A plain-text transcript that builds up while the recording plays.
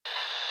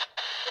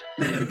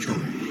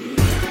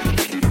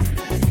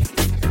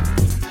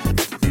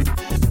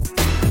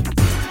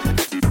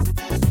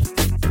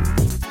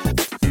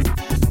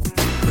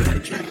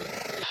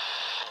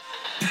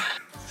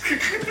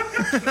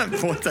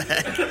What the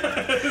heck?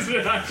 His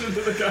reaction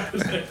to the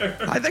guy's hair.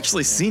 I've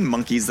actually seen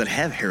monkeys that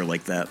have hair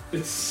like that.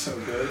 It's so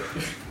good.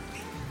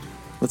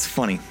 That's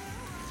funny.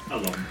 I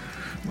love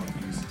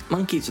monkeys.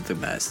 Monkeys are the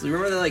best.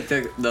 Remember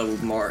the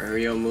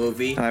Mario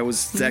movie? I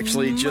was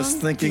actually just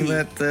thinking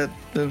that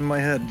in my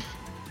head.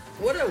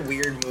 What a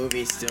weird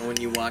movie still when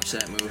you watch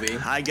that movie.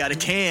 I got a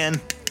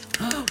can.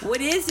 What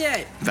is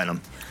it?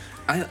 Venom.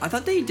 I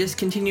thought they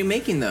discontinued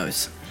making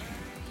those.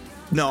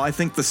 No, I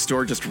think the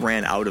store just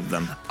ran out of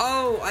them.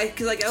 Oh,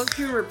 because I was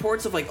hearing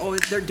reports of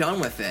they're done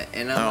with it,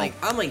 and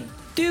I'm like,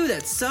 dude,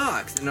 that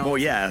sucks. And Well,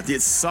 yeah,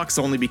 it sucks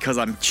only because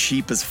I'm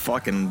cheap as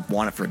fuck and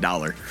want it for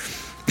 $1.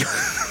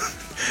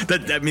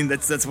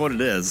 That's what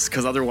it is.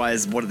 Because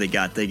otherwise, what do they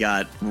got? They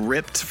got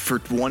Ripped for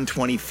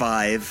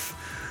 $125.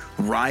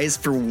 Rise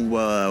for $2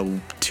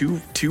 or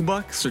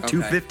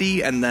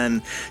 $2.50, and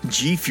then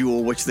G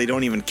Fuel, which they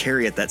don't even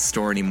carry at that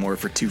store anymore,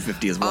 for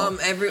 $2.50 as well.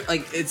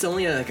 It's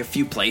only a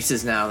few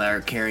places now that are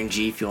carrying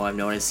G Fuel. I'm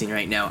noticing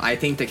right now. I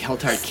think the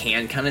Heltard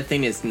can kind of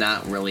thing is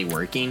not really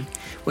working,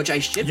 which I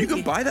should. You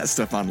can buy that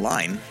stuff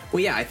online. Well,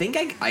 yeah, I think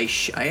I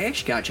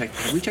actually got checked.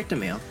 Have we checked the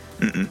mail?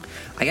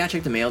 I gotta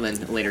check the mail then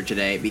later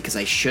today because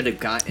I should have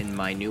gotten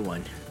my new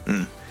one.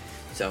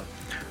 So,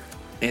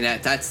 and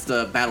that's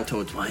the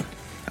Battletoads one.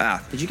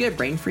 Did you get a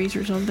brain freeze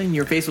or something?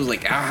 Your face was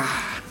like,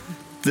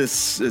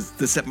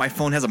 My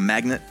phone has a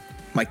magnet.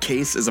 My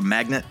case is a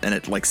magnet, and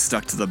it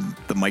stuck to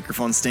the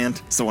microphone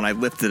stand. So when I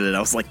lifted it, I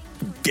was like,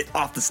 "Get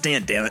off the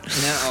stand, damn it!"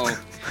 No.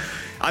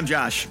 I'm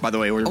Josh, by the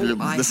way.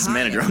 This is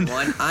manager.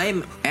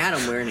 I'm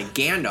Adam wearing a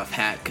Gandalf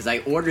hat because I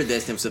ordered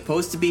this and it was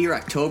supposed to be here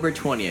October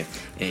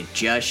 20th, and it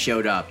just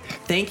showed up.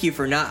 Thank you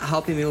for not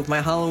helping me with my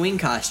Halloween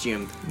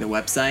costume. The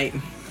website.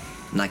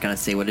 I'm not gonna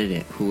say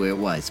who it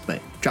was,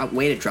 but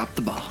way to drop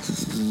the ball.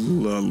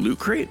 Loot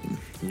Crate?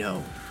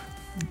 No.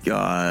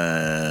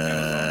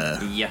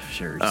 Yes,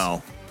 sure.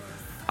 Oh,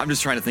 I'm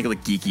just trying to think of the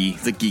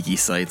geeky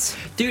sites.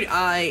 Dude,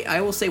 I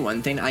will say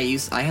one thing. I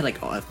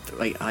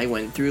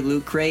went through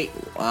Loot Crate.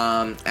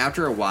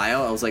 After a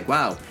while, I was like,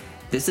 wow,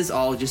 this is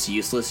all just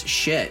useless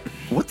shit.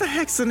 What the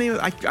heck's the name?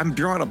 I'm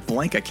drawing a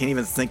blank. I can't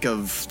even think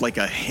of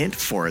a hint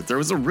for it. There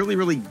was a really,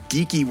 really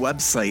geeky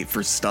website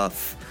for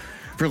stuff.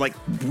 For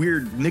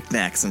weird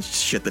knickknacks and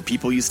shit that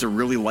people used to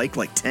really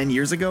like 10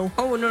 years ago.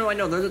 Oh no, I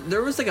know.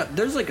 There's at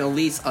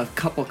least a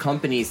couple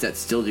companies that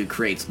still do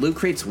crates. Loot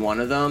Crate's one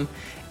of them,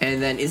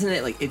 and then isn't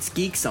it it's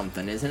Geek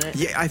something, isn't it?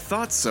 Yeah, I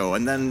thought so.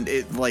 And then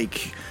it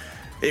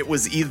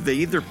was they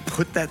either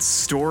put that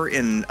store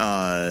in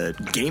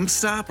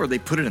GameStop or they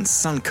put it in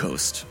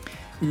Suncoast.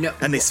 No,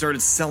 and they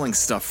started selling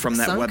stuff from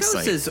that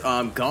website. Suncoast is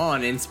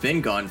gone and it's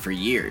been gone for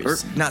years. Or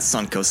not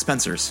Suncoast,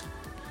 Spencer's.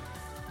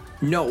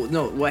 No.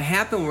 What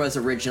happened was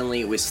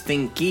originally it was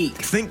ThinkGeek.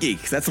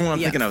 ThinkGeek. That's the one I'm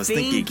thinking of.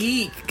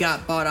 ThinkGeek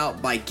got bought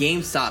out by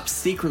GameStop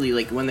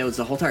secretly, when there was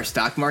the whole entire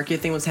stock market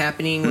thing was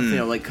happening.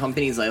 With,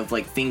 companies like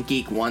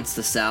ThinkGeek wants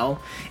to sell,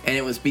 and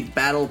it was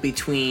battle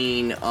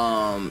between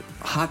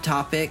Hot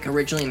Topic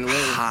originally. And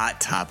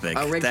Hot Topic.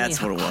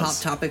 That's what it was. Hot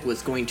Topic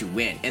was going to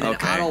win, and then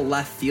out of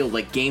left field,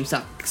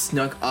 GameStop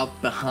snuck up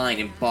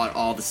behind and bought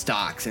all the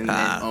stocks and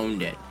then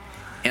owned it.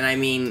 And I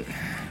mean,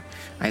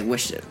 I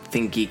wish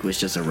ThinkGeek was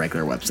just a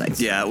regular website.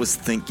 Yeah, it was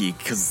ThinkGeek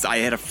because I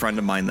had a friend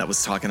of mine that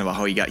was talking about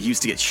how he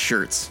used to get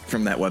shirts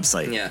from that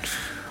website. Yeah.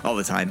 All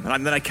the time.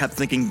 And then I kept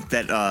thinking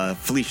that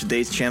Felicia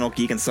Day's channel,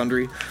 Geek and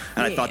Sundry,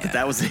 and I thought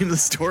that was the name of the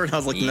store, and I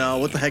was like, no,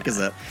 what the heck is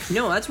that?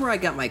 No, that's where I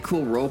got my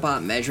cool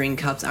robot measuring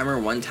cups. I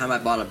remember one time I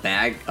bought a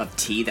bag of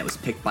tea that was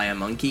picked by a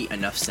monkey.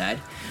 Enough said.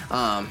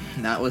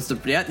 That was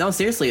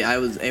seriously,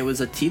 it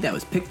was a tea that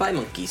was picked by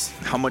monkeys.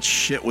 How much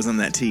shit was in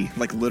that tea?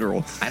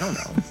 Literal. I don't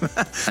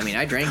know. I mean,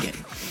 I drank it.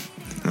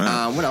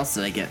 What else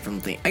did I get from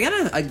the thing?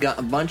 I got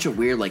a bunch of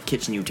weird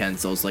kitchen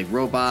utensils,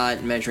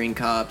 robot measuring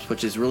cups,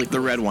 which is really cool.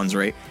 The red ones,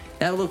 right?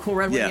 That little cool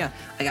red one, yeah.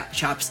 I got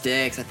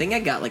chopsticks. I think I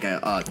got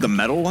the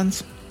metal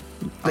ones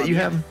that you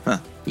have? Huh.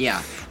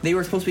 Yeah. They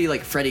were supposed to be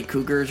Freddy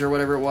Cougars or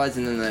whatever it was,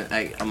 and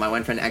then my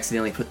one friend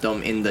accidentally put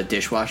them in the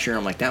dishwasher.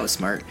 I'm like, that was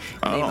smart.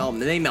 And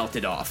they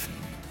melted off.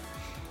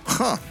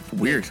 Huh.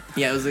 Weird.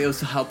 Yeah, it was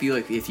to help you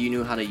if you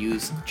knew how to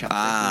use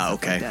chopsticks.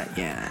 Okay. Like that.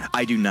 Yeah.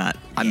 I do not.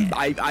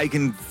 I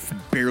can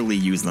barely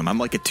use them. I'm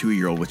like a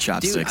 2-year-old with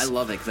chopsticks. Dude, I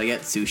love it because I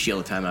get sushi all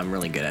the time. I'm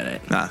really good at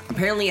it.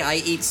 Apparently, I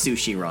eat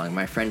sushi wrong.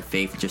 My friend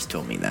Faith just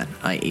told me that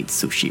I eat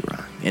sushi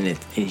wrong,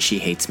 and she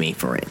hates me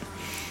for it.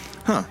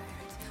 Huh.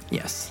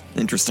 Yes.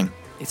 Interesting.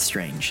 It's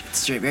strange.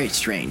 It's very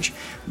strange.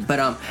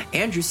 But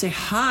Andrew, say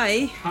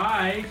hi.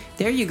 Hi.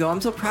 There you go. I'm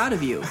so proud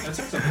of you.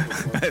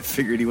 I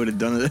figured he would have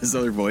done it in his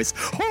other voice.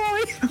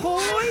 Hi.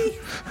 Hi.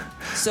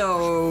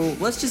 So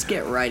let's just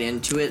get right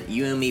into it.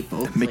 You and me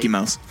both. Mickey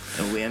Mouse.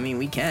 I mean,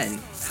 we can.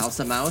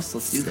 House of Mouse.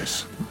 Let's do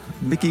this.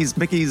 Mickey's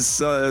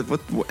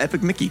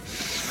Epic Mickey.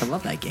 I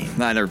love that game.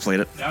 I never played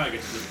it. Now I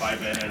get to just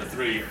 5 out of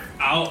 3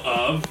 out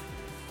of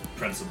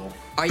principle.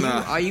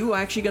 Are you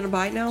actually gonna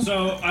buy it now?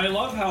 So I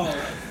love how,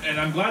 and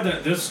I'm glad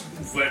that this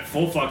went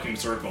full fucking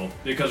circle,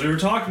 because we were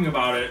talking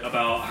about it,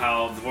 about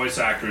how the voice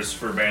actress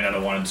for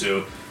Bayonetta 1 and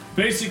 2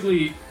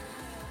 basically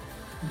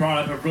brought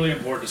up a really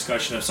important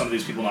discussion of some of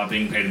these people not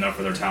being paid enough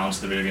for their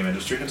talents in the video game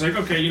industry. And it's like,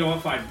 okay, you know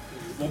what, fine,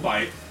 we'll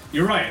buy it.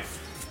 You're right.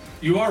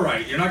 You are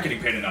right. You're not getting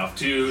paid enough.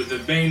 To the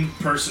main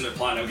person at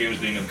Platinum Games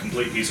being a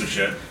complete piece of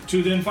shit,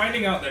 to then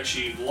finding out that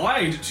she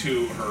lied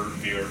to her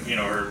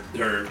viewer,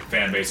 her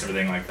fan base,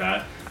 everything like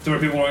that. To where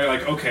people are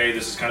like, okay,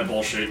 this is kind of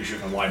bullshit. You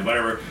shouldn't have lied,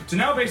 whatever. To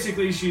now,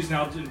 basically, she's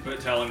now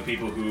telling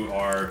people who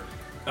are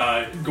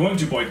going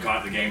to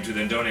boycott the game to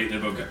then donate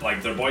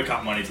their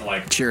boycott money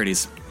to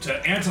charities, to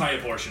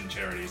anti-abortion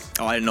charities.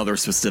 Oh, I didn't know there were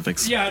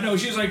specifics. Yeah, no,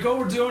 she's like,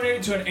 go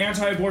donate to an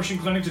anti-abortion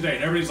clinic today,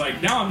 and everybody's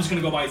like, now I'm just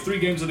gonna go buy 3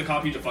 games of the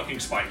copy to fucking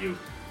spite you.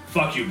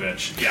 Fuck you,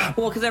 bitch. Yeah.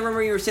 Well, because I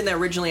remember you were saying that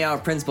originally out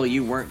of principle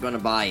you weren't going to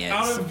buy it.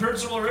 Out of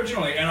principle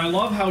originally, and I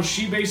love how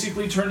she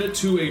basically turned it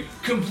to a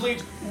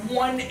complete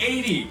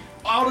 180.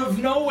 Out of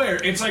nowhere,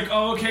 it's like,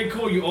 oh, okay,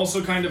 cool. You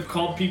also kind of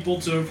called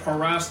people to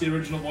harass the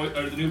original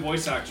the new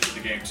voice actors of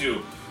the game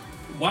too.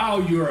 Wow,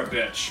 you're a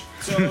bitch.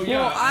 So yeah.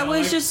 Well, I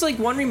was just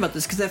wondering about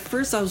this because at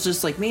first I was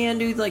just like, man,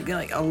 dude,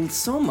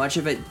 so much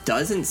of it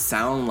doesn't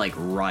sound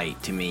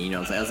right to me. I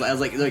was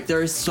like,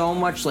 there's so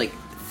much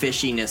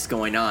fishiness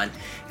going on,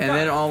 and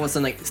then all of a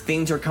sudden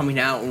things are coming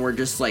out, and we're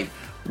just like,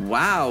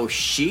 wow,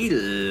 she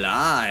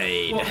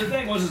lied. Well, the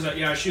thing was that,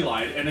 yeah, she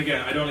lied. And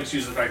again, I don't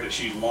excuse the fact that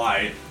she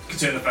lied,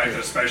 considering the fact that,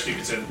 especially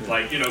considering,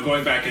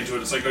 going back into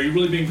it, it's like, are you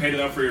really being paid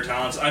enough for your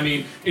talents? I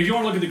mean, if you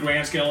want to look at the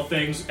grand scale of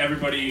things,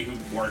 everybody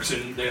who works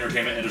in the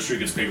entertainment industry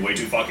gets paid way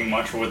too fucking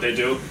much for what they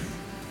do.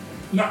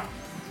 Not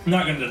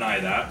going to deny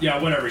that.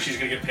 Yeah, whatever. She's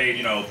going to get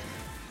paid,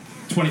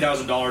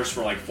 $20,000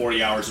 for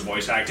 40 hours of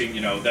voice acting.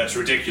 That's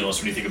ridiculous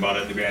when you think about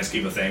it in the grand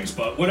scheme of things.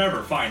 But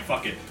whatever, fine,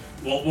 fuck it.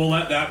 We'll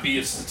let that be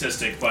a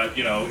statistic, but,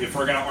 if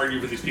we're going to argue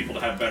with these people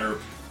to have better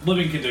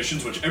living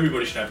conditions, which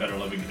everybody should have better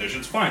living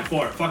conditions, fine,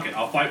 for it, fuck it,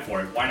 I'll fight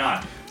for it, why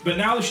not? But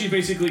now she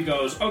basically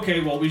goes, okay,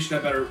 well, we should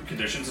have better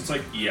conditions. It's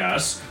like,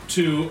 yes.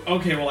 To,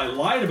 okay, well, I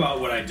lied about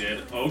what I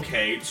did.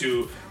 Okay.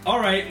 To, all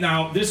right,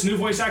 now, this new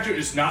voice actor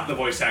is not the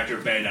voice actor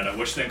of Bayonetta,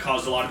 which then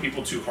caused a lot of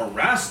people to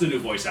harass the new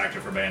voice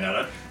actor for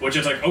Bayonetta, which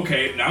is like,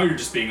 okay, now you're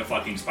just being a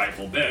fucking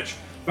spiteful bitch.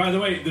 By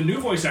the way, the new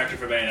voice actor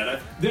for Bayonetta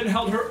then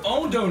held her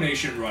own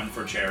donation run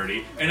for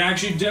charity and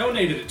actually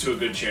donated it to a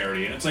good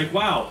charity. And it's like,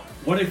 wow,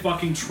 what a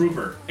fucking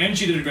trooper. And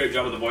she did a great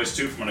job with the voice,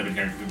 too, from what I've been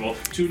hearing from people.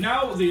 To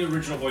now, the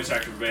original voice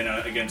actor for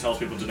Bayonetta, again, tells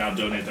people to now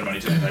donate their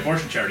money to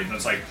anti-abortion charities. And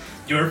it's like,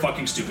 you're a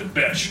fucking stupid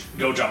bitch.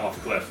 Go jump off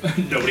a cliff.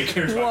 Nobody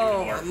cares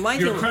about you anymore.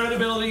 Your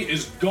credibility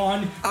is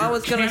gone. I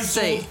was going to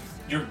say,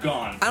 you're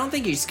gone. I don't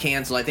think he's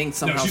canceled. I think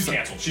somehow... No, she's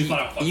canceled. She's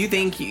flat out. You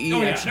think...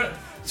 No.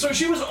 So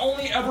she was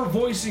only ever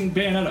voicing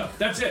Bayonetta.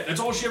 That's it. That's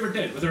all she ever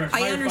did with her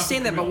entire I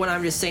understand that, but what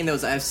I'm just saying though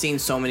is I've seen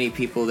so many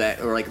people that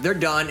are they're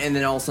done, and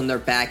then all of a sudden they're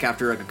back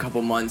after a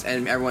couple months,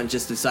 and everyone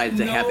just decided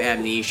to have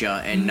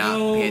amnesia and not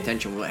pay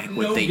attention to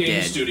what they did. No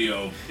game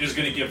studio is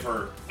going to give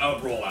her a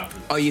role after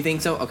this. Oh, you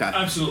think so? Okay.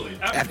 Absolutely.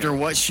 After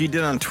what she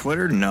did on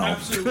Twitter? No.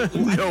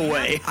 Absolutely. No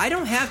way. I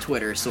don't have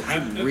Twitter, so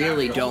I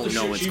really don't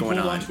know what's going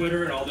on.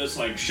 Twitter and all this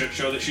shit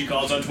show that she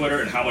calls on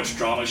Twitter and how much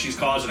drama she's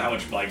caused and how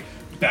much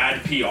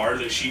bad PR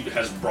that she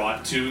has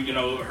brought to,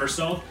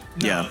 herself.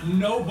 No, yeah.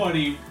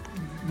 Nobody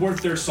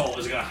worth their salt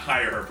is going to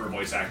hire her for a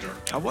voice actor.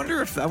 I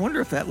wonder if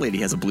that lady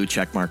has a blue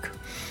check mark.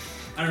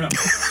 I don't know.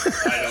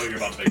 I know you're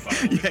about to make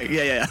fun of me.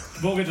 Yeah.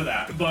 We'll get to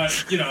that.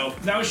 But,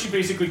 now she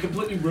basically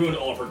completely ruined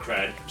all of her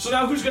cred. So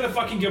now who's going to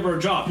fucking give her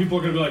a job? People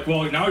are going to be like,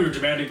 well, now you're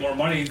demanding more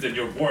money than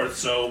you're worth,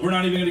 so we're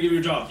not even going to give you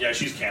a job. Yeah,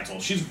 she's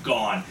canceled. She's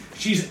gone.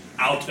 She's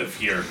out of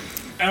here.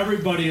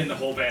 Everybody in the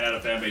whole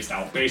Bayonetta fan base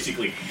now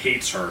basically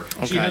hates her.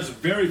 Okay. She has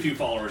very few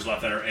followers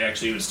left that are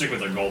actually even stick with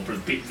her gold for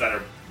people that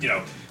are,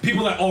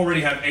 people that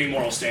already have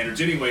amoral standards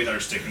anyway that are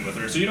sticking with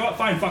her. So you know what?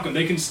 Fine, fuck them.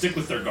 They can stick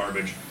with their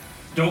garbage.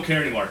 Don't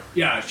care anymore.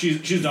 Yeah,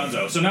 she's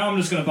donezo. So now I'm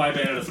just going to buy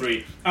Bayonetta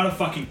 3 out of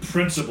fucking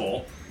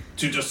principle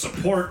to just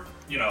support,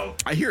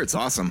 I hear it's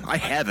awesome. I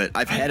have it.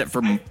 I've had it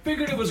for I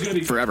figured it was going to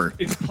be forever.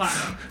 It's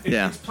platinum.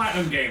 Yeah. It's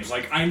platinum games.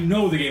 I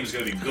know the game is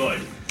going to be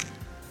good.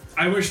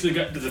 I wish the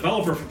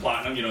developer for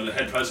Platinum, the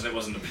head president,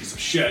 wasn't a piece of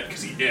shit,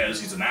 because he is.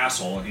 He's an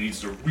asshole, and he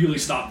needs to really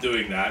stop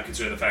doing that,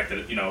 considering the fact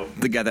that,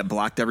 The guy that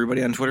blocked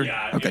everybody on Twitter?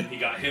 Yeah, okay. And he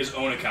got his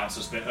own account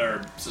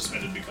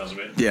suspended because of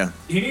it. Yeah.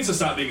 He needs to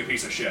stop being a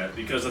piece of shit,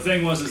 because the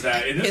thing is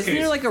that in this case...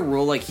 Isn't there a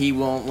rule, he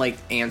won't,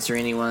 answer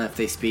anyone if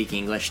they speak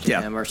English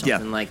to him or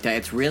something like that?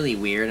 It's really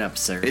weird and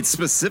absurd. It's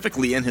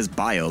specifically in his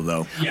bio,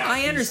 though. Yeah,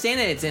 I understand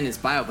that it's in his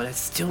bio, but it's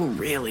still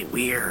really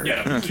weird.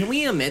 Yeah. Can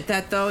we admit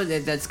that, though?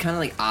 That's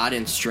kind of, odd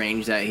and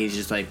strange that he's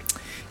just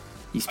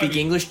you speak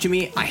English to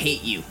me, I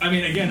hate you. I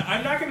mean, again,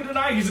 I'm not going to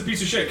deny he's a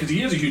piece of shit, because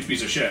he is a huge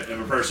piece of shit of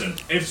a person.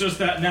 It's just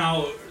that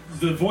now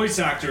the voice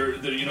actor,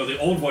 the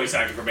old voice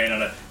actor for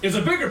Bayonetta, is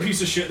a bigger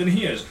piece of shit than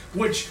he is.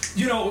 Which,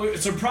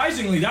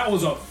 surprisingly, that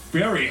was a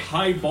very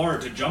high bar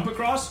to jump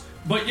across,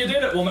 but you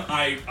did it, woman.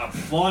 I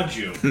applaud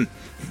you.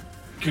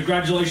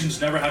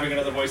 congratulations never having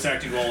another voice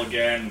acting role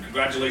again.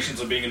 Congratulations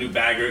on being a new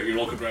bagger at your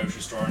local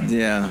grocery store. And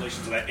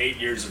congratulations on that 8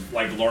 years of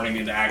like learning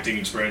into acting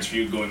experience for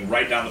you going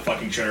right down the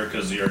fucking shitter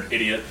because you're an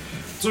idiot.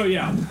 So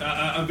yeah,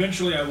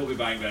 eventually I will be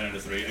buying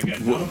Bayonetta 3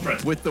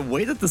 again. With the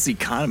way that this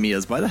economy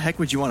is, why the heck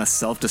would you want to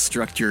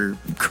self-destruct your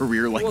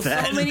career like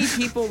that? So many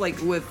people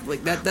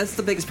that's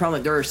the biggest problem.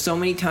 Like, there are so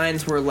many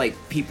times where like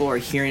people are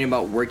hearing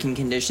about working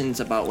conditions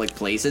about like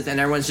places, and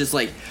everyone's just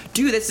like,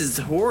 dude, this is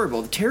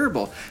horrible,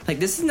 terrible. Like,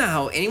 this is not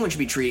how anyone should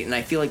be treated. And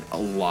I feel like a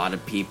lot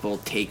of people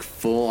take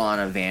full on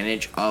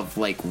advantage of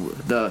like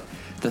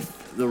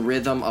the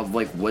rhythm of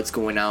like what's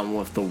going on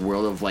with the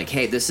world of like,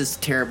 hey, this is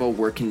terrible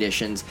work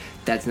conditions,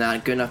 that's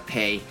not good enough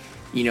pay,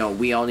 you know,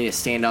 we all need to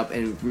stand up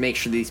and make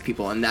sure these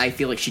people, and I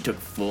feel like she took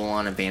full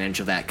on advantage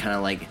of that kind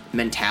of like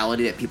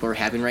mentality that people are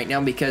having right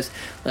now, because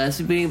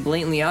let's be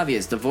blatantly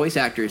obvious, the voice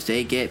actors,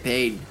 they get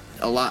paid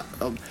a lot.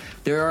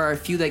 There are a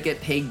few that get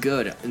paid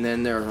good, and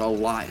then there are a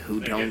lot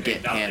who don't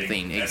get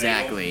anything.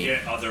 Exactly. They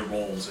don't get other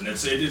roles, and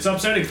it's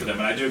upsetting for them,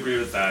 and I do agree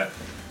with that.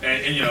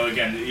 And you know,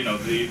 again, you know,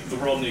 the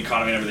world and the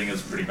economy and everything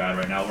is pretty bad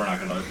right now. We're not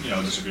going to, you know,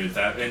 disagree with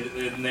that.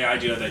 And the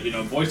idea that, you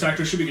know, voice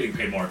actors should be getting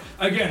paid more.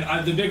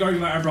 Again, the big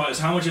argument I brought is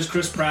how much is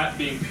Chris Pratt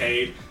being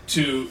paid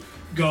to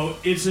go,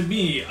 it's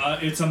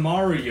a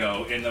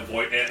Mario in the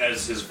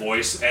as his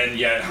voice, and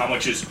yet how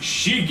much did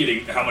she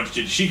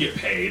get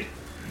paid?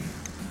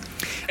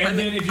 And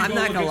then if you I'm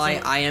not gonna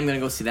lie, I am gonna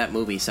go see that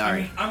movie.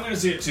 Sorry, I'm gonna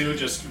see it too,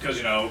 just because,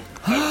 you know.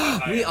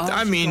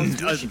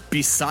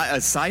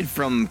 Aside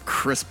from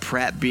Chris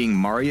Pratt being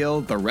Mario,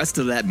 the rest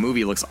of that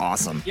movie looks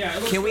awesome. Yeah.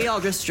 Can we all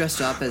just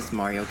dress up as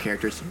Mario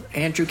characters?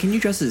 Andrew, can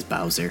you dress as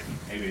Bowser?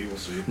 Maybe we'll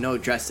see. No,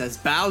 dress as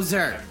Bowser.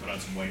 I have to put on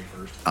some weight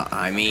first.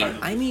 I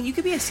mean, you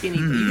could be a skinny.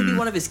 You could be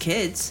one of his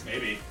kids.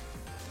 Maybe,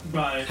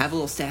 but have a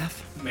little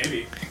staff.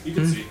 Maybe you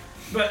can see.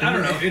 But I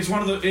don't know.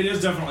 It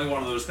is definitely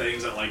one of those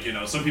things that, like, you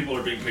know, some people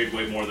are being paid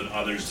way more than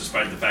others,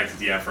 despite the fact that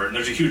the effort. And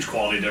there's a huge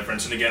quality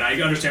difference. And again, I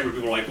understand where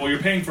people are like, well, you're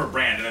paying for a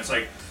brand, and it's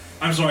like,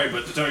 I'm sorry,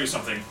 but to tell you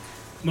something,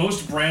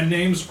 most brand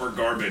names are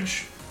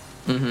garbage.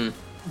 Mm-hmm.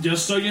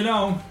 Just so you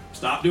know,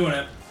 stop doing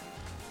it.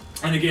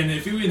 And again,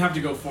 if you even have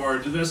to go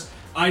forward to this,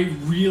 I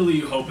really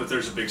hope that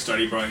there's a big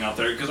study growing out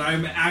there, because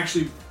I'm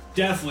actually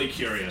deathly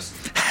curious.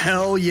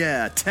 Hell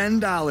yeah,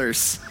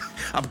 $10.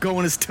 I'm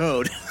going as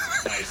Toad.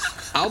 Nice.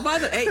 I'll buy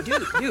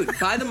dude,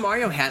 buy the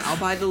Mario hat. I'll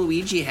buy the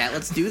Luigi hat.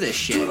 Let's do this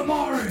shit. To the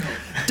Mario.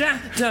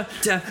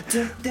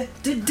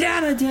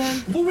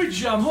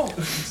 Luigi, I'm home.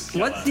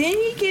 What?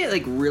 Didn't he get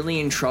like really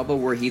in trouble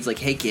where he's like,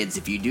 hey kids,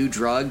 if you do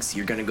drugs,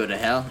 you're gonna go to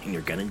hell and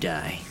you're gonna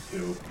die.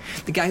 Who?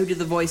 The guy who did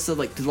the voice of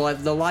like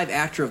the live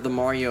actor of the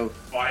Mario.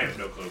 Oh, I have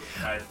no clue.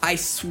 I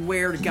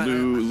swear to God.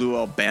 Lou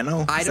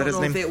Albano? I don't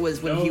know if it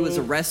was when he was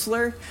a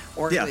wrestler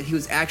or if he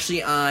was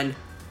actually on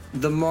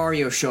the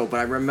Mario show,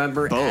 but I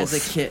remember both.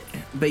 As a kid.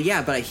 But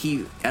I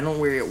don't know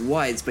where it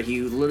was, but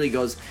he literally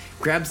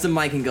grabs the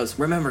mic and goes,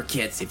 remember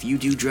kids, if you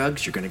do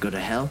drugs, you're gonna go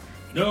to hell.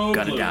 No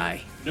Gonna clue.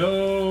 Die.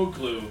 No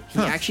clue. He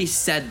actually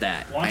said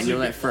that. I know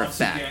that for a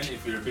fact. Again,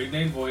 if you're a big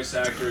name voice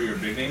actor, you're a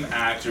big name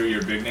actor,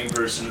 you're a big name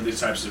person of these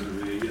types of,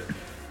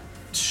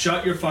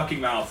 shut your fucking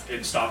mouth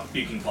and stop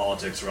speaking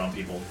politics around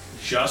people.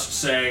 Just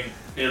saying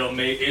it'll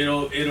make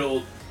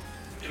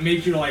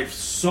your life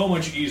so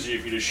much easier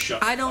if you just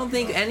shut. I don't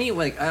think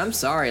mouth. I'm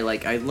sorry.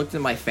 Like, I looked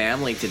at my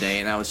family today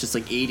and I was just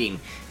like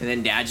eating, and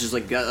then Dad's just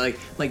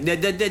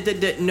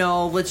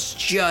no, let's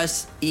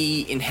just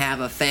eat and have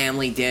a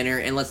family dinner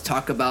and let's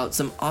talk about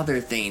some other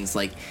things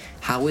like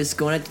how is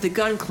going at the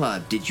gun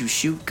club? Did you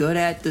shoot good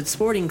at the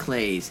sporting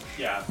clays?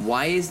 Yeah.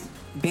 Why is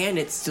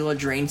Bandit still a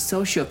drained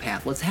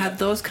sociopath? Let's have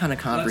those kind of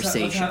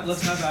conversations.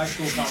 Let's have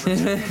actual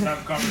conversations. Let's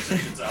have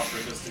conversations that help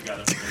bring us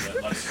together.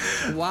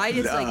 Why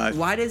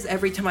does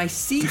every time I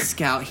see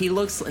Scout, he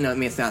looks... No, I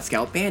mean, it's not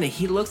Scout, Bandit.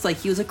 He looks like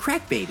he was a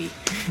crack baby.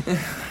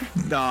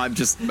 No, I'm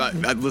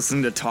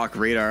listening to Talk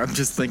Radar. I'm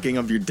just thinking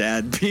of your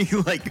dad being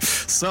like,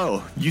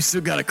 so, you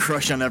still got a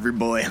crush on every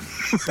boy.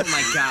 Oh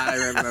my God, I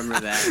remember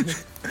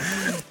that.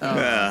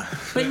 Yeah.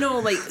 But no,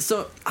 like,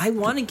 so I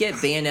want to get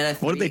Bayonetta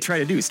 3. What did they try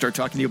to do? Start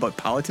talking to you about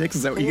politics?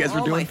 Is that what you guys were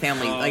doing? All my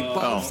family, like,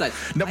 both sides.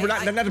 No, we're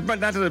not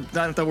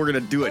that we're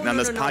gonna do it on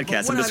this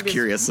podcast. I'm just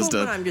curious as to.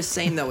 What I'm just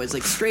saying though is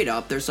like straight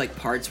up. There's like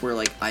parts where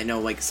like I know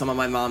like some of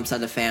my mom's side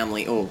of the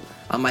family. Oh,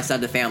 on my side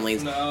of the family,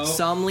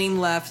 some lean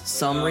left,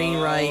 some lean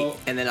right,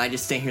 and then I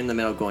just stay here in the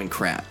middle going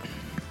crap.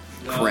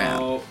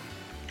 Let's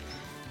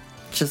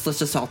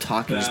just all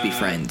talk and just be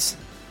friends.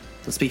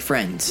 Let's be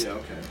friends. Yeah,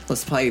 okay.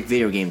 Let's play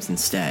video games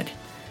instead.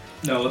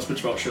 No, let's bitch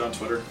about shit on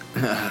Twitter.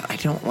 I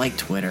don't like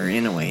Twitter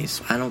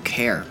anyways. I don't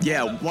care.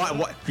 Yeah,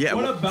 what? Yeah.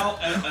 What about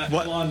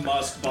Elon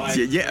Musk buying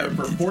Twitter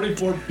for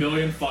 $44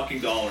 billion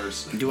fucking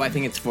dollars? Do I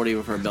think it's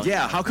 $44 billion?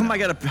 Yeah, how come I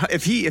gotta...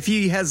 If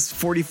he has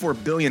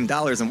 $44 billion,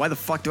 then why the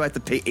fuck do I have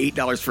to pay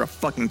 $8 for a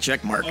fucking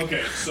check mark?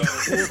 Okay, so...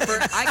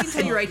 I can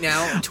tell you right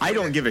now... Twitter, I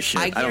don't give a shit.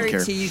 I don't care.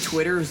 guarantee you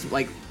Twitter's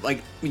like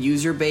like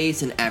user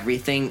base and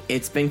everything,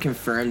 it's been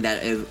confirmed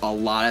that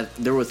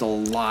there was a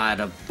lot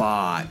of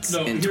bots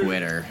in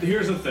Twitter.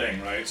 Here's the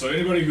thing, right? So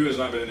anybody who has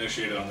not been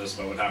initiated on this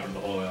about what happened to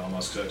the whole Elon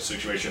Musk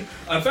situation,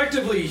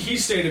 effectively he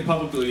stated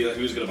publicly that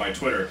he was going to buy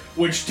Twitter,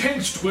 which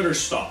tanked Twitter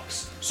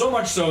stocks. So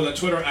much so that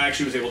Twitter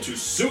actually was able to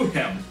sue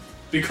him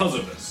because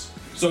of this.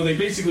 So they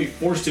basically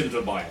forced him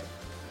to buy it.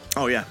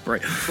 Oh, yeah,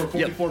 right. For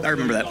 $44 I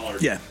remember that.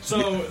 billion. Yeah.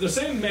 So the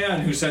same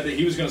man who said that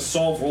he was going to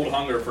solve world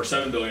hunger for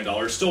 $7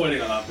 billion, still waiting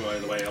on that, by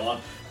the way, Elon,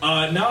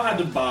 now had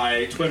to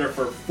buy Twitter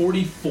for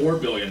 $44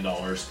 billion.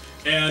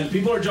 And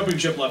people are jumping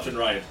ship left and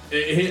right.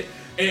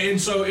 And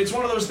so it's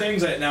one of those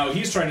things that now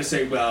he's trying to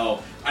say,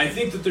 well, I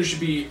think that there should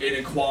be an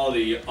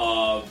equality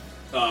of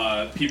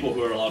people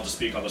who are allowed to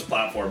speak on this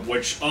platform,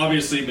 which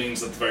obviously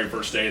means that the very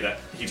first day that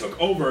he took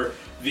over,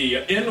 the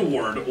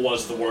N-word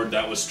was the word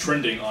that was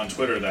trending on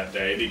Twitter that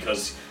day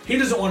because he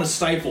doesn't want to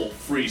stifle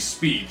free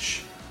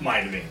speech,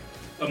 mind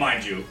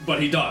you,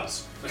 but he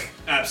does.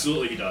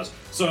 Absolutely he does.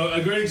 So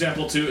a great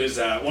example, too, is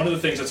that one of the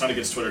things that's not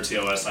against Twitter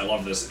TOS, and I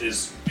love this,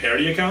 is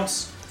parody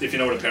accounts, if you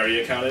know what a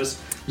parody account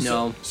is.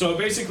 No. So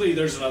basically,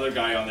 there's another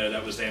guy on there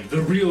that was named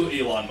The Real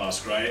Elon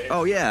Musk, right?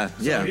 Oh, yeah,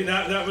 yeah. So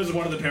that was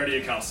one of the parody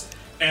accounts.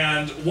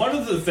 And one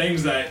of the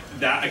things that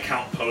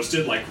account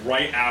posted, like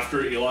right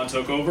after Elon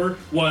took over,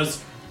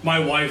 was, "My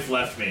wife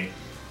left me."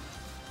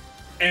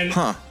 And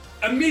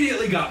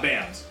immediately got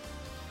banned.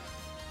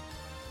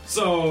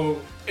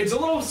 So it's a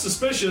little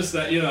suspicious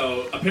that,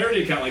 a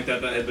parody account like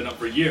that had been up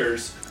for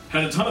years,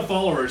 had a ton of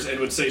followers and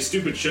would say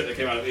stupid shit that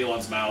came out of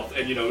Elon's mouth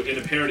and, in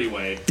a parody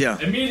way. Yeah.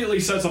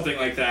 Immediately said something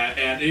like that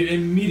and it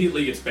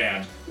immediately gets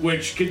banned,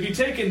 which could be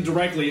taken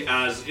directly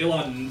as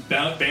Elon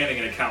banning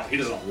an account he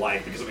doesn't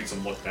like because it makes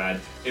him look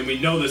bad. And we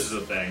know this is a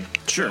thing.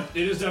 Sure. So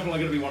it is definitely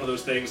going to be one of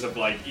those things of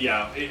like,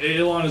 yeah,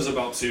 Elon is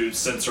about to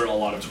censor a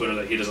lot of Twitter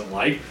that he doesn't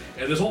like.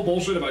 And this whole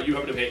bullshit about you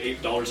having to pay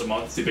 $8 a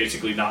month to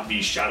basically not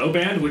be shadow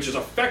banned, which is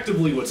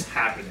effectively what's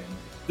happening.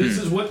 This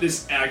is what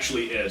this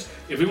actually is.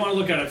 If we want to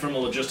look at it from a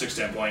logistics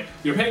standpoint,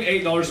 you're paying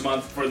 $8 a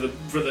month for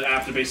the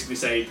app to basically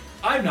say,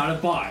 "I'm not a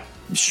bot."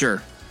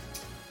 Sure.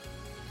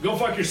 Go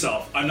fuck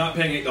yourself. I'm not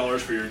paying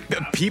 $8 for your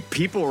app.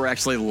 People were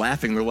actually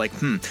laughing. They're like,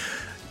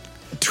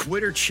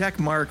 Twitter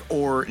checkmark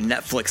or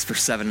Netflix for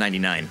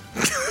 $7.99.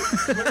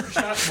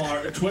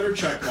 Twitter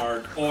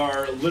checkmark,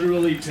 or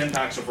literally 10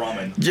 packs of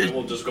ramen. Yeah.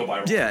 We'll just go buy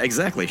ramen. Yeah,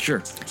 exactly,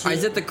 sure.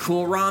 Is it the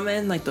cool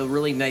ramen, like the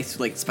really nice,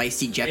 like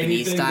spicy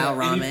Japanese style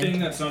ramen? Anything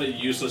that's not a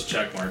useless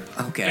checkmark.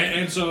 Okay.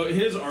 And so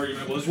his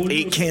argument was, well,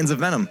 8 cans of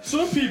Venom.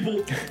 Some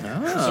people.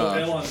 So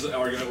Elon's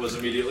argument was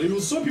immediately,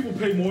 well, some people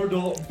pay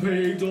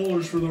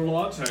 $8 for their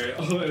latte.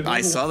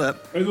 I saw that.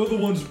 And they're the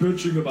ones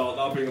bitching about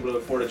not being able to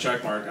afford a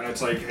checkmark. And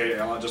it's like, hey,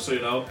 Elon, just so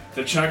you know,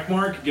 the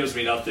checkmark gives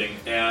me nothing,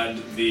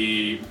 and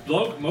the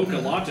mocha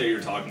latte you're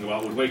talking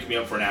about would wake me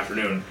up for an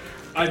afternoon.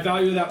 I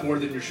value that more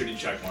than your shitty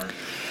checkmark.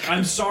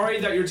 I'm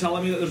sorry that you're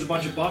telling me that there's a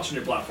bunch of bots on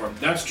your platform.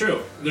 That's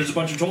true. There's a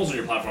bunch of trolls on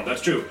your platform.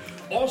 That's true.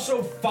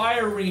 Also,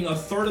 firing a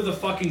third of the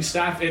fucking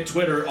staff at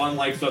Twitter on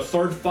like the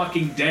third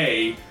fucking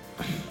day.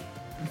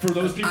 For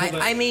those people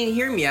I mean,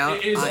 hear me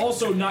out. Is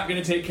also not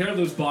going to take care of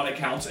those bot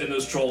accounts and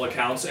those troll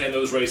accounts and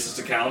those racist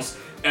accounts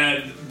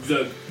and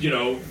the,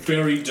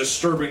 very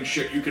disturbing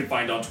shit you can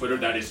find on Twitter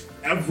that is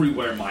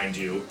everywhere, mind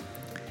you.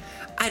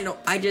 I know.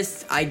 I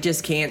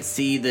just can't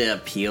see the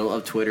appeal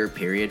of Twitter.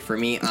 Period. For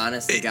me,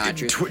 honest to God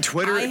truth.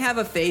 Twitter. I have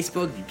a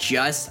Facebook,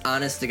 just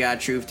honest to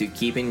God truth, to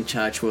keep in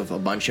touch with a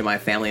bunch of my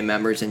family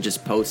members and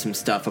just post some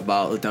stuff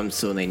about them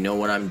so they know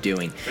what I'm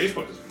doing.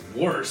 Facebook is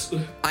worse.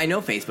 I know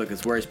Facebook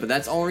is worse, but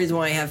that's the only reason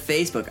why I have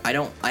Facebook.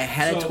 I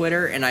had a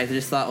Twitter, and I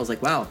just thought, I was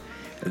like, wow,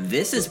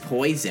 this is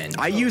poison.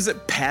 I use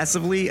it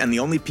passively, and the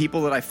only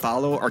people that I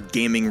follow are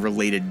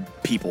gaming-related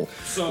people.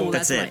 So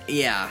that's it.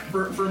 Yeah.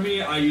 For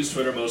me, I use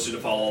Twitter mostly to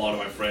follow a lot of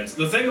my friends.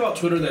 The thing about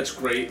Twitter that's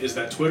great is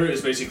that Twitter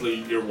is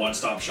basically your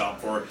one-stop shop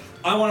for,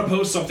 I want to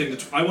post something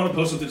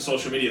to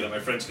social media that my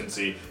friends can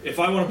see. If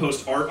I want to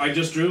post art I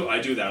just drew,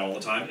 I do that all the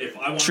time. If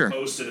I want to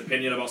post an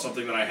opinion about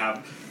something that I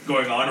have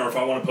going on, or if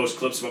I want to post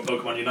clips about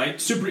Pokemon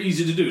Unite, super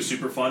easy to do,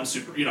 super fun,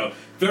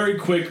 very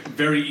quick,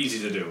 very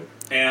easy to do.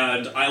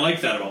 And I like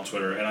that about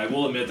Twitter, and I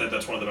will admit that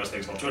that's one of the best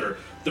things about Twitter.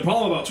 The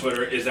problem about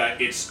Twitter is that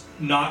it's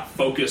not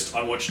focused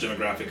on which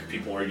demographic of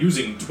people are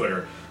using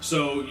Twitter.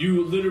 So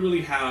you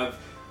literally have,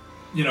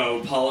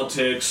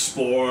 politics,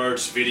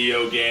 sports,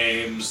 video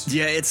games.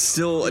 Yeah, it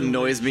still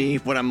annoys me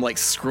when I'm like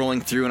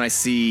scrolling through and I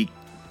see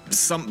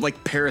some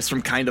like Paris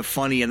from Kind of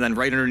Funny, and then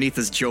right underneath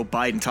is Joe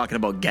Biden talking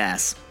about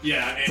gas.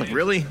 Yeah, it's like,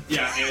 really?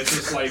 Yeah, and it's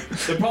just like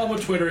the problem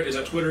with Twitter is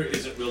that Twitter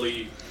isn't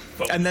really.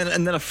 And then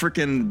a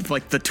freaking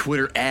like the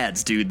Twitter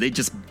ads, dude. They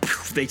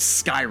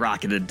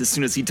skyrocketed as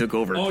soon as he took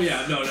over. Oh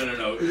yeah, no.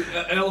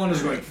 Elon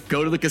is going.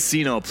 Go to the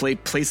casino,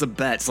 place a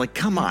bet. It's like,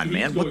 come on,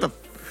 man. What the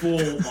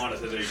full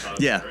monetization on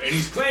yeah. Twitter. And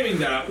he's claiming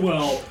that,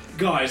 well,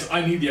 guys,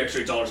 I need the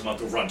extra $8 a month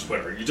to run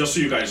Twitter. Just so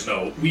you guys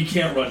know, we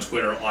can't run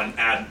Twitter on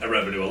ad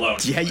revenue alone.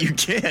 Yeah, you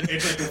can.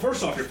 It's like, well,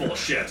 first off, you're full of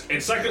shit.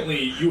 And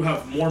secondly, you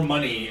have more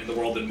money in the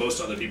world than most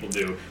other people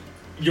do.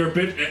 You're a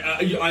bit...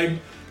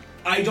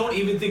 I don't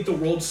even think the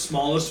world's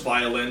smallest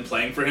violin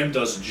playing for him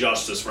does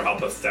justice for how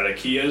pathetic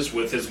he is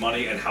with his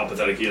money and how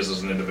pathetic he is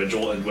as an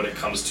individual, and when it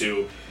comes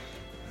to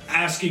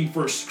asking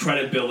for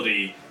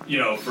credibility, you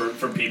know,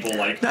 for people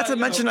like. Not to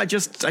mention, I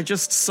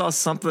just saw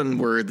something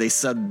where they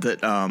said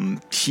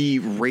that he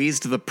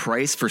raised the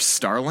price for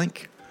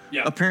Starlink.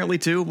 Yeah. Apparently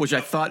too, which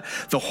I thought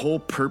the whole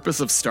purpose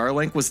of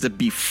Starlink was to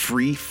be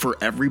free for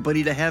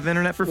everybody to have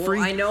internet for free.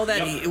 I know that.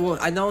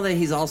 I know that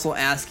he's also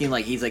asking,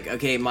 like, he's like,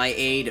 okay,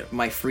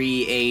 my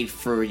free aid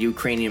for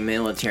Ukrainian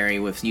military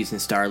with using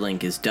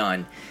Starlink is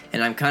done,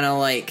 and I'm kind of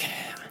like,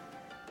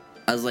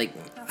 I was like,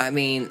 I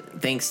mean,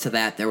 thanks to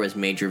that, there was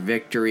major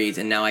victories,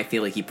 and now I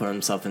feel like he put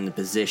himself in the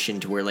position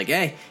to where, like,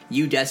 hey,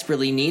 you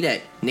desperately need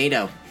it,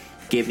 NATO.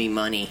 Give me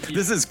money.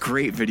 This is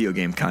great video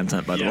game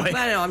content, by the way.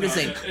 I know. I'm just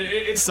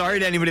saying. Sorry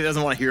to anybody that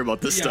doesn't want to hear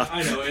about this stuff.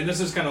 I know, and this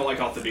is kind of like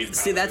off the beat.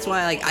 See, that's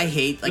why I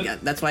hate.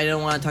 That's why I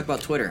don't want to talk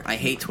about Twitter. I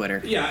hate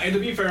Twitter. Yeah, and to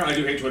be fair, I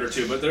do hate Twitter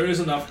too. But there is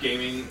enough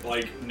gaming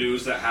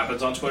news that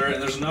happens on Twitter, and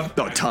there's enough.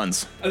 Oh,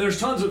 tons. And there's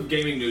tons of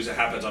gaming news that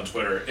happens on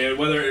Twitter, and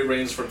whether it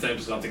ranges from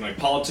things something like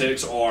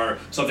politics or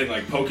something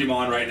like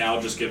Pokemon right now,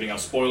 just giving out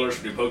spoilers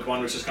for new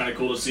Pokemon, which is kind of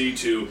cool to see.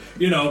 To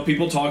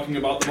people talking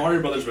about the Mario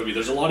Brothers movie.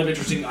 There's a lot of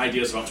interesting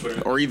ideas about Twitter,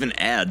 or even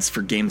ads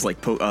for games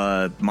like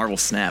Marvel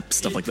Snap,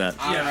 stuff like that.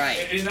 Yeah,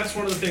 right. And that's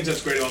one of the things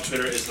that's great about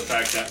Twitter is the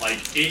fact that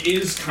it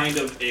is kind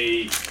of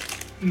a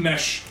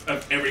mesh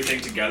of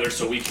everything together,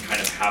 so we can kind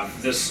of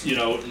have this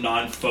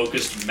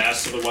non-focused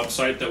mess of a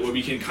website that where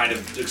we can kind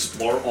of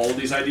explore all of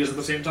these ideas at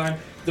the same time.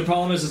 The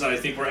problem is that I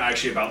think we're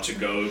actually about to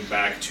go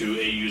back to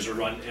a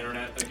user-run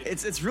internet again.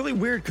 It's really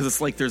weird because it's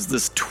like there's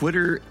this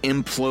Twitter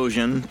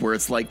implosion where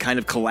it's like kind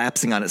of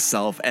collapsing on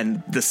itself,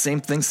 and the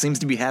same thing seems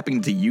to be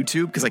happening to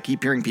YouTube because I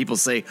keep hearing people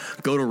say,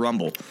 go to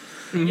Rumble.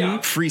 Mm-hmm.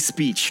 Yeah. Free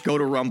speech, go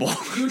to Rumble.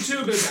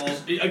 YouTube is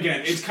also,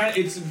 again,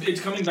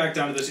 it's coming back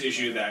down to this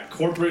issue that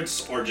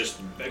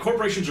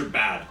corporations are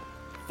bad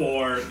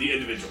for the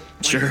individual.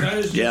 Sure. That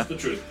is just the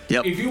truth.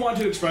 Yep. If you want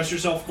to express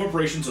yourself,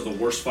 corporations are the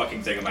worst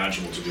fucking thing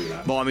imaginable to do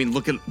that. Well, I mean,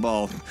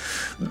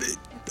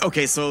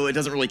 okay, so it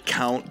doesn't really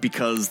count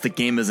because the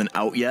game isn't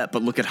out yet,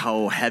 but look at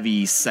how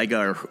heavy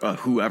Sega or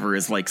whoever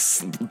is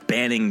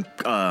banning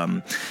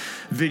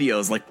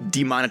videos, like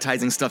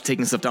demonetizing stuff,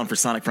 taking stuff down for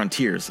Sonic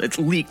Frontiers. It's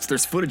leaked.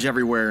 There's footage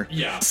everywhere.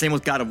 Yeah. Same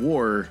with God of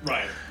War.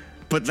 Right.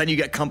 But then you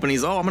get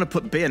companies, I'm going to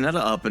put Bayonetta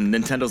up, and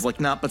Nintendo's like,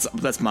 nah,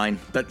 that's mine.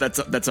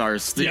 That's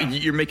ours. Yeah.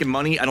 You're making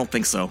money? I don't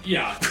think so.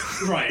 Yeah,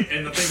 right.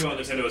 And the thing about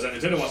Nintendo is that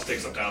Nintendo wants to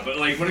take stuff down. But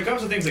when it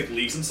comes to things like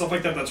leaks and stuff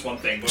like that, that's one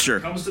thing. But sure.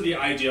 When it comes to the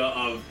idea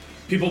of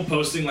people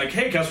posting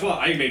hey, guess what?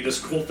 I made this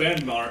cool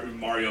fan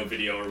Mario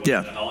video or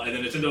whatever the hell, and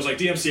then Nintendo's like,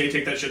 DMCA,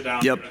 take that shit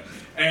down. Yep.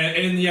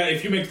 And yeah,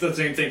 if you make the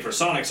same thing for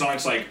Sonic's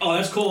like, oh,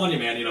 that's cool on you,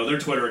 man. Their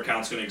Twitter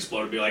account's going to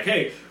explode and be like,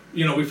 hey,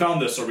 we found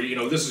this, or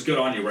this is good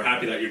on you. We're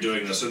happy that you're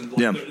doing this, and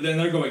then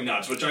they're going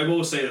nuts. Which I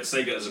will say that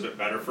Sega is a bit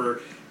better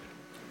for,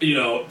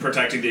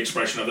 protecting the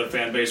expression of their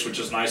fan base, which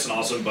is nice and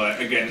awesome. But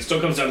again, it still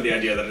comes down to the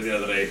idea that at the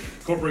end of the day,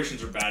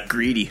 corporations are bad.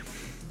 Greedy.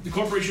 The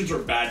corporations are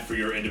bad for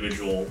your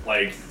individual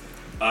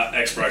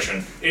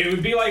expression. It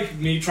would be like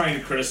me trying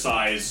to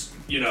criticize,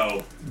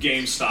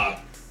 GameStop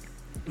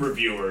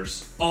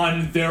reviewers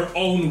on their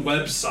own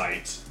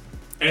website.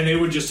 And they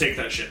would just take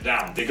that shit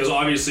down. Because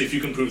obviously, if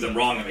you can prove them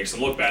wrong, it makes them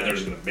look bad, they're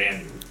just going to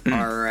ban you.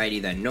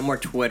 Alrighty then. No more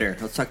Twitter.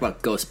 Let's talk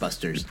about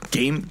Ghostbusters.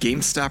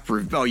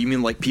 GameStop Oh, you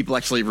mean people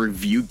actually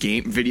review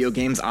video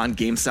games on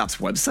GameStop's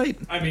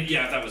website? I mean,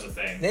 yeah, that was a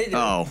thing. They do.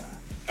 Oh.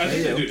 I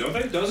think they do, don't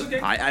they? Does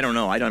it? I don't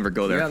know. I don't ever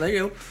go there. Yeah, they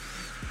do.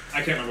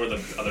 I can't remember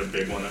the other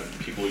big one that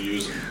people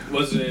use.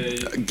 Was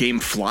it...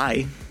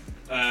 Gamefly.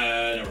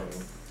 Never mind.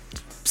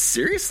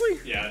 Seriously?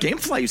 Yeah.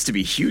 Gamefly used to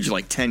be huge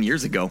 10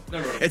 years ago.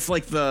 It's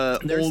like the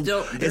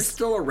They're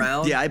still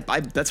around. Yeah,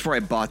 that's where I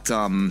bought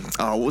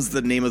what was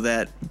the name of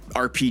that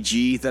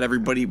RPG that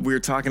we were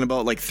talking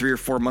about 3 or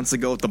 4 months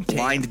ago? The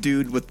blind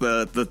dude with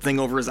the thing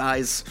over his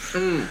eyes.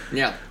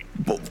 Yeah.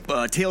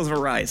 Tales of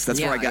Arise.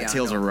 That's where I got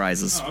Tales of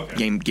Arise's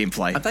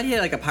Gamefly. I thought he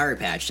had a pirate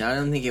patch. I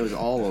don't think it was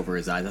all over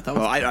his eyes. I thought.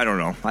 I don't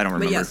know. I don't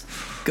remember. But yes,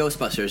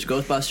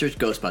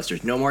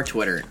 Ghostbusters. No more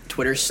Twitter.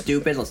 Twitter's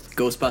stupid.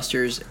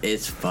 Ghostbusters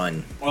is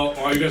fun. Well,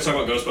 while you guys talk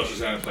about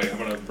Ghostbusters, I'm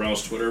gonna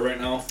browse Twitter right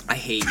now. I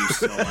hate you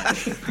so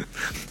much.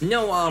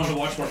 No, I'm gonna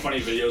watch more funny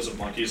videos of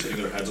monkeys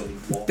hitting their heads on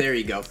the wall. There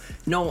you go.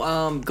 No,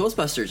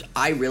 Ghostbusters.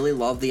 I really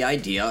love the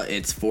idea.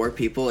 It's 4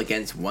 people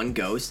against 1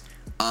 ghost.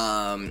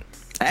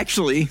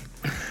 Actually,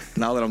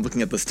 now that I'm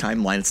looking at this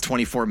timeline, it's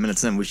 24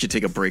 minutes in. We should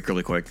take a break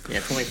really quick. Yeah,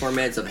 24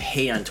 minutes of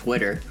hate on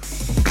Twitter.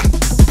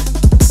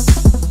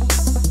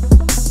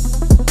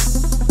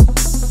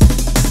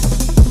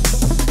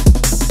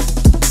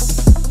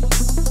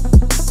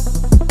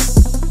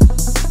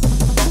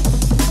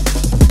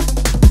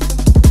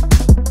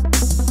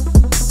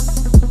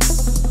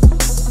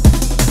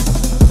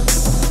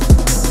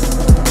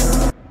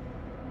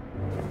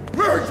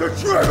 Make the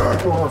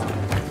trigger!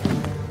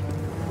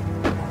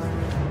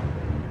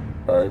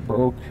 I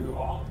broke you.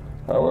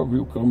 How have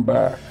you come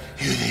back?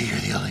 You think you're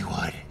the only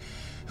one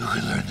who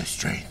can learn the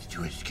strength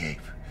to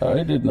escape?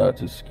 I did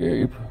not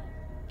escape.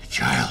 The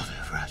child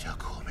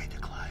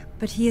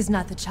But he is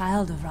not the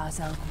child of Ra's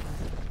al Ghul.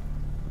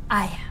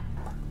 I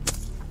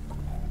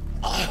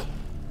am.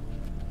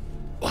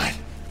 What?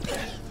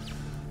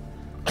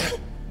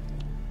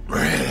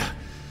 Miranda.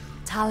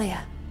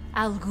 Talia,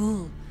 Al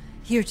Ghul,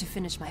 here to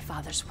finish my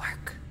father's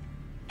work.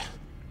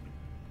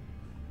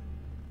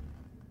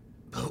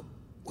 But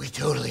we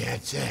totally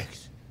had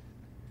sex.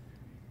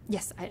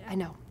 Yes, I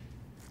know.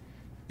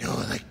 No,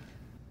 like,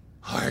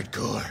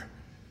 hardcore.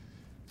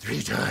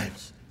 3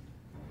 times.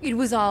 It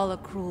was all a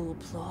cruel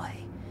ploy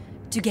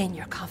to gain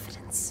your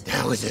confidence.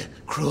 That was a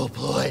cruel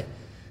ploy.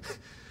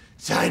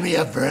 Sign me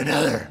up for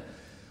another.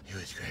 It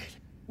was great.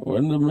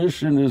 When the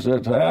mission is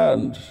at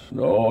hand,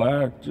 no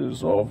act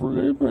is off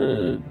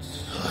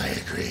limits. Oh, I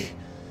agree.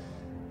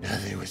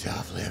 Nothing was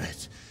off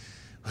limits.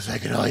 It was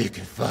like an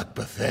all-you-can-fuck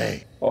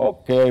buffet.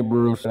 Okay,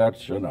 Bruce,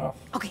 that's enough.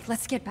 Okay,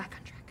 let's get back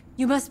on track.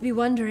 You must be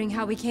wondering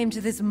how we came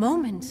to this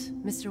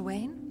moment, Mr.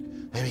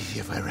 Wayne. Let me see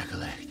if I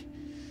recollect.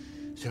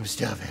 Some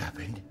stuff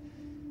happened.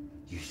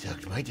 You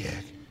sucked my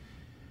dick.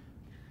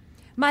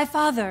 My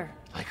father.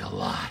 Like a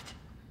lot.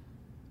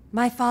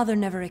 My father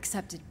never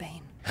accepted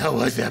Bane. How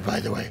was that, by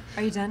the way?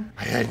 Are you done?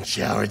 I hadn't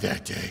showered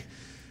that day,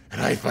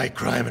 and I fight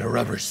crime in a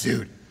rubber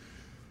suit.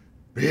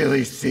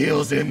 Really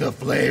seals in the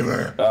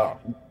flavor. Oh,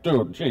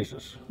 dude,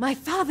 Jesus. My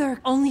father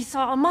only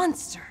saw a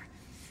monster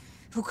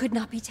who could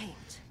not be tamed.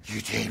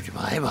 You tamed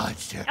my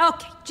monster.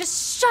 Okay,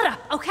 just shut up,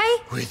 okay?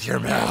 With your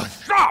mouth.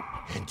 Stop!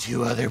 And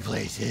 2 other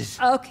places.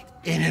 Okay,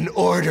 In an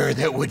order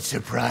that would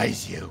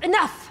surprise you.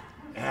 enough!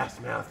 Ass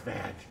mouth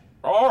man.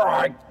 All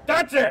right,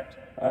 that's it.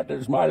 That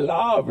is my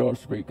love you're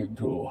speaking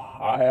to.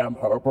 I am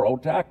her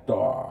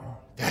protector.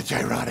 That's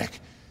ironic,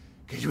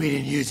 because we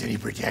didn't use any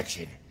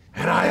protection.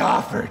 And I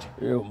offered.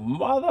 You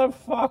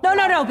motherfucker.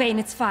 No, Bane,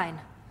 it's fine.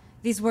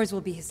 These words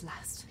will be his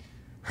last.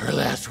 Her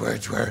last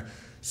words were,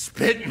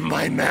 spit in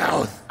my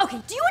mouth. Okay,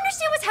 do you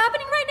understand what's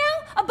happening right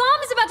now? A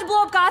bomb is about to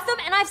blow up Gotham,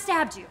 and I've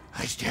stabbed you.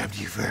 I stabbed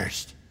you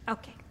first.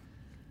 Okay.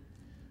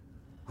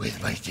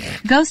 With my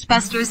dick.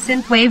 Ghostbusters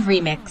Synthwave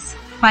Remix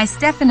by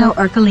Stefano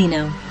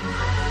Ercolino.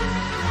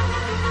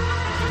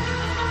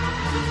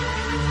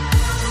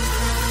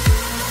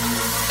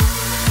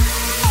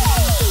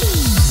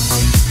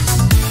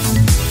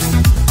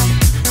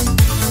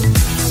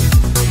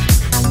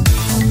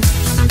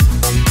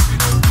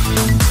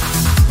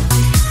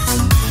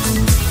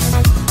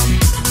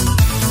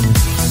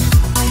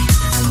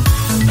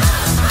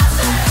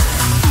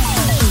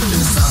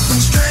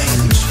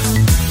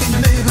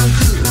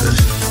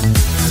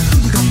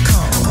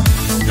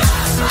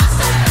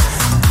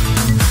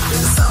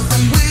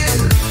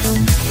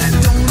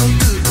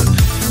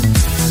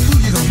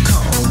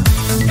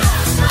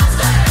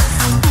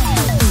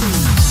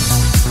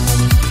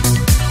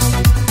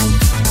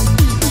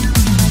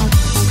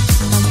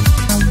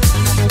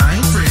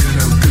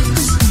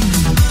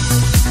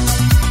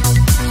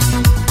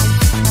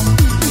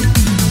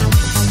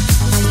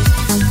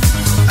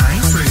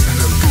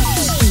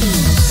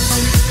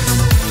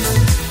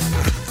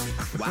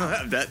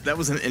 That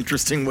was an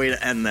interesting way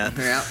to end that.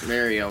 Yeah,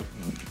 there you go.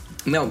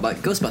 No, but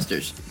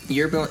Ghostbusters,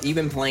 you've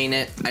been playing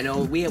it. I know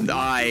we have.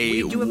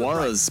 I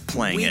was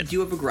playing it. We do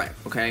have a gripe,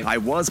 okay? I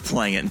was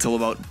playing it until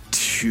about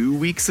 2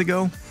 weeks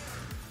ago.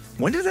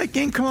 When did that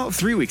game come out?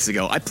 3 weeks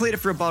ago. I played it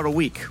for about a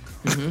week.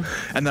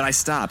 Mm-hmm. And then I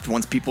stopped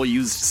once people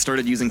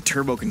started using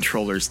turbo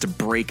controllers to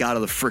break out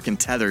of the frickin'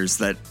 tethers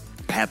that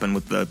happen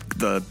with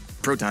the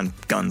proton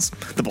guns,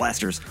 the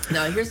blasters.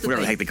 Now, here's the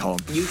whatever thing. the heck they call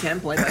them. You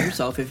can play by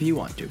yourself if you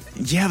want to.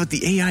 Yeah, but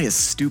the AI is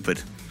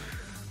stupid.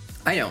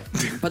 I know,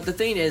 but the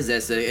thing is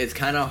this, it's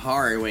kind of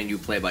hard when you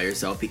play by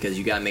yourself because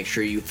you gotta make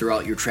sure you throw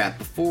out your trap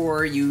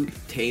before you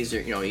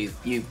taser,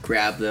 you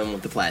grab them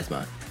with the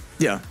plasma.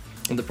 Yeah.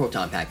 With the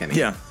proton pack, I mean.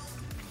 Yeah.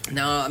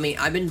 Now, I mean,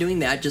 I've been doing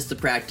that just to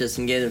practice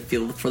and get a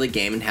feel for the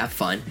game and have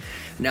fun.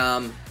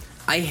 Now,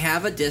 I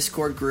have a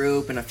Discord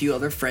group and a few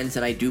other friends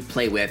that I do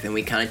play with, and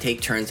we kind of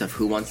take turns of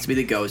who wants to be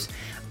the ghost.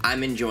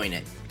 I'm enjoying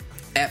it.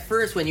 At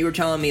first, when you were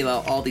telling me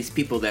about all these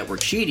people that were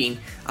cheating,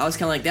 I was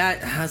kind of like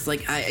that. I was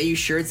like, are you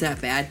sure it's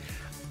that bad?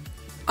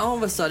 All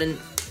of a sudden,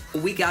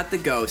 we got the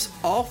ghost.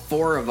 All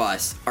 4 of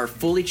us are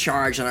fully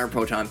charged on our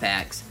proton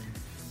packs,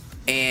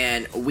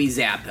 and we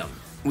zap him.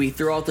 We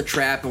throw out the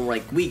trap, and we're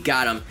like, we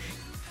got him.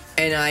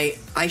 And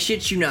I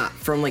shit you not,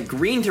 from like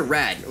green to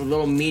red, a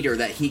little meter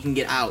that he can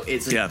get out.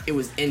 It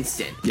was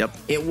instant. Yep.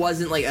 It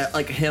wasn't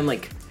like him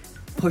like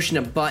pushing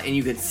a button,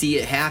 you could see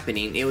it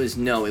happening. It was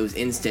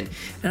instant.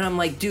 And I'm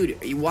like, dude,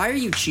 why are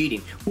you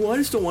cheating? Well, I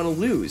just don't want to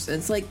lose. And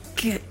it's like,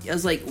 I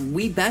was like,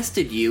 we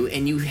bested you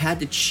and you had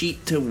to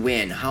cheat to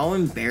win. How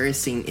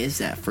embarrassing is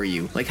that for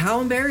you? Like,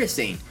 how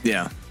embarrassing?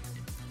 Yeah.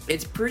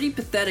 It's pretty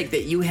pathetic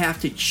that you have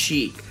to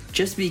cheat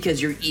just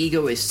because your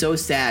ego is so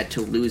sad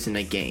to lose in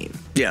a game.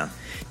 Yeah.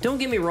 Don't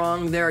get me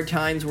wrong, there are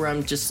times where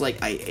I'm just like,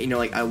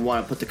 I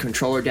want to put the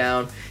controller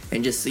down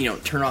and just,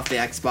 turn off the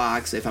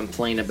Xbox if I'm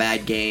playing a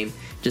bad game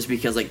just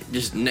because,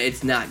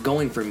 it's not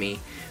going for me.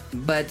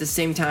 But at the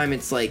same time,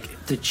 it's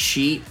like to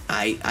cheat.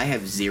 I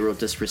have zero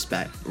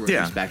respect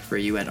for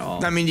you at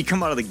all. I mean, you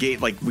come out of the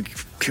gate like we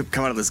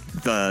come out of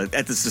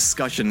this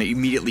discussion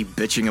immediately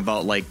bitching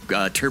about like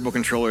turbo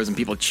controllers and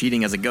people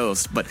cheating as a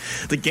ghost, but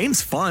the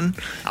game's fun.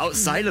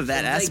 Outside of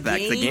that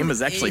aspect, the game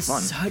is actually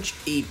fun. Such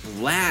a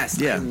blast!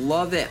 Yeah. I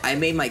love it. I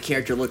made my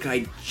character look.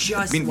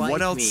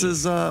 What else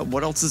is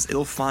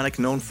IllFonic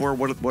known for?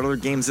 What other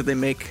games did they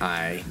make?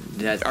 Are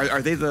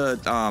they the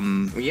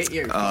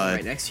You're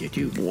right next to you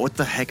too. What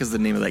the heck is the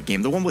name of that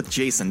game? The one with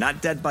Jason,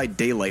 not Dead by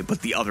Daylight, but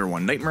the other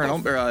one, Nightmare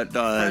on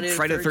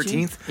Friday the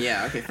 13th.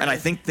 Yeah, okay. And I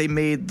think they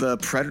made the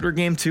Predator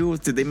game too.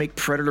 Did they make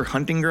Predator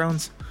Hunting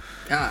Grounds?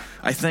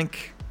 I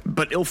think.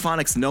 But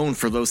IllFonic's known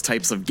for those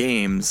types of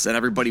games, and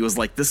everybody was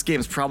like, this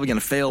game's probably going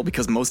to fail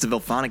because most of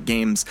IllFonic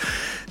games,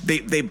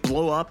 they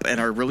blow up and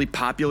are really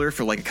popular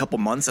for like a couple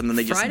months, and then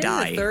they just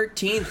die. Friday the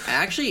 13th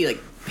actually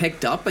like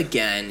picked up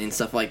again and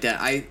stuff like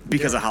that.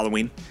 Because of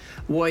Halloween?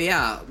 Well,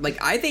 yeah, like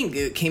I think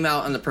it came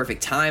out on the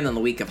perfect time on the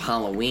week of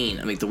Halloween.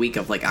 I mean, the week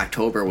of like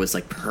October was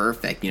like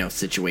perfect,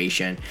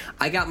 situation.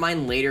 I got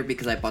mine later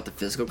because I bought the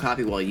physical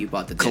copy while you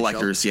bought the digital.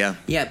 Collectors, yeah.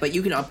 Yeah, but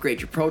you can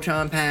upgrade your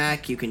proton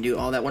pack. You can do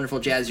all that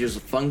wonderful jazz. There's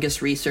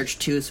fungus research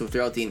too, so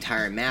throughout the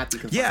entire map, you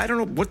can. Yeah, I don't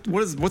know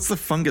what's the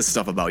fungus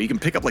stuff about. You can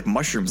pick up like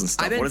mushrooms and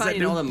stuff. I've been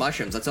finding all the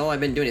mushrooms. That's all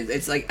I've been doing.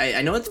 It's like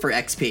I know it's for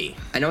XP.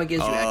 I know it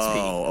gives you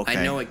XP. Okay.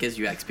 I know it gives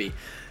you XP,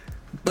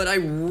 but I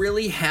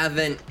really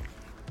haven't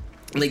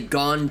like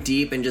gone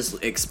deep and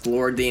just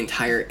explored the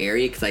entire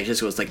area because I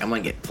just was like, I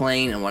want to get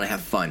playing, I want to have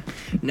fun.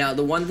 Now,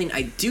 the one thing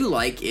I do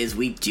like is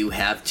we do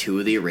have two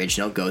of the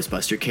original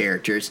Ghostbuster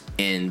characters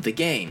in the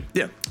game.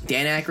 Yeah.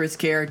 Dan Aykroyd's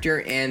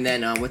character, and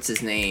then what's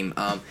his name?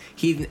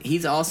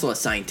 He's also a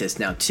scientist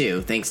now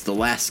too, thanks to the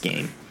last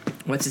game.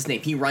 What's his name?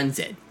 He runs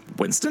it.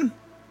 Winston?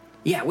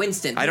 Yeah,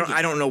 Winston.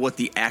 I don't know what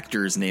the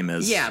actor's name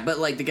is. Yeah, but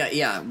like the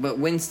guy, but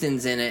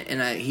Winston's in it,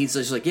 and he's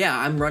just like, yeah,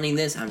 I'm running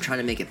this. I'm trying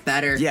to make it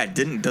better. Yeah,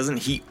 doesn't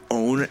he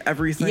own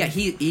everything? Yeah,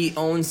 he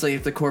owns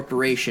like the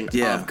corporation of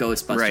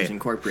Ghostbusters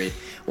Incorporated.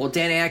 Well,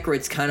 Dan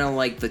Aykroyd's kind of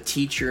like the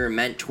teacher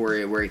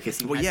mentor where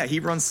he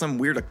runs some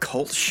weird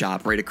occult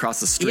shop right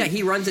across the street. Yeah,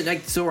 he runs it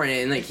next door,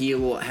 and like he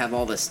will have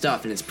all this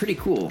stuff, and it's pretty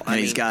cool. And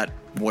he's got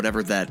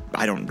whatever that,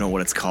 I don't know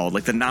what it's called,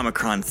 like the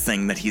Nomicron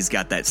thing that he's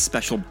got, that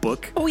special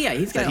book. Oh yeah,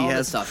 he's got all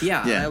this stuff.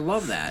 Yeah, I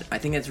love that. I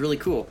think that's really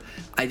cool.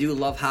 I do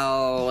love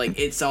how like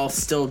it's all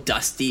still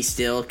dusty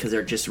still because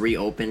they're just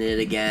reopening it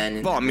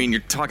again. Well, I mean,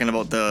 you're talking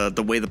about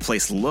the way the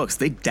place looks.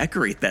 They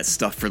decorate that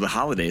stuff for the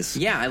holidays.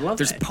 Yeah, I love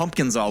There's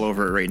pumpkins all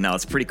over it right now.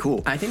 It's pretty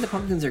cool. I think the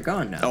pumpkins are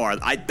gone now. Oh,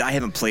 I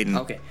haven't played in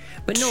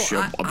but no,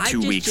 I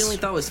 2 weeks. Genuinely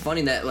thought it was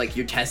funny that like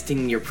you're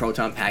testing your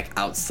proton pack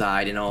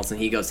outside, and all of a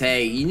sudden he goes,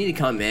 "Hey, you need to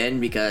come in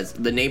because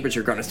the neighbors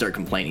are going to start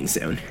complaining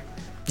soon."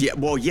 Yeah,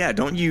 well, yeah.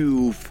 Don't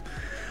you?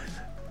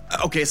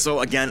 Okay, so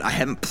again, I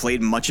haven't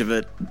played much of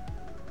it.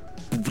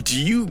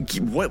 Do you?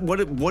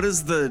 What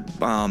is the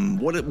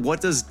what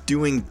does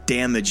doing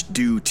damage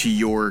do to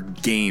your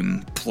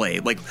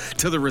gameplay? Like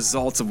to the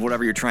results of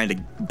whatever you're trying to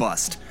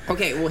bust?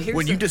 Okay, well here's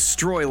when you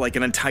destroy like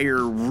an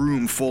entire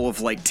room full of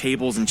like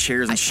tables and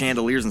chairs and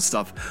chandeliers and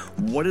stuff.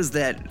 What is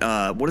that?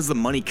 What does the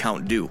money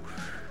count do?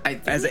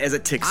 As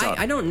it ticks up.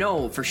 I don't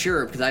know for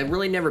sure because I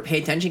really never pay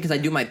attention because I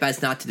do my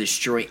best not to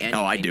destroy anything.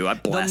 Oh, I do. I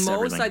blast the most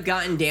everything. I've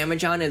gotten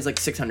damage on is like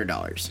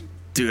 $600.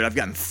 Dude, I've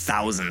gotten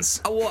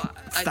thousands. Oh, well,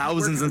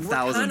 thousands and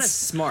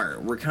thousands.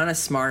 We're kind of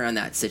smart on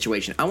that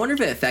situation. I wonder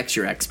if it affects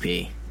your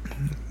XP.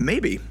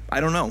 Maybe. I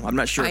don't know. I'm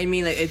not sure. I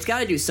mean, it's got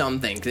to do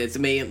something.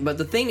 But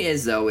the thing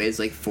is, though, is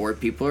like 4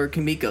 people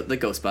can be the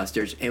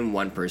Ghostbusters and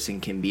 1 person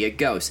can be a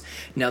ghost.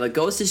 Now, the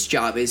ghost's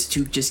job is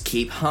to just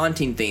keep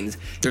haunting things.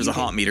 There's a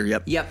haunt meter,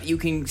 yep. Yep, you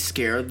can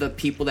scare the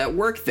people that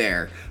work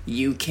there.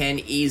 You can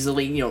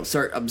easily,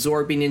 start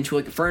absorbing into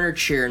like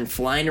furniture and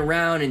flying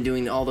around and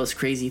doing all those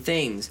crazy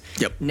things.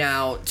 Yep.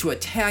 Now, to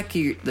attack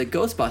the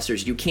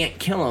Ghostbusters, you can't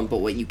kill them, but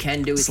what you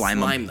can do is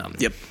slime them.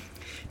 Yep.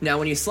 Now,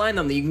 when you slime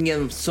them, you can give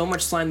them so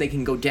much slime they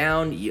can go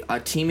down. A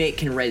teammate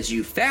can res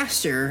you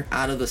faster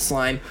out of the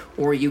slime,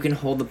 or you can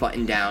hold the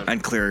button down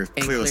and clear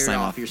the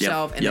slime it off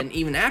yourself. Yep. And then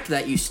even after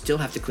that, you still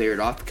have to clear it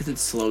off because it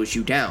slows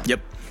you down.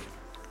 Yep.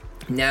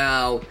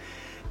 Now,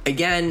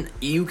 again,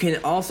 you can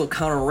also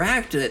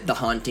counteract the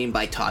haunting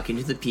by talking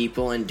to the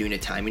people and doing a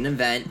timing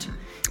event.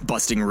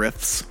 Busting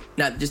rifts.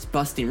 Not just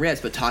busting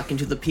rifts, but talking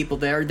to the people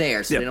that are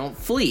there so they don't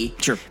flee.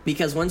 Sure.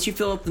 Because once you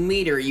fill up the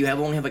meter, you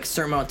only have like a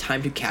certain amount of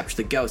time to capture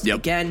the ghost. Yep.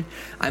 Again,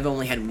 I've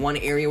only had one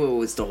area where it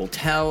was the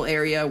hotel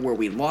area where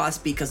we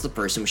lost because the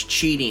person was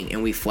cheating,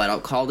 and we flat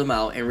out called him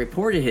out and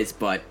reported his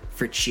butt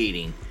for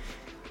cheating.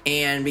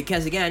 And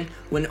because, again,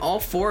 when all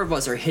 4 of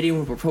us are hitting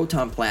with a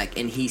proton plaque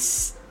and he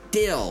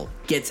still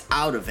gets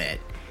out of it,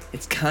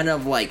 it's kind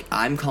of like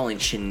I'm calling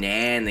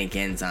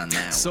shenanigans on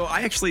that. So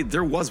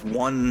there was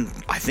one,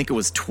 I think it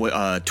was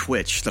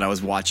Twitch that I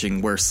was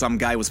watching where some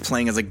guy was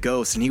playing as a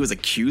ghost and he was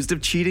accused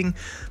of cheating,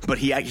 but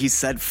he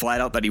said flat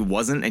out that he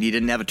wasn't and he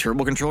didn't have a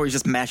turbo controller. He's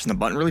just mashing the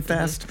button really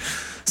fast.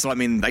 So, I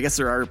mean, I guess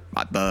there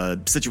are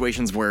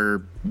situations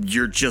where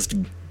you're just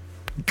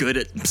good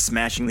at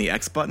smashing the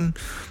X button,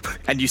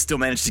 and you still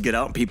manage to get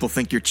out, and people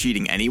think you're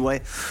cheating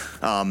anyway.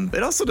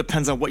 It also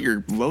depends on what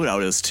your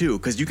loadout is too,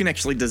 because you can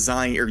actually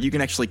design, or you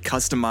can actually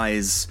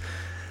customize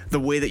the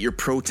way that your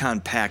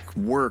proton pack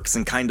works,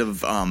 and kind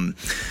of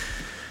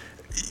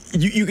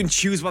you can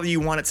choose whether you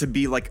want it to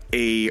be like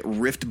a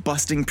rift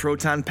busting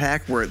proton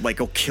pack where it like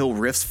will kill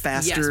rifts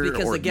faster. Yes,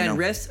 because or, again,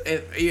 rifts,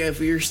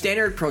 if your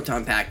standard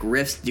proton pack,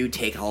 rifts do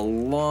take a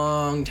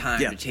long time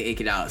to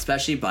take it out,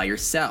 especially by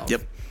yourself.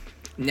 Yep.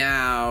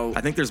 Now,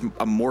 I think there's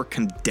a more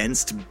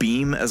condensed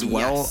beam as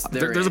well. Yes,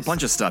 there's a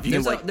bunch of stuff.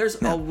 You there's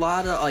a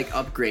lot of like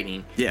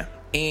upgrading. Yeah.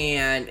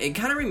 And it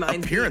kind of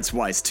reminds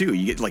appearance-wise too.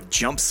 You get like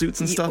jumpsuits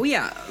and stuff. Oh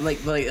yeah, like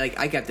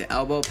I got the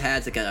elbow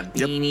pads. I got a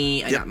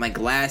beanie. I got my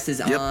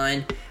glasses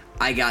on.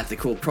 I got the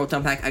cool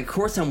proton pack. Of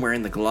course, I'm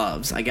wearing the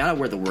gloves. I gotta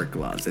wear the work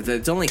gloves.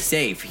 It's only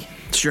safe.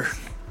 Sure.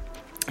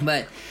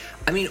 But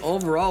I mean,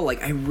 overall,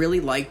 like I really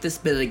like this.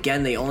 But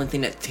again, the only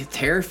thing that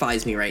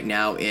terrifies me right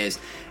now is,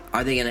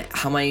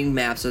 how many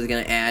maps are they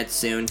gonna add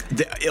soon?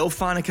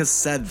 IllFonic has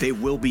said they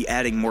will be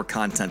adding more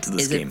content to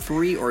this game. Is it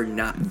free or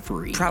not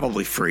free?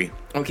 Probably free.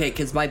 Okay,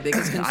 because my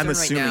biggest concern I'm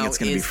assuming right now it's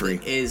gonna be free.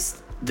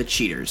 is the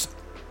cheaters.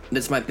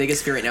 That's my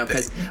biggest fear right now,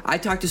 because I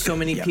talked to so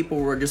many people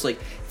who are just like,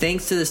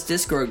 thanks to this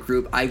Discord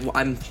group,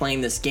 I'm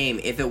playing this game.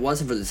 If it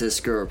wasn't for this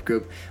Discord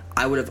group,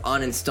 I would have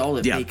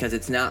uninstalled it because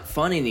it's not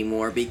fun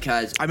anymore.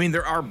 Because I mean,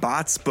 there are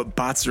bots, but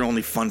bots are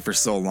only fun for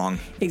so long.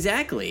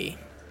 Exactly.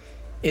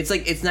 It's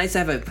like, it's nice to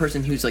have a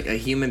person who's like a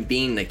human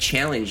being, like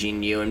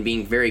challenging you and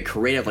being very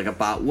creative, like a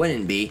bot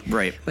wouldn't be.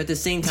 Right. But at the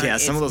same time,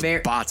 some of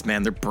those bots,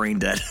 man, they're brain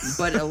dead.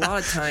 But a lot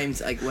of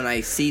times, like when I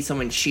see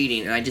someone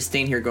cheating, and I just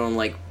stand here going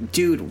like,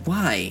 dude,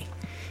 why?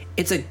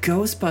 It's a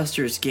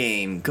Ghostbusters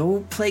game.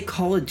 Go play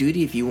Call of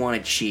Duty if you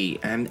want to cheat.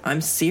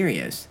 I'm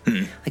serious.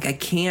 Like, I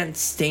can't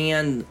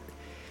stand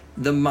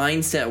the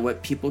mindset of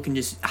what people can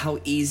just, how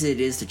easy it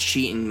is to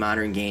cheat in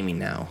modern gaming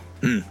now.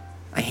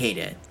 I hate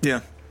it. Yeah.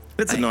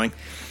 It's annoying.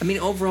 I mean,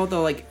 overall,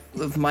 though, like,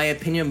 with my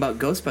opinion about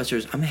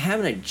Ghostbusters, I'm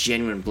having a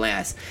genuine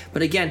blast.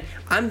 But again,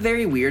 I'm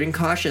very weird and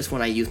cautious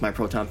when I use my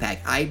proton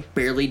pack. I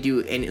barely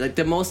do any, like,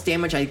 the most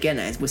damage I get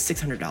was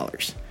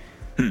 $600.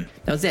 That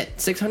was it.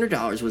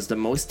 $600 was the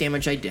most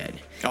damage I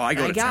did. Oh, I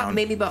got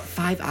maybe about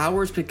 5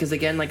 hours because,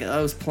 again, like, I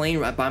was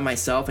playing by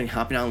myself and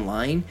hopping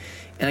online.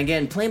 And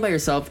again, playing by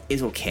yourself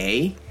is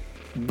okay,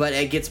 but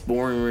it gets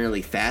boring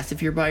really fast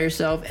if you're by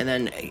yourself. And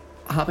then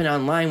hopping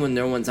online when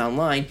no one's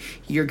online,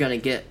 you're gonna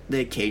get the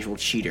occasional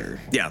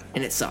cheater. Yeah.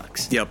 And it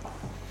sucks. Yep.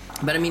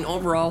 But I mean,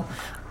 overall,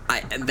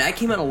 that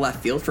came out of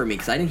left field for me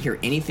because I didn't hear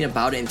anything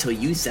about it until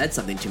you said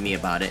something to me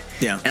about it.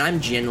 Yeah. And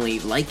I'm genuinely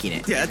liking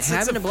it. Yeah, it's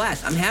having a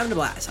blast. I'm having a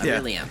blast. I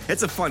really am.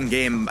 It's a fun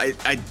game.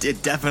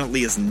 It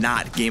definitely is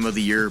not Game of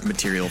the Year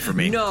material for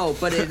me. No,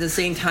 but at the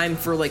same time,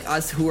 for like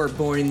us who are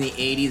born in the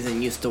 80s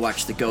and used to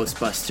watch the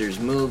Ghostbusters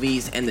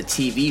movies and the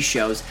TV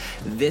shows,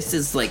 this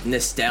is like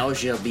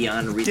nostalgia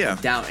beyond a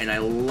reasonable doubt, and I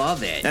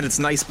love it. And it's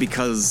nice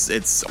because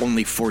it's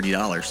only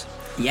 $40.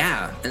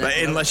 Yeah.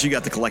 Unless you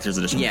got the collector's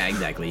edition. Yeah,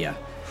 exactly, yeah.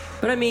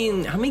 But I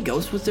mean, how many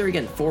ghosts was there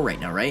again? 4 right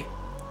now, right?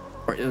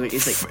 Or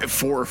it's like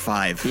 4 or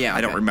 5. Yeah,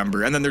 I don't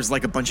remember. And then there's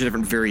like a bunch of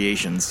different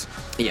variations.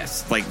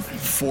 Yes. Like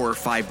 4 or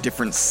 5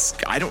 different.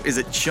 Is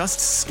it just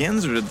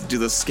skins, or do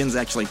those skins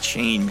actually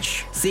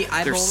change? See,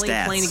 I've their only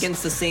stats? played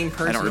against the same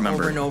person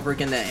over and over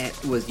again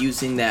that was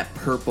using that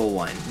purple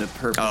one, the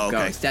purple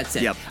ghost. That's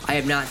it. Yep. I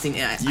have not seen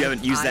it. You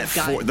haven't used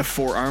the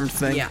 4-armed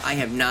thing? Yeah, I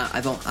have not.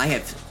 I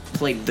have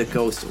played the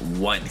ghost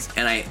once,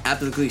 and I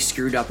absolutely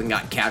screwed up and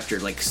got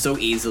captured like so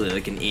easily,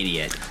 like an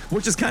idiot.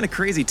 Which is kind of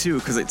crazy too,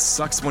 because it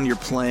sucks when you're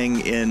playing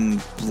in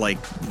like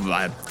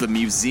the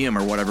museum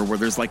or whatever, where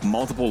there's like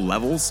multiple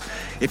levels.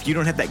 If you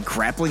don't have that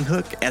grappling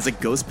hook as a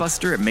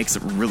Ghostbuster, it makes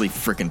it really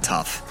freaking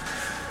tough.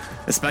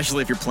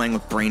 Especially if you're playing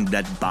with brain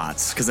dead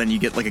bots, because then you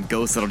get like a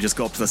ghost that'll just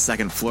go up to the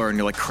 2nd floor, and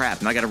you're like,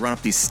 crap, now I got to run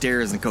up these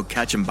stairs and go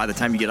catch him. By the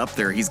time you get up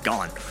there, he's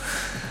gone.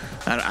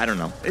 I don't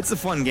know. It's a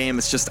fun game.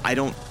 It's just I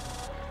don't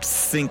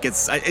think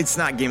it's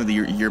not Game of the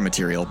Year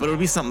material, but it'll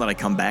be something that I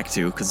come back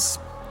to because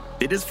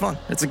it is fun.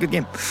 It's a good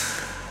game.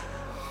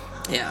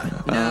 Yeah.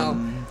 Now,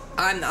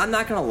 I'm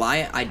not gonna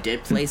lie, I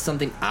did play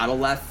something out of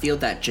left field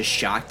that just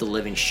shocked the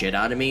living shit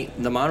out of me.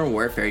 The Modern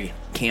Warfare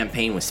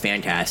campaign was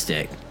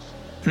fantastic.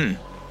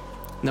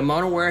 The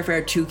Modern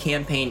Warfare 2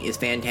 campaign is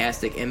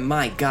fantastic, and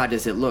my god,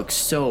 does it look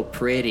so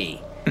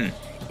pretty.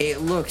 It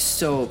looks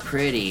so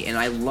pretty, and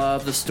I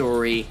love the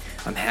story.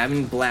 I'm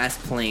having a blast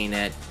playing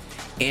it.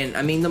 And,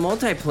 I mean, the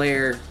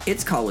multiplayer,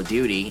 it's Call of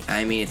Duty.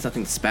 I mean, it's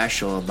nothing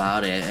special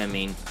about it. I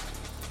mean,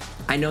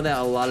 I know that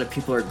a lot of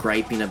people are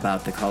griping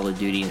about the Call of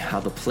Duty and how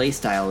the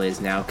playstyle is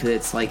now, because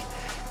it's like,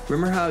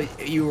 remember how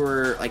you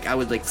were, like, I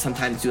would, like,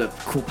 sometimes do a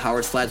cool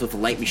power slides with a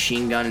light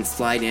machine gun and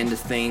slide into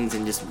things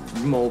and just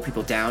mow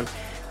people down?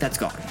 That's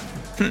gone.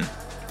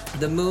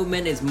 The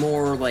movement is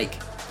more, like,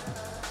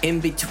 in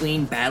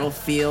between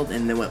Battlefield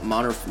and then what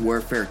Modern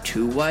Warfare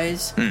 2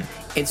 was.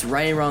 It's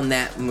right around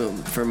that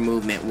for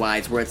movement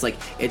wise, where it's like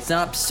it's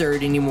not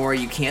absurd anymore.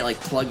 You can't like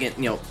plug in,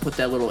 put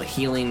that little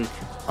healing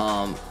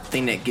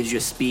thing that gives you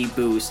a speed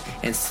boost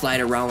and slide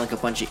around like a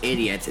bunch of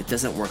idiots. It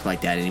doesn't work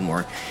like that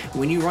anymore.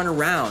 When you run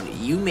around,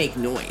 you make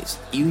noise.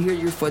 You hear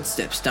your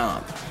footsteps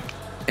stomp.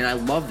 And I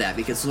love that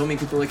because so many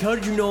people are like, how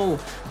did you know?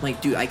 I'm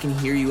like, dude, I can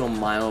hear you a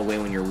mile away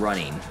when you're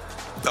running.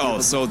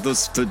 Oh, so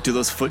do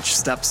those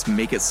footsteps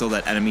make it so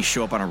that enemies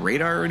show up on a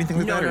radar or anything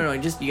like that? No,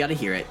 just you got to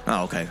hear it.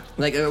 Oh, okay.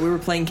 Like we were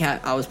playing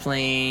I was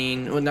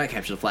playing, well, not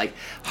Capture the Flag,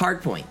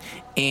 Hardpoint,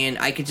 and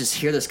I could just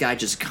hear this guy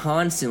just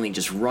constantly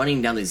just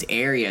running down these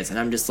areas, and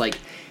I'm just like,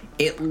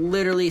 it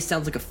literally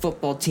sounds like a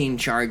football team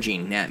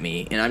charging at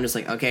me, and I'm just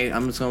like, okay,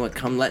 I'm just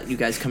gonna let you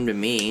guys come to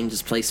me and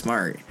just play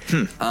smart.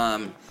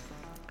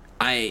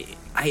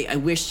 I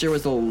wish there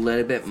was a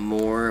little bit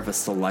more of a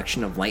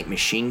selection of light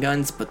machine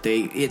guns, but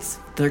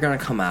they're gonna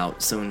come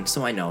out soon,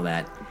 so I know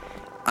that.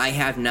 I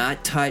have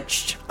not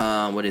touched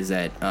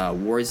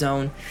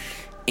Warzone,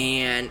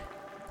 and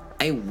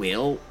I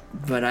will,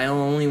 but I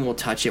only will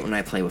touch it when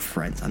I play with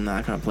friends. I'm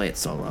not gonna play it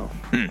solo.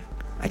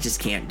 I just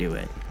can't do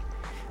it.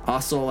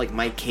 Also, like,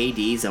 my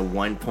KD's a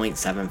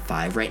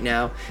 1.75 right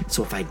now,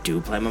 so if I do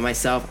play by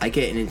myself, I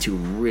get into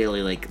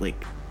really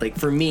like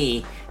for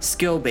me,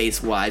 skill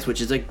base wise,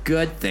 which is a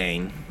good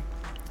thing,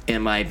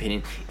 in my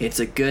opinion, it's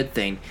a good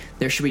thing.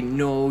 There should be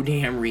no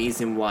damn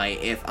reason why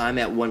if I'm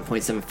at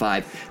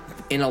 1.75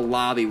 in a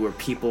lobby where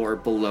people are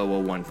below a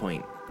 1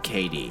 point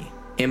KD.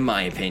 In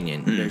my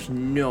opinion, there's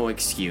no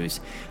excuse.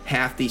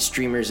 Half these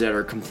streamers that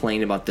are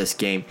complaining about this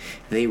game,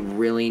 they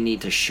really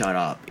need to shut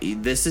up.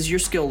 This is your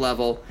skill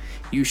level.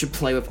 You should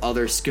play with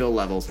other skill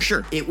levels.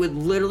 Sure. It would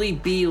literally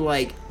be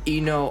like,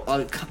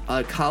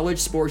 a college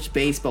sports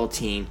baseball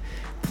team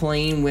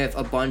playing with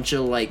a bunch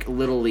of, like,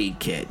 Little League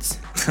kids.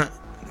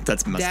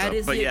 That's messed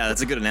up. But yeah,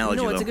 that's a good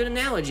analogy, No, it's a good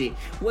analogy.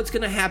 What's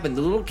going to happen?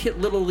 The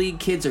Little League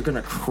kids are going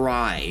to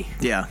cry.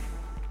 Yeah.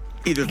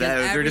 Either that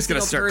or they're just going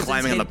to start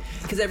climbing on the...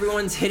 Because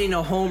everyone's hitting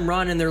a home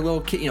run in their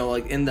little kid,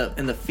 like in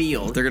the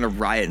field. They're going to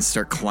riot and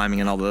start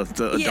climbing on all the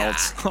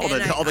adults, all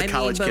the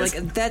college kids.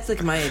 Like, that's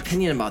like my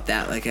opinion about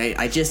that. Like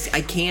I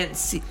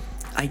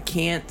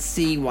can't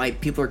see why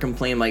people are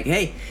complaining like,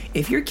 hey,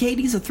 if your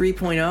KD's a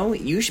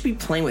 3.0, you should be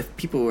playing with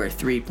people who are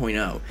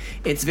 3.0.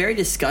 It's very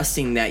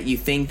disgusting that you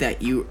think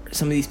that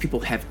some of these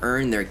people have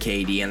earned their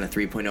KD on the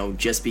 3.0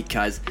 just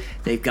because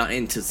they've gotten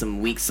into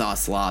some weak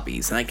sauce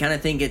lobbies. And I kind of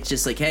think it's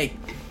just like, hey,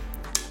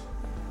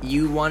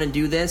 you want to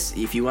do this,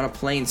 if you want to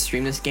play and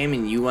stream this game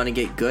and you want to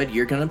get good,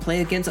 you're going to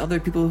play against other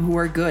people who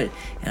are good.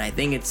 And I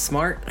think it's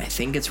smart, and I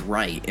think it's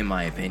right, in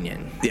my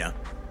opinion. Yeah.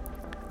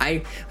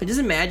 I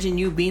just imagine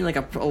you being like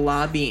a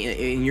lobby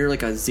and you're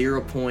like a 0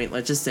 point,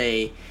 let's just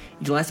say,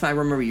 the last time I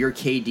remember your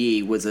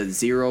KD was a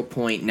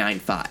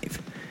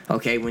 0.95.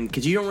 Okay,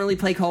 because you don't really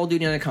play Call of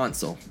Duty on a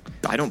console.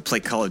 I don't play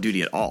Call of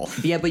Duty at all.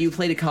 Yeah, but you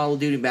played a Call of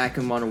Duty back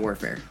in Modern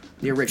Warfare.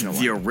 The original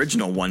one. The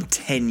original one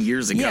 10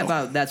 years ago. Yeah,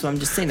 but that's what I'm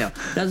just saying now.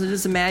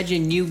 Just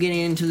imagine you getting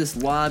into this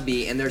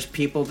lobby and there's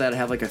people that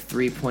have like a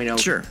 3.0.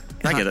 Sure,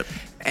 I get it.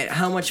 And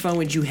how much fun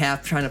would you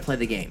have trying to play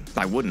the game?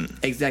 I wouldn't.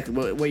 Exactly.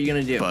 What are you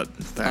going to do? But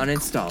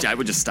uninstall. I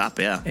would just stop,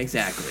 yeah.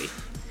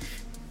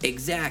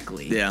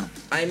 Exactly. Yeah.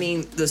 I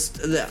mean,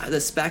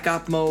 the Spec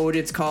Op mode,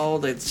 it's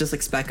called. It's just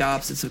like Spec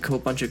Ops. It's a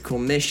bunch of cool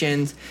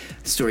missions.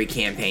 Story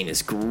campaign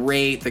is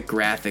great. The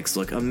graphics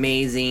look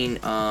amazing.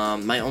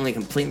 My only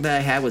complaint that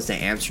I had was the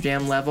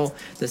Amsterdam level.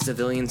 The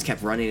civilians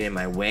kept running in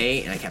my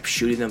way, and I kept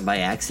shooting them by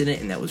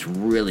accident, and that was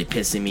really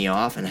pissing me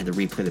off, and I had to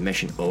replay the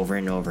mission over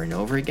and over and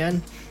over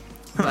again.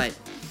 But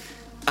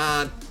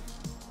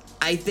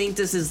I think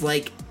this is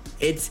like,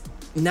 it's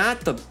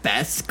not the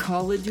best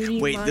Call of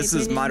Duty. Wait, this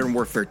is Modern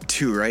Warfare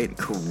 2, right?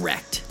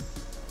 Correct.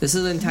 This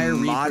is the entire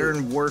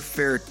Modern reboot.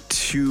 Warfare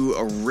 2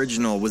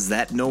 original. Was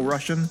that no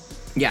Russian?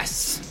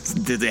 Yes.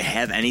 Did they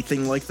have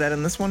anything like that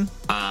in this one?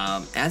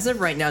 As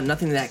of right now,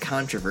 nothing that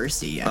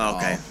controversy at all.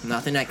 Okay.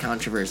 Nothing that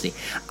controversy.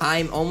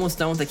 I'm almost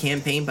done with the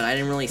campaign, but I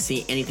didn't really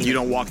see anything. You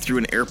don't walk through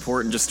an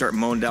airport and just start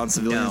mowing down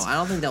civilians? No, I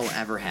don't think that will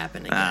ever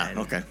happen again.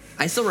 Okay.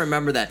 I still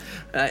remember that.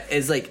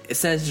 It's like,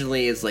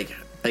 essentially, it's like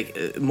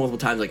multiple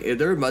times, like,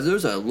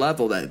 there's a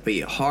level that be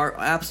hard,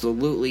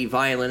 absolutely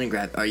violent and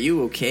grab. Are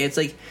you okay? It's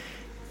like,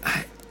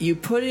 you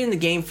put it in the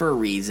game for a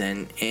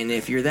reason, and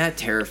if you're that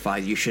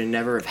terrified, you should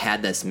never have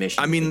had this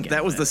mission. I mean,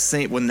 that was the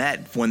same when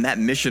that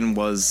mission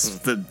was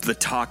the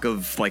talk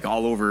of, like,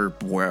 all over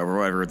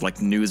wherever, like,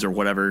 news or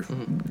whatever.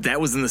 That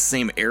was in the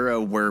same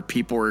era where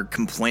people were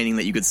complaining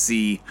that you could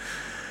see,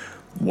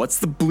 what's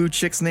the blue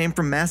chick's name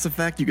from Mass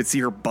Effect? You could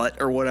see her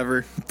butt or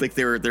whatever. Like,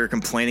 they were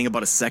complaining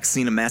about a sex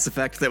scene in Mass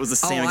Effect. That was the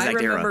same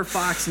exact era. I remember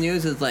Fox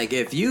News is like,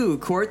 if you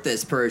court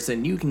this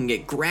person, you can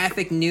get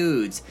graphic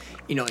nudes.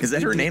 Is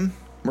that her name?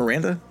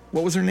 Miranda?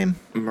 What was her name?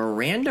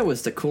 Miranda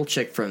was the cool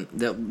chick from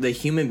the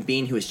human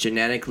being who was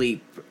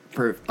genetically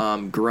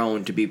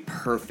grown to be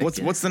perfect.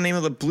 What's the name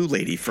of the blue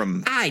lady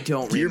from? I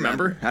don't. Do you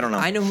remember? I don't know.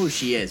 I know who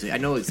she is. I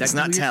know exactly. It's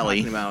not who you're Tally.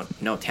 talking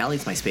about. No,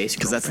 Tally's my space girlfriend.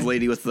 Because that's the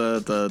lady with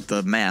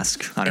the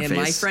mask on her face. And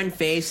my friend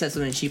Faye says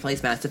when she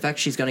plays Mass Effect,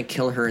 she's gonna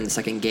kill her in the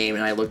second game.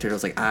 And I looked at her, I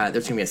was like,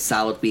 there's gonna be a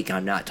solid week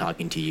I'm not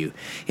talking to you.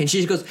 And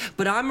she goes,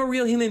 but I'm a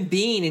real human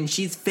being and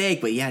she's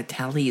fake. But yeah,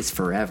 Tally is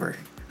forever.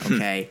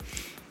 Okay,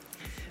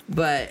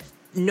 but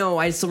no,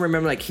 I still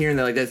remember like hearing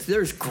that like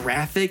there's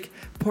graphic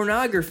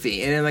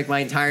pornography, and then like my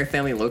entire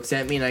family looks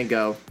at me and I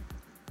go,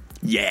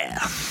 yeah.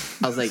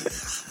 I was like,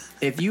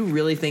 if you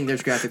really think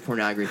there's graphic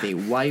pornography,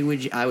 why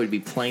would I would be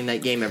playing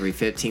that game every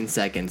 15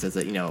 seconds as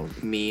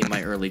me in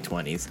my early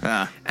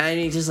 20s.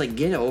 And you just like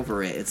get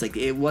over it. It's like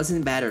it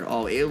wasn't bad at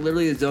all. It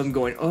literally is them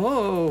going,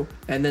 oh,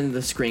 and then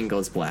the screen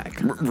goes black.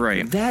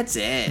 Right. That's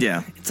it.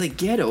 Yeah. It's like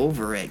get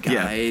over it,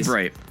 guys. Yeah,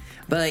 right.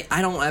 But like,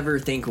 I don't ever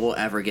think we'll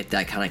ever get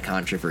that kind of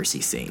controversy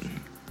scene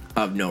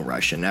of No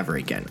Russian ever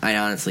again. I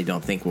honestly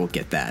don't think we'll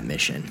get that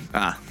mission.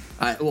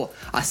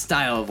 A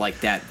style of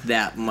like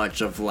that much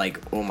of like,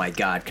 oh my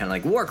god, kind of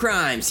like war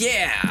crimes,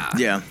 yeah.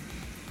 Yeah.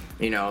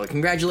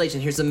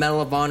 Congratulations, here's a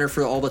Medal of Honor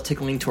for all the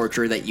tickling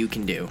torture that you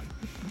can do.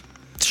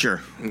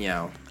 Sure.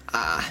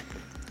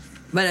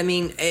 But I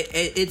mean,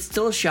 it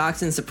still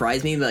shocks and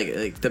surprised me.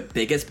 Like the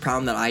biggest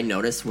problem that I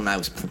noticed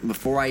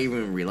before I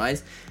even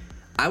realized,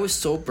 I was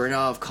so burnt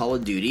out of Call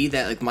of Duty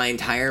that like my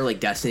entire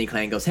like Destiny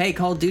clan goes, hey,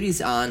 Call of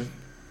Duty's on,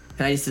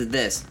 and I just did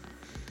this.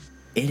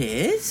 It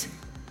is?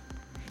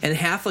 And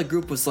half the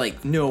group was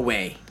like, no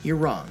way, you're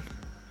wrong.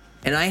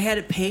 And I had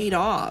it paid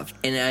off.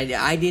 And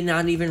I did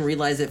not even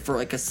realize it for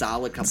like a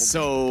solid couple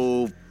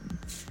days.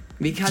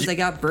 Because I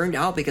got burned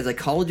out because like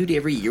Call of Duty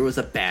every year was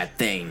a bad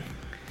thing.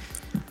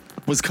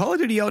 Was Call of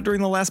Duty out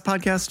during the last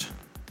podcast?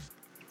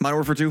 Modern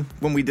Warfare 2,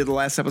 when we did the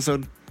last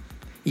episode?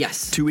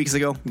 Yes. 2 weeks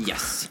ago?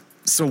 Yes.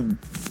 So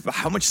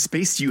how much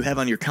space do you have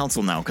on your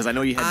console now? Because I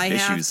know you had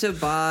issues. I have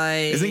to buy...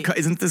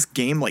 Isn't this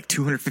game like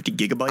 250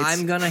 gigabytes?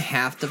 I'm going to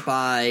have to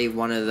buy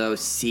one of those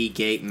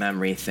Seagate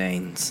memory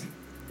things.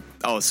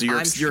 Oh, so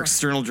your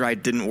external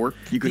drive didn't work?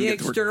 You couldn't get it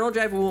to work? The external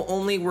drive will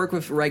only work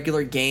with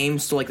regular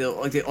games, so like the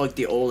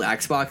old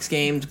Xbox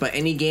games, but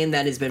any game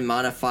that has been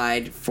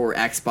modified for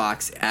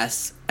Xbox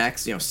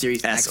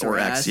Series X or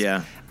S,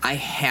 yeah. I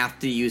have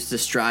to use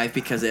this drive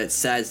because it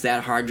says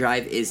that hard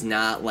drive is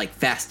not like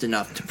fast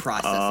enough to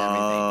process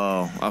everything.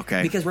 Oh,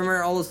 okay. Because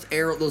remember all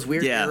those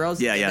weird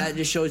arrows? Yeah. That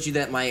just shows you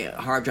that my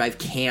hard drive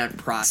can't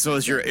process. So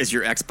is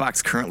your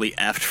Xbox currently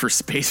effed for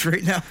space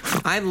right now?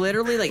 I'm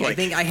literally like I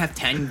think I have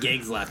 10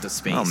 gigs left of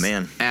space. Oh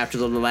man! After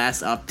the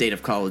last update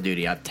of Call of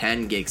Duty, I have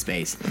 10 gig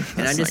space,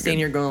 and I'm just sitting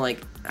here going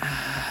like,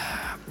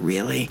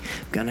 really?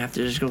 I'm gonna have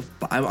to just go.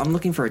 I'm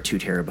looking for a 2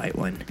 terabyte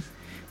one.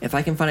 If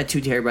I can find a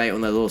 2 terabyte one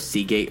of the little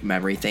Seagate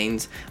memory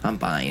things, I'm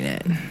buying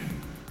it.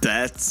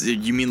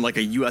 You mean like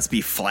a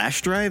USB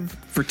flash drive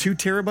for 2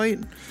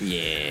 terabyte?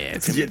 Yeah.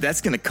 That's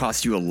going to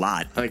cost you a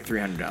lot. Like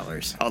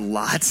 $300. A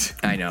lot?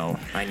 I know.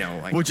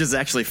 Which is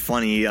actually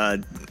funny.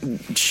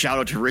 Shout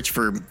out to Rich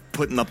for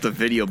putting up the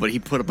video, but he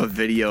put up a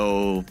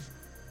video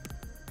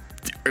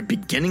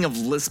beginning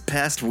of this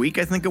past week,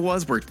 I think it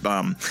was, where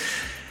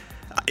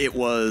it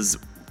was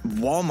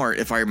Walmart,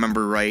 if I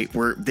remember right,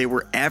 where they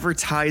were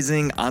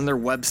advertising on their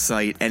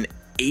website an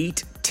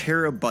 8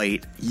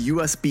 terabyte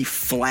USB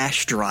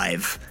flash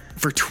drive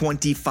for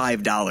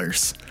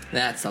 $25.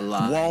 That's a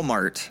lot.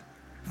 Walmart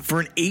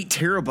for an 8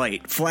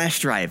 terabyte flash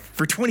drive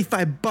for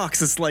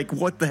 $25. It's like,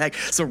 what the heck?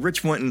 So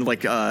Rich went and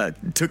like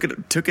took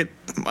it.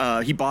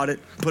 He bought it,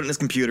 put it in his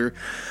computer,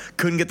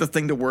 couldn't get the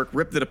thing to work,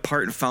 ripped it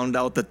apart, and found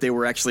out that they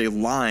were actually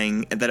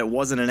lying and that it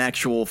wasn't an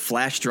actual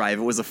flash drive.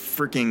 It was a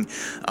freaking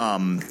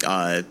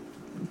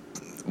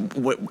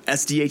what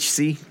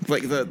SDHC,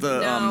 like the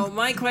no.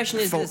 My question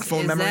is: phone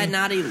is memory? That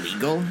not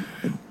illegal?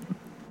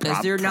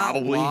 Is there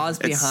not laws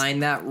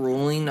behind that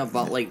ruling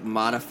about like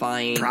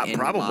modifying and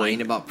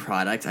lying about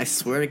products? I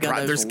swear to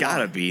God, there's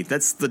gotta be.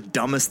 That's the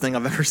dumbest thing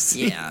I've ever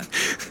seen. Yeah.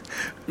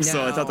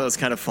 So I thought that was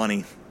kind of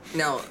funny.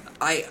 Now,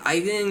 I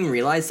didn't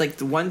realize, like,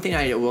 the one thing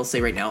I will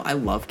say right now, I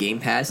love Game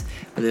Pass,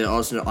 but there's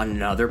also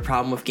another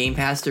problem with Game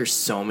Pass. There's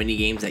so many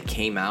games that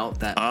came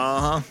out that...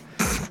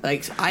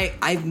 Like,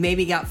 I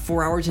maybe got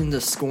 4 hours into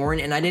Scorn,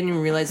 and I didn't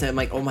even realize that. I'm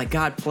like, oh my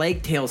god,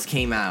 Plague Tales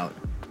came out.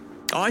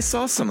 Oh, I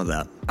saw some of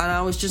that. And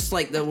I was just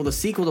like, the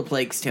sequel to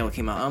Plague Tale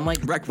came out. I'm like,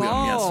 Requiem,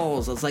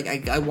 balls. Yes. I was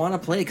like, I want to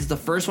play it because the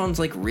first one's,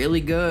 like,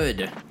 really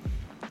good.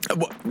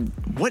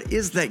 What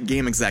is that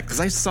game exactly? Because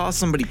I saw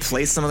somebody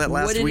play some of that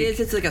last week. What it is,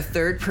 it's like a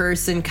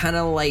third-person kind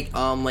of like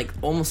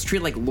almost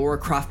treat like Lara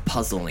Croft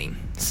puzzling.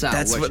 So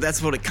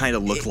that's what it kind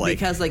of looked like.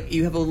 Because like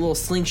you have a little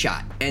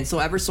slingshot, and so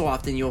ever so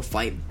often you'll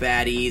fight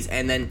baddies,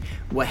 and then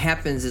what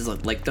happens is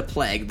like the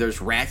plague.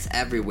 There's rats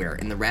everywhere,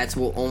 and the rats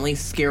will only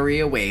scare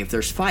you away if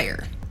there's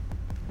fire.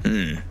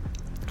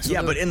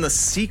 So but in the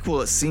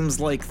sequel, it seems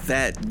like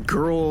that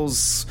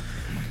girl's.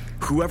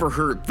 Whoever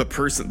hurt the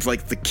person,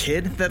 like the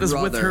kid that is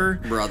with her,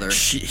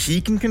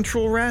 he can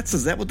control rats.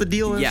 Is that what the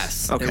deal is?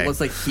 Yes. Okay. It looks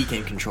like he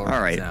can control rats.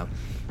 All right. Now.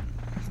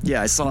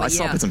 Yeah, I saw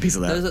bits and pieces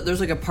of that. There's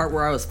like a part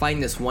where I was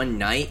fighting this one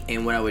knight,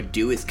 and what I would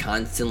do is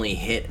constantly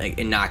hit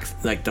and knock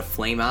like the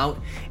flame out,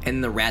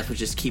 and the rats would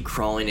just keep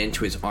crawling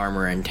into his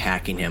armor and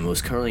attacking him. It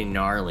was currently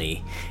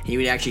gnarly. And you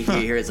would actually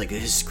hear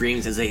his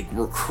screams as they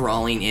were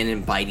crawling in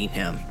and biting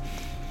him.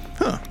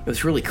 It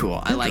was really cool.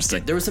 I liked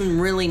it. There was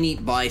some really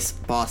neat boss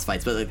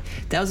fights, but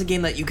that was a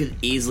game that you could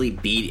easily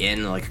beat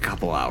in like a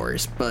couple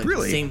hours. But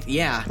really,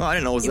 yeah. Well, I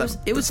didn't know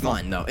it was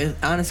fun though.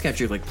 Honest God,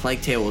 like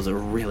Plague Tale was a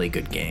really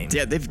good game.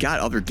 Yeah, they've got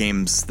other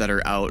games that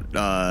are out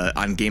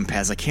on Game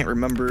Pass. I can't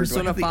remember.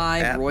 Persona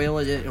 5 Royal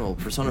Edition. Well,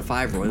 Persona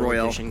 5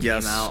 Royal Edition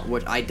came out,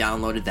 which I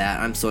downloaded that.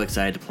 I'm so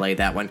excited to play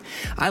that one.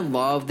 I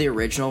love the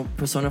original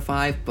Persona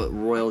 5, but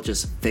Royal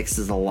just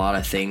fixes a lot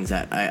of things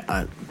that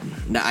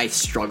I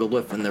struggled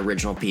with in the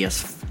original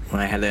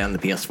when I had it on the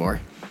PS4.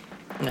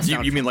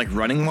 You mean like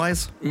running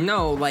wise?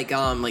 No, like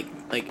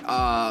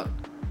how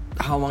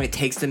long it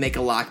takes to make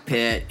a lock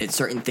pit and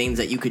certain things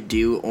that you could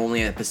do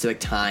only at a specific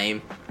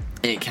time,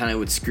 and it kind of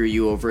would screw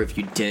you over if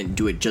you didn't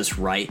do it just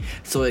right.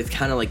 So it's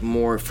kind of like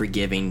more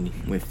forgiving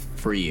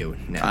for you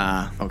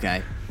now.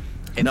 Okay.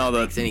 If that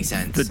makes any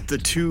sense. The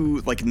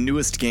two like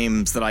newest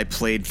games that I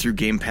played through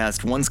Game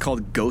Pass, one's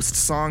called Ghost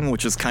Song,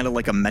 which is kind of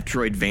like a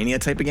Metroidvania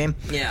type of game.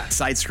 Yeah.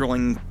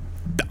 Side-scrolling.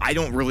 I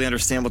don't really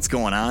understand what's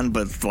going on,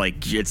 but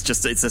like it's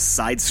a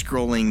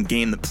side-scrolling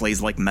game that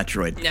plays like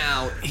Metroid.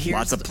 Now,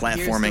 lots of platforming.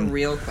 Here's the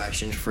real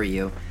question for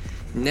you.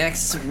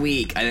 Next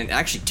week,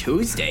 actually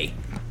Tuesday,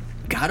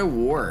 God of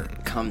War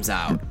comes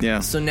out. Yeah.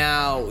 So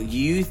now,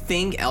 you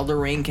think Elden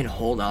Ring can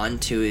hold on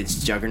to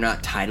its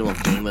juggernaut title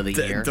of Game of the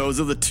Year?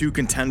 Those are the two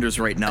contenders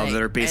right now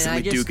that are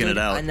basically duking it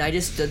out. And I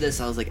just did this.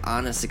 I was like,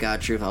 honest to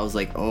God truth. I was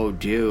like, oh,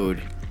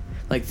 dude.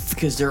 Like,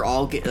 because they're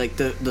all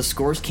the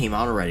scores came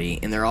out already,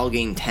 and they're all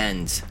getting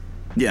 10s.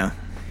 Yeah.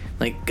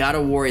 Like, God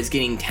of War is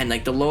getting 10.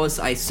 Like, the lowest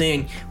I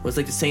seen was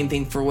like the same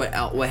thing for what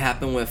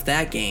happened with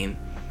that game.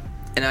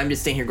 And I'm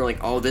just sitting here going,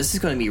 like, oh, this is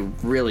going to be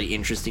really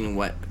interesting.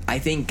 What I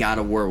think God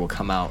of War will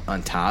come out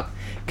on top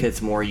because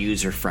it's more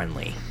user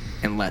friendly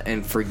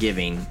and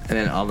forgiving, and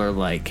then other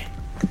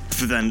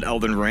than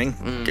Elden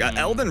Ring.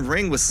 Elden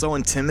Ring was so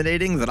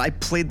intimidating that I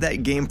played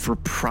that game for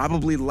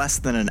probably less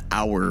than an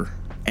hour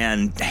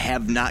and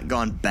have not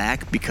gone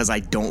back because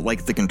I don't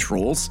like the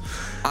controls.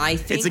 I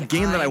think it's a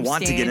game that I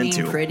want to get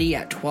into. Pretty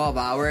at 12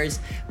 hours,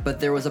 but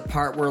there was a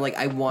part where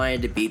I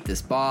wanted to beat this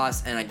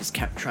boss, and I just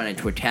kept trying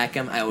to attack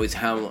him. I always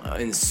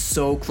had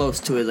so close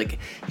to it,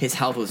 his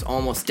health was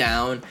almost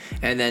down,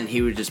 and then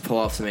he would just pull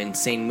off some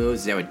insane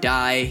moves. They would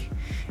die.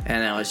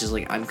 And I was just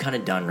like, I'm kind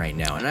of done right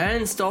now. And I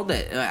installed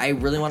it. I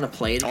really want to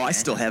play it again. I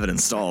still have it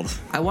installed.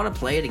 I want to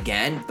play it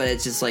again, but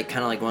it's just kind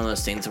of like one of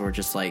those things where we're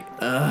just like,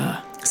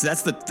 ugh. So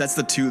that's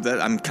the two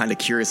that I'm kind of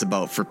curious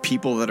about for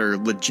people that are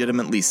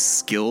legitimately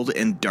skilled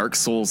in Dark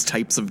Souls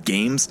types of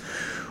games.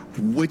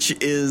 Which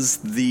is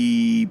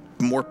the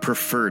more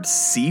preferred,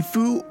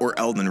 Sifu or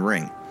Elden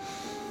Ring?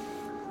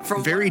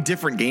 Very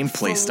different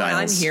gameplay styles.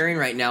 What I'm hearing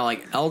right now,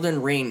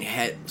 Elden Ring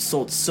had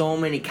sold so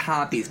many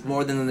copies,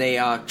 more than they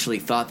actually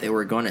thought they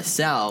were going to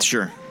sell.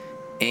 Sure.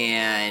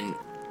 And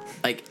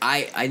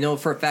I know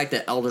for a fact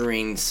that Elden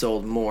Ring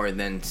sold more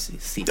than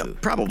Sifu.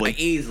 Probably.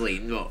 Easily.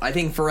 No, I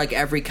think for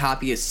every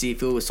copy of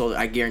Sifu was sold,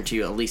 I guarantee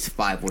you at least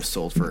 5 were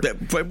sold for.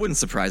 It wouldn't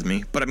surprise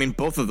me. But I mean,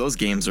 both of those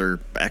games are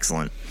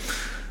excellent.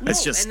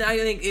 It's just, and I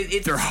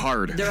think they're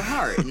hard. They're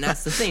hard, and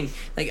that's the thing.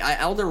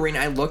 Elden Ring,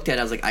 I looked at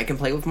it, I was like, I can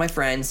play with my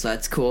friends, so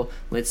that's cool.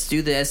 Let's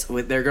do this.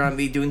 They're going to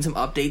be doing some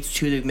updates,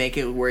 too, to make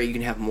it where you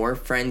can have more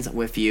friends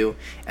with you,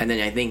 and then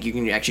I think you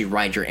can actually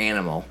ride your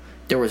animal.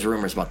 There was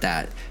rumors about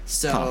that.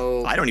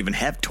 So I don't even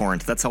have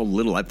torrent. That's how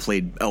little I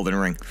played Elden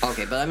Ring.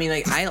 Okay, but I mean,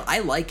 I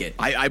like it.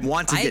 I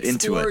want to get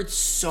into it. I explored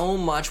so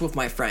much with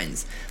my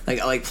friends.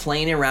 Like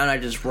playing around, I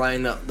just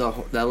running that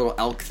little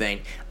elk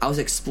thing. I was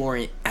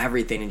exploring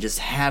everything and just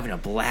having a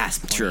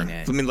blast playing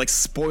it. I mean,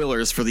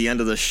 spoilers for the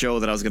end of the show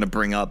that I was going to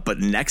bring up, but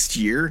next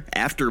year,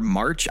 after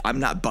March, I'm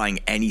not buying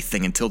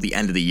anything until the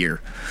end of the year.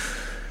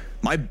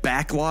 My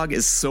backlog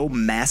is so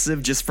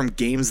massive just from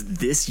games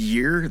this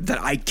year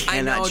that I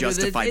cannot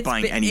justify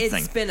buying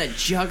anything. It's been a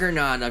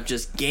juggernaut of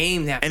just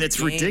game after and it's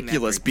game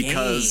ridiculous after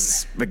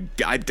because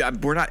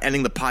we're not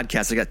ending the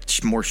podcast. I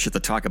got more shit to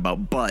talk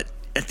about, but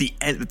at the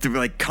end,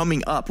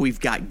 coming up, we've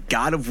got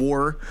God of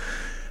War.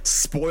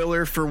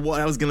 Spoiler for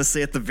what I was going to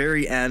say at the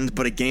very end,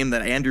 but a game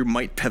that Andrew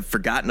might have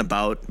forgotten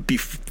about.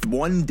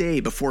 One day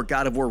before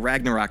God of War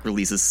Ragnarok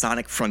releases,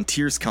 Sonic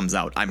Frontiers comes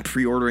out. I'm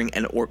pre-ordering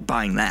and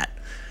buying that.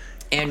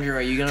 Andrew,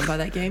 are you gonna buy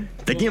that game?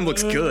 That game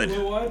looks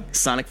good.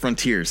 Sonic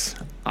Frontiers.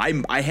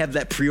 I have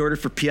that pre-ordered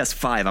for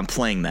PS5. I'm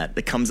playing that.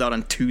 It comes out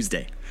on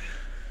Tuesday.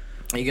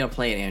 Are you gonna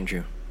play it,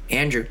 Andrew?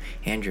 Andrew,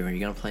 are you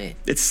gonna play it?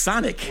 It's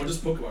Sonic. When does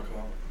Pokemon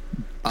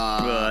come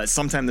out?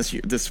 Sometime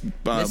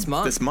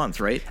this month,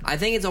 right? I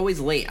think it's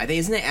always late. I think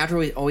isn't it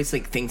after always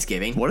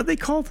Thanksgiving? What are they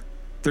called?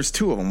 There's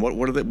 2 of them.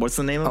 What are they? What's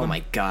the name of them? Oh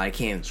my god, I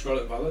can't.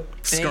 Scarlet and Violet.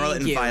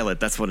 Scarlet and Violet.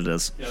 That's what it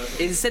is. Yeah,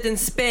 it's set in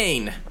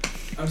Spain.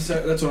 That's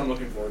what I'm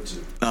looking forward to.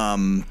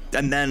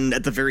 And then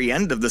at the very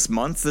end of this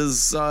month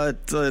is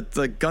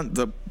the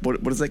gun.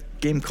 What is that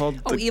game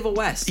called? Evil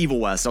West. Evil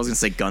West. I was gonna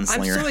say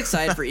Gunslinger. I'm so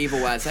excited for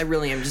Evil West. I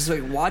really am. Just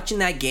watching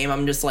that game,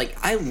 I'm just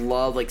I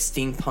love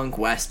steampunk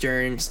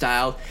western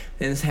style.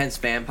 And hence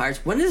vampires.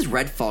 When does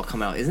Redfall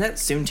come out? Isn't that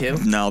soon too?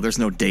 No, there's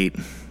no date.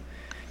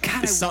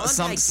 God,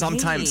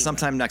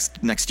 sometime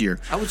next year.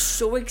 I was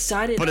so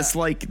excited. But it's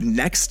like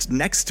next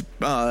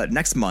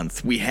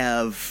month we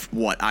have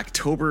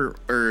October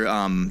or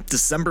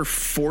December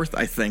 4th,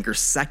 I think, or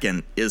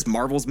 2nd is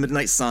Marvel's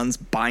Midnight Suns.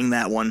 Buying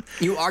that one.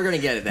 You are gonna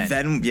get it then.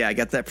 Then I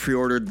got that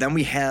pre-ordered. Then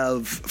we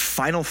have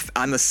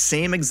on the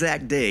same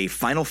exact day,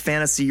 Final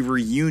Fantasy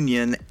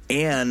Reunion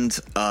and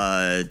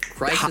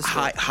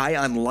High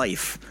on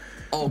Life.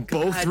 Oh,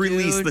 both God,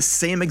 released dude. the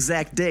same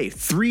exact day.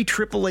 3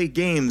 AAA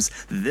games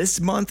this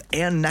month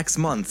and next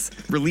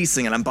month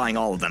releasing, and I'm buying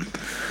all of them.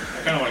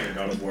 I kind of want to get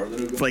God of War.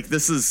 Like,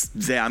 this is,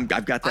 I've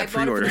got that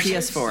pre-order.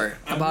 PS4.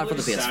 I bought it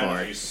for the PS4.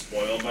 I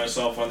spoiled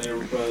myself on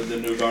the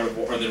new God of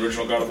War, or the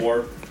original God of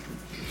War.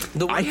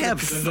 I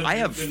have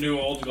the new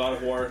old God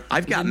of War.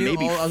 I've got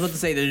maybe. I was about to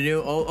say the new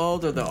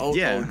old or the old.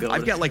 Yeah, old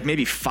I've got like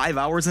maybe 5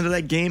 hours into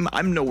that game.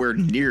 I'm nowhere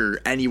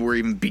near anywhere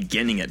even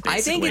beginning it. Basically.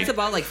 I think it's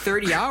about like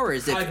 30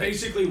 hours. I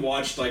basically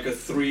watched like a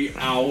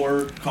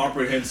 3-hour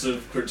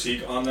comprehensive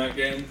critique on that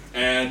game,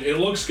 and it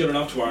looks good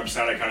enough to where I'm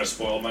sad I kind of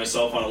spoiled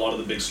myself on a lot of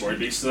the big story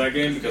beats to that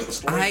game because the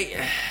story.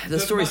 The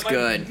story's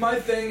good. My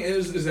thing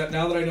is that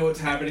now that I know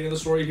what's happening in the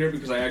story here,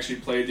 because I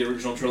actually played the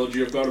original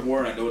trilogy of God of War,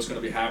 and I know what's going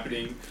to be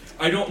happening.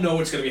 I don't know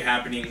what's going to be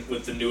happening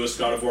with the newest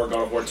God of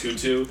War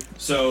 2.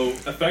 So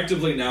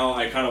effectively now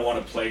I kind of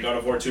want to play God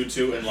of War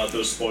 2 and let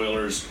those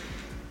spoilers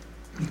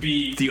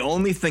be. The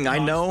only thing I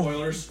know.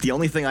 Spoilers. The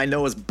only thing I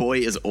know is Boy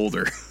is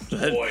older.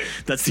 Boy.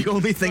 That's the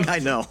only thing I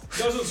know.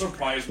 Doesn't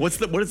surprise me.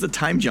 What is the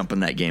time jump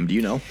in that game? Do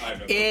you know?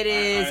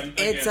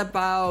 It's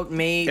about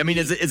maybe. I mean,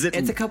 is it?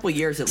 It's a couple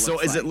years.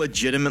 Is it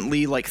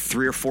legitimately like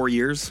 3 or 4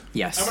 years?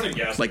 Yes. I'm gonna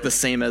guess. Like the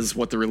same as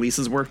what the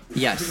releases were?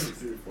 Yes.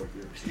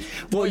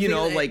 Well, you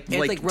know, like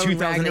like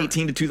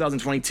 2018 to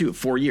 2022,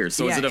 4 years.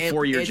 So is it a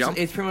 4-year jump?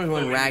 It's pretty much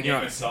when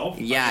Ragnarok.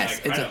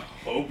 Yes, I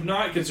hope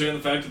not, considering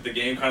the fact that the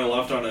game kind of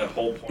left on a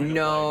whole point.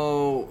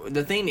 No,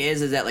 the thing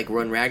is that like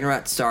when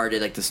Ragnarok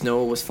started, like the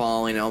snow was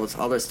falling and all this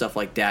other stuff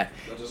like that,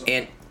 That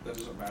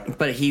doesn't matter.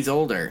 but he's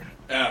older.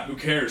 Yeah, who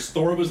cares?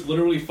 Thor was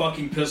literally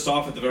fucking pissed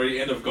off at the very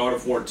end of God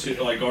of War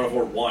 2, like God of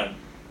War 1.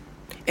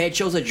 It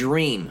shows a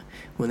dream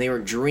when they were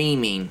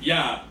dreaming.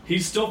 Yeah,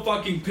 he's still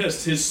fucking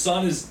pissed. His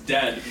son is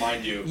dead,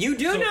 mind you. You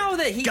do know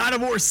that he God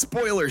of War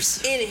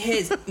spoilers. in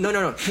his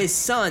no his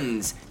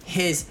sons.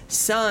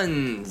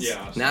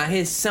 Yeah, not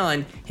his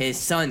son, his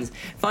sons.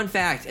 Fun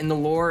fact, in the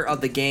lore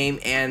of the game,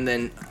 and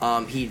then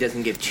he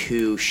doesn't give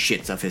 2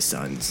 shits of his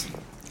sons.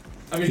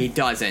 I mean, He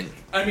doesn't.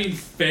 I mean,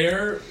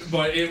 fair,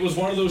 but it was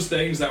one of those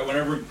things that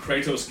whenever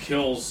Kratos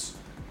kills,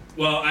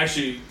 well,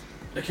 actually,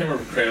 I can't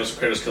remember if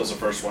Kratos kills the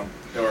first one,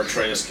 or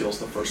Atreus kills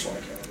the first one. I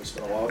can't remember. It's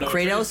been a while. No,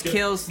 Kratos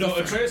kills.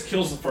 Atreus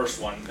kills the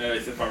first one,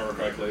 if I remember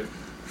correctly.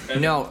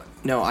 And No,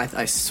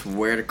 I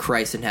swear to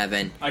Christ in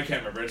heaven. I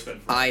can't remember. It's been.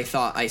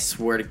 I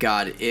swear to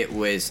God, it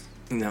was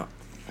no.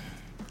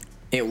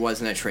 It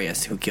wasn't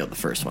Atreus who killed the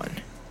first one.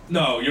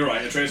 No, you're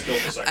right. Atreus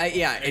kills the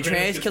second.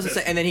 Atreus kills the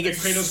second, and then he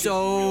gets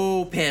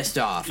so pissed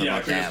off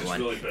about that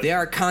one. Really pissed. There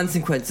are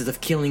consequences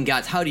of killing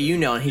gods. How do you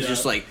know? And he's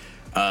just like,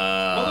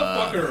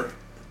 motherfucker,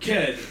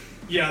 kid.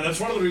 Yeah, that's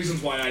one of the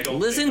reasons why I don't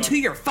listen to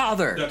your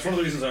father. That's one of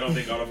the reasons I don't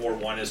think God of War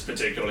 1 is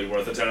particularly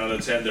worth a 10 out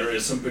of 10. There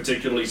is some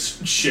particularly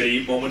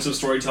shitty moments of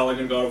storytelling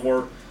in God of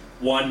War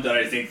 1 that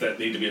I think that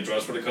need to be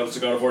addressed when it comes to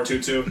God of War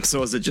 2 too.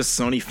 So is it just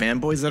Sony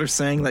fanboys that are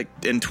saying like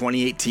in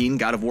 2018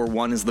 God of War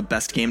 1 is the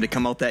best game to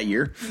come out that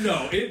year?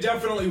 No, it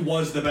definitely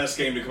was the best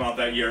game to come out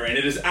that year, and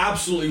it is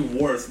absolutely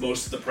worth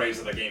most of the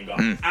praise that the game got.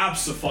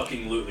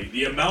 Abso-fucking-lutely.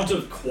 The amount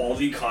of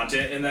quality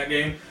content in that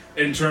game,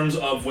 in terms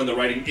of when the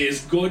writing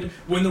is good.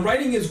 When the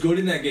writing is good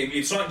in that game,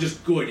 it's not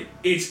just good,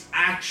 it's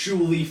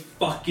actually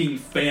fucking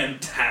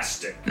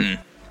fantastic.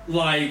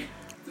 Like,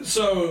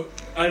 so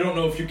I don't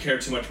know if you care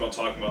too much about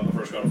talking about the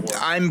first God of War.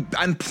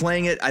 I'm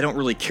playing it. I don't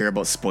really care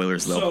about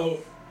spoilers though. So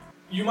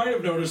you might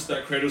have noticed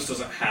that Kratos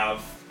doesn't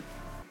have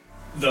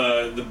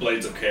the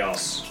Blades of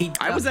Chaos. He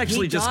does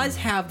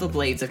have the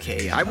Blades of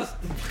Chaos.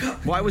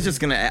 I was just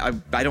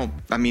gonna. I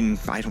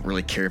don't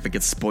really care if it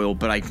gets spoiled,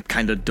 but I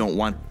kind of don't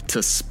want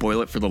to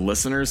spoil it for the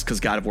listeners because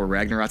God of War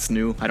Ragnarok's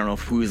new. I don't know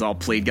who's all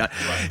played God.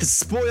 Right.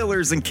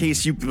 Spoilers in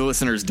case you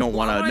listeners don't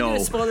want to know.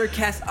 The spoiler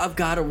cast of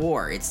God of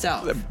War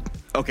itself.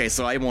 Okay,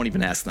 so I won't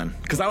even ask then,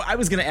 because I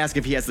was gonna ask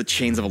if he has the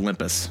Chains of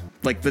Olympus,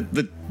 like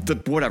the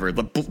whatever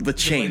the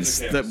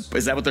chains.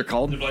 Is that what they're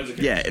called?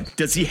 Yeah.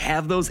 Does he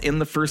have those in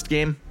the first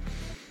game?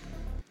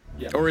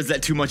 Yeah. Or is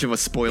that too much of a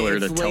spoiler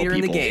to tell people?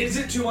 In the game. Is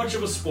it too much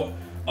of a spoiler?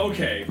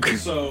 Okay,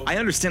 so I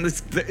understand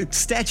this. The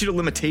statute of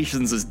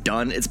limitations is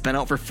done. It's been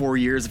out for 4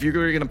 years. If you're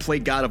going to play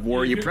God of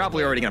War, you're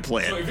probably already going to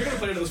play it. So if you're going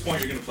to play it at this point,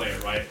 you're going to play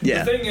it, right?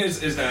 Yeah. The thing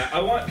is that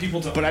I want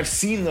people to. But I've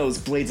seen those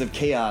Blades of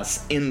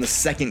Chaos in the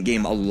second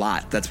game a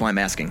lot. That's why I'm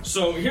asking.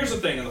 So here's the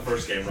thing in the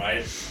first game,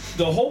 right?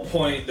 The whole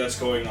point that's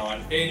going on,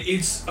 and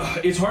it's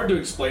hard to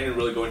explain and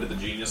really go into the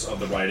genius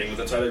of the writing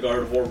that's either God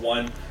of War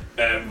 1.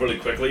 Really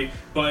quickly,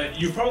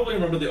 but you probably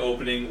remember the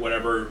opening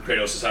whenever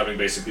Kratos is having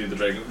basically the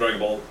Dragon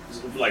Ball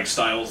like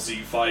style Z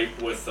fight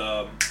with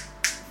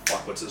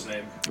fuck, what's his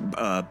name?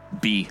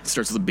 B.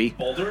 Starts with a B.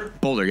 Baldur?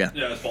 Boulder, yeah.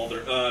 Yeah, it's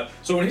Baldur.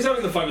 So when he's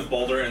having the fight with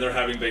Baldur and they're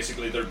having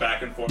basically their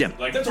back and forth, Yeah.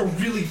 like, that's a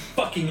really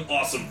fucking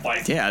awesome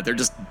fight. Yeah, they're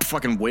just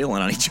fucking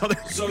wailing on each other.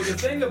 So the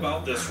thing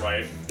about this,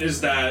 right,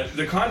 is that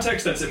the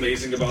context that's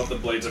amazing about the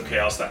Blades of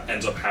Chaos that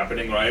ends up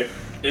happening, right,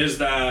 is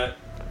that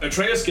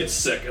Atreus gets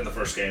sick in the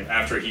first game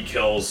after he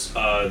kills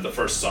the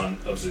first son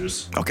of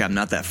Zeus. Okay, I'm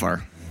not that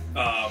far.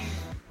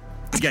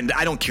 Again,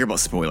 I don't care about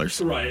spoilers.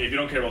 Right, if you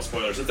don't care about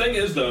spoilers. The thing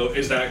is, though,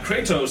 is that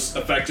Kratos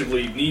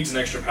effectively needs an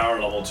extra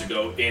power level to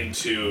go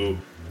into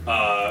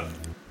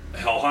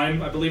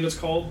Helheim, I believe it's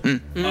called.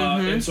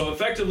 And so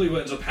effectively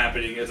what ends up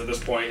happening is at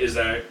this point is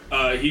that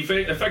he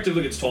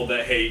effectively gets told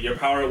that, hey, your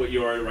power, what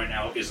you are right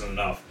now, isn't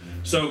enough.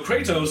 So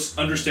Kratos,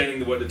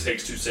 understanding what it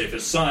takes to save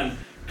his son,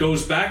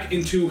 goes back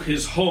into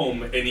his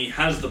home and he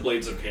has the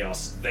Blades of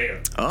Chaos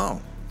there. Oh.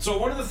 So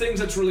one of the things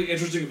that's really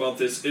interesting about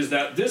this is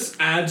that this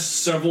adds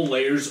several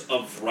layers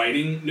of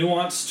writing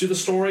nuance to the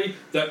story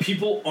that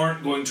people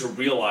aren't going to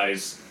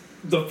realize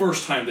the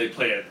first time they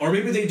play it. Or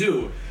maybe they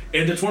do.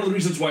 And it's one of the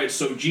reasons why it's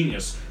so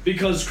genius.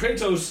 Because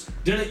Kratos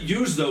didn't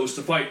use those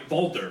to fight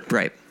Baldur.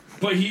 Right.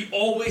 But he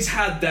always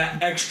had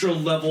that extra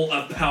level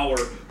of power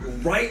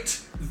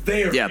right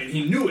there. Yep. And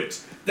he knew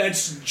it.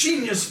 That's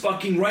genius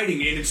fucking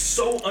writing, and it's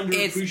so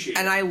underappreciated.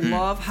 And I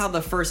love how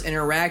the first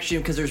interaction,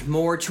 because there's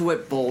more to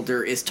what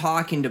Baldur is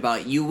talking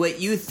about. What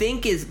you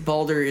think is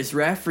Baldur is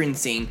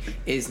referencing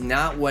is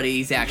not what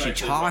he's actually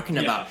talking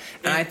about.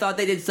 And I thought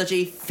they did such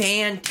a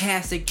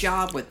fantastic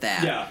job with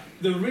that. Yeah.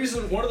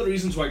 One of the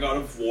reasons why God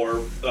of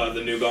War,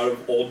 the new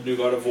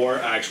God of War,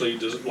 actually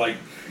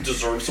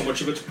deserves so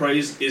much of its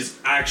praise is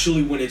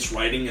actually when its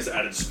writing is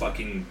at its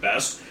fucking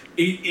best.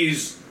 It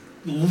is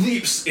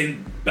leaps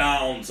and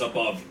bounds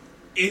above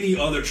any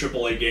other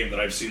AAA game that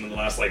I've seen in the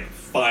last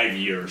 5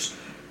 years.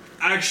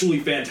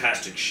 Actually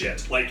fantastic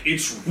shit.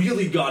 It's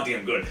really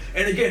goddamn good.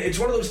 And again, it's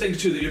one of those things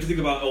too that you have to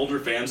think about older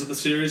fans of the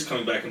series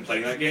coming back and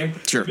playing that game.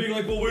 Sure. Being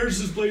like, well, where's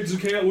his Blades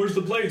of Chaos? Where's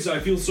the Blades? I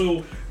feel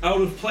so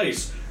out of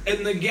place.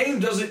 And the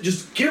game doesn't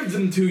just give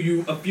them to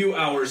you a few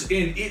hours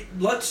in. It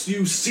lets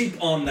you seep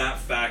on that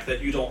fact that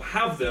you don't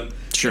have them.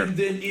 Sure. And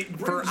then it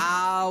brings For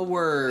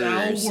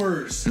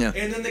hours. Yeah.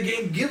 And then the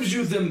game gives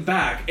you them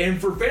back. And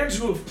for fans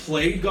who have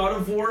played God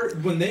of War,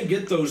 when they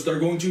get those, they're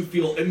going to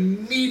feel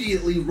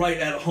immediately right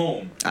at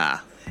home.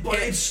 Ah. But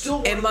it's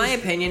still... In my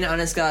opinion,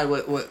 honest God,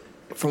 what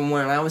from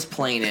when I was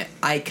playing it,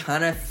 I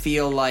kind of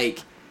feel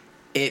like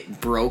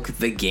it broke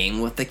the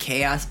game with the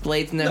Chaos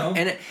Blades. No,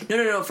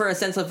 for a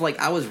sense of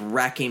I was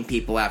wrecking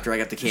people after I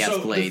got the Chaos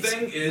Blades. The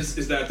thing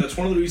is that that's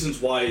one of the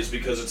reasons why is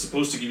because it's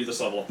supposed to give you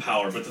this level of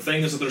power. But the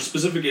thing is that there's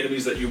specific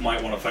enemies that you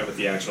might want to fight with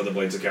the axe or the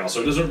Blades of Chaos.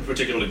 So it doesn't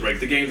particularly break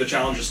the game. The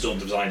challenge is still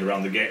designed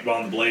around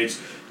the blades,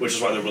 which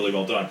is why they're really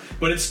well done.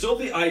 But it's still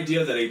the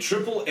idea that a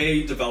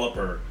AAA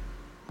developer,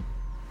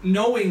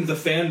 knowing the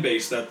fan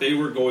base that they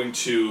were going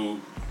to,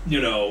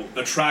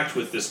 attract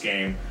with this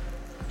game,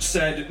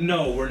 said,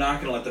 no, we're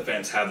not going to let the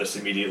fans have this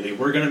immediately.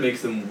 We're going to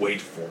make them wait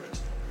for it.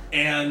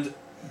 And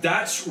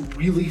that's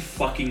really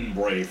fucking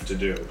brave to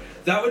do.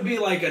 That would be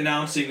like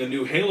announcing a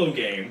new Halo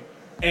game,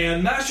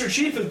 and Master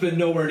Chief has been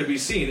nowhere to be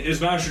seen.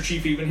 Is Master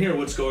Chief even here?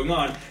 What's going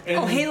on?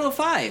 And Halo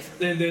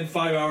 5. And then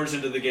 5 hours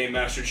into the game,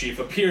 Master Chief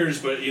appears,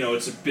 but,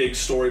 it's a big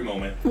story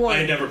moment. Well,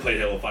 I never played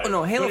Halo 5. Oh,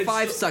 no, Halo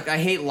 5 sucked. I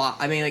hate Locke.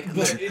 I mean,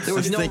 there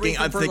was no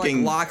reason for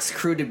Locke's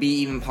crew to be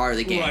even part of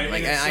the game.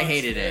 Right, I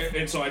hated it.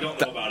 And so I don't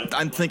know about it.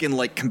 I'm thinking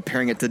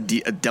comparing it to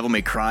Devil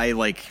May Cry,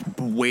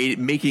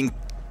 making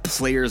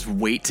players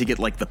wait to get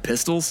the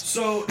pistols.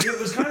 So it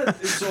was kind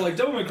of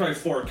Devil May Cry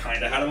 4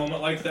 kind of had a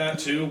moment like that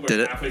too,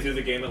 where halfway through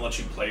the game it lets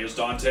you play as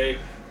Dante,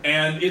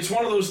 and it's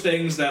one of those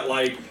things that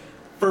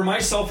for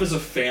myself as a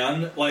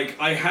fan,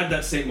 I had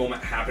that same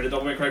moment happen at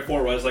Devil May Cry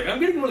 4 where I was I'm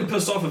getting really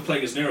pissed off with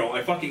playing as Nero.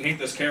 I fucking hate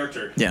this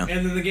character. Yeah.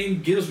 And then the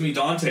game gives me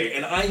Dante,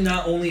 and I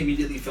not only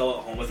immediately fell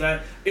at home with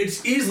that,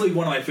 it's easily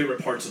one of my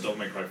favorite parts of Devil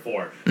May Cry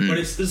 4. But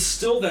it's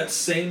still that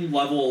same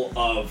level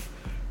of,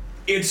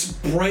 it's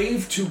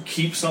brave to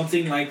keep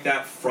something like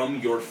that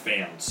from your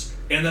fans.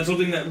 And that's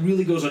something that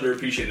really goes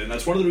underappreciated. And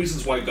that's one of the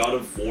reasons why God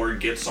of War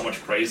gets so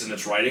much praise in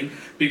its writing.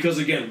 Because,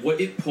 again,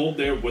 what it pulled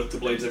there with the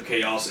Blades of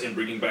Chaos and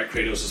bringing back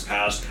Kratos'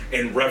 past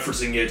and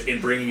referencing it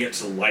and bringing it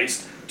to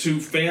light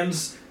to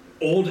fans,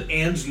 old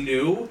and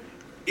new,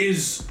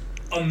 is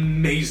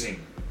amazing.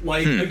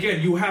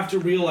 Again, you have to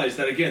realize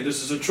that, again,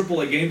 this is a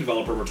AAA game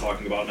developer we're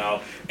talking about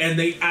now. And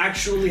they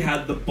actually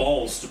had the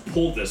balls to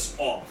pull this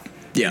off.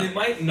 Yeah. And it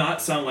might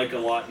not sound like a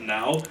lot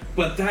now,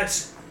 but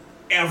that's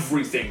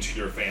everything to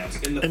your fans.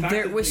 And the fact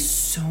there that was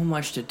so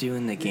much to do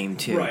in the game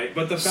too. Right,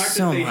 but the fact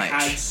that they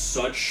had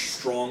such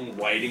strong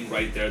writing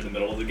right there in the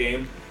middle of the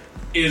game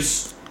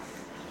is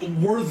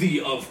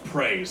worthy of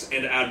praise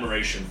and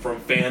admiration from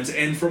fans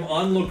and from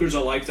onlookers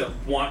alike that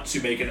want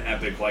to make an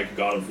epic like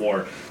God of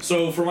War.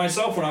 So for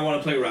myself, when I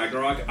want to play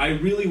Ragnarok, I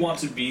really want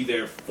to be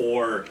there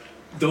for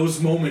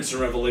those moments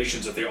and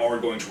revelations that they are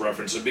going to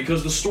reference it,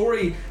 because the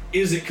story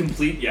isn't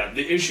complete yet.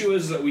 The issue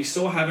is that we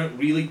still haven't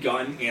really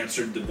gotten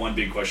answered the one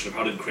big question of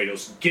how did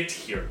Kratos get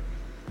here.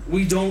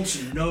 We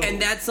don't know.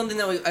 And that's something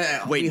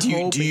that Wait,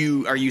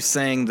 are you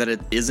saying that it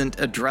isn't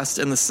addressed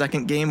in the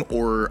second game,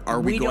 or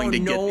are we going to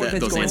get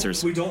those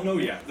answers? We don't know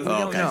yet. The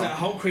thing is that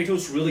how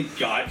Kratos really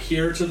got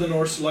here to the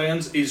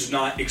Northlands is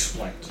not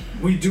explained.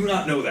 We do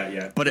not know that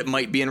yet. But it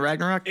might be in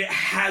Ragnarok? It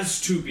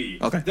has to be.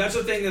 Okay. That's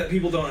the thing that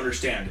people don't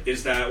understand,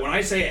 is that when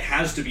I say it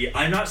has to be,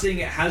 I'm not saying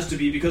it has to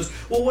be because,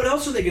 well, what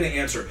else are they going to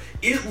answer?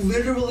 It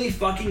literally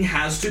fucking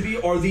has to be,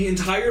 or the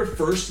entire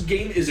first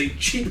game is a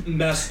cheap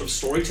mess of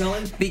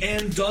storytelling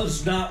and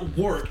does not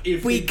work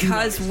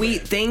because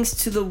thanks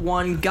to the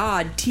one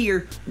god,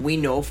 Tyr, we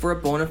know for a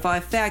bona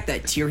fide fact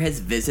that Tyr has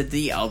visited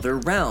the Elder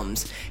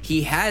Realms.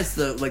 He has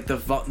the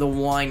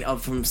wine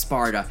from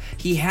Sparta.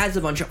 He has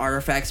a bunch of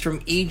artifacts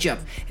from Egypt.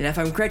 And if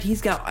I'm correct,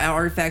 he's got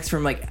artifacts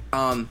from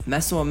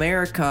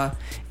Mesoamerica,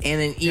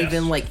 and then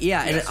even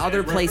and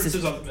other places.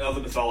 Of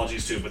other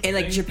mythologies too, but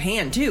and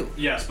Japan too.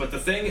 Yes, but the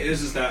thing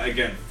is that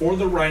again, for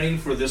the writing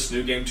for this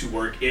new game to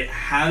work, it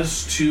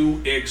has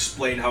to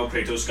explain how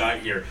Kratos got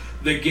here.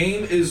 The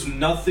game is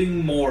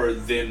nothing more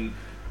than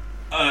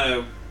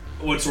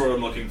what's the word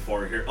I'm looking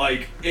for here?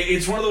 Like,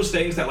 it's one of those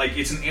things that, like,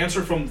 it's an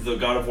answer from the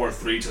God of War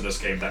 3 to this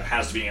game that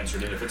has to be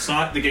answered, and if it's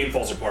not, the game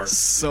falls apart.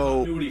 So,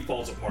 continuity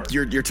falls apart.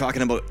 You're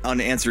talking about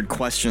unanswered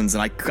questions,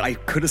 and I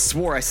could have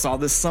swore I saw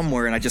this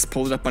somewhere, and I just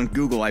pulled it up on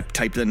Google. I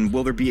typed in,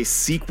 will there be a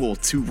sequel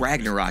to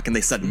Ragnarok? And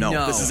they said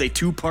no. This is a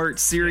 2-part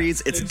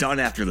series. It's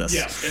done after this.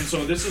 Yes, and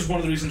so this is one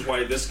of the reasons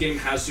why this game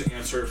has to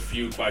answer a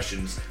few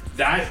questions.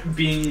 That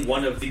being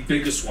one of the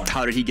biggest ones.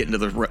 How did he get into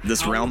this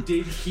realm? How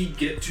did he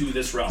get to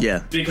this realm?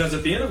 Yeah. Because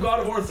at the end of God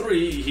of War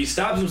 3, he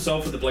stabs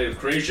himself with the Blade of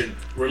Creation,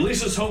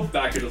 releases hope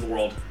back into the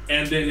world,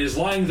 and then is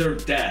lying there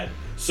dead.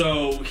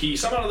 So he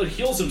somehow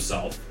heals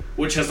himself,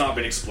 which has not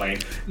been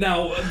explained.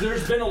 Now,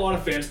 there's been a lot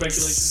of fan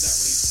speculation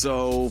that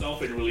when he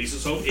himself and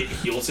releases hope, it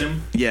heals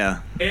him.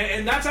 Yeah.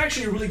 And that's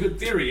actually a really good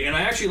theory, and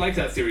I actually like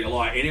that theory a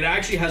lot, and it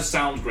actually has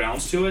sound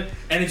grounds to it,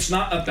 and it's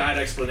not a bad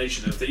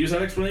explanation. If they use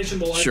that explanation,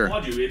 well, I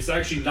applaud you. It's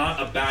actually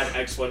not a bad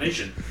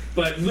explanation.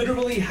 But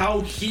literally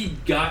how he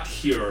got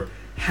here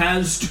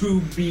has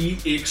to be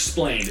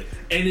explained,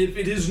 and if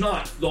it is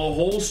not, the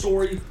whole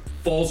story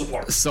falls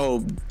apart.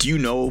 So, do you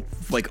know,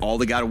 like, all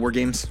the God of War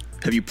games?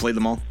 Have you played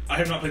them all? I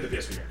have not played the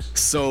PSP games.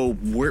 So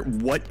where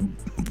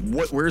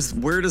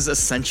does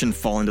Ascension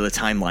fall into the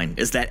timeline?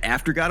 Is that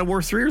after God of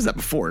War 3 or is that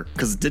before?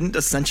 Because didn't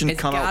Ascension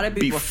come out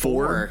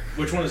before?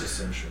 Which one is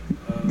Ascension?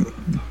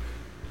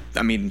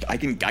 I mean, I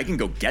can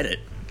go get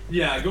it.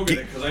 Yeah, go get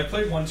it, because I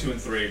played 1, 2,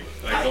 and 3.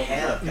 I don't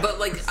remember. But,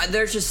 like,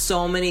 there's just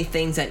so many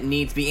things that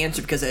need to be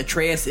answered, because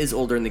Atreus is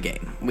older in the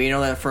game. We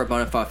know that for a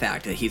bona fide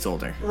fact, that he's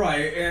older. Right,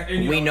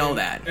 and we know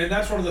that. And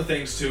that's one of the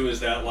things, too, is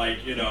that,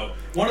 like, you know,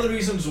 one of the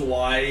reasons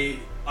why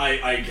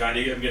I kind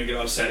of am going to get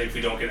upset if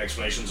we don't get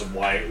explanations of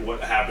what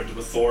happened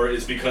with Thor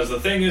is because the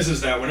thing is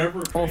that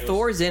whenever Kratos,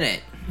 Thor's in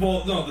it.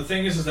 Well, no, the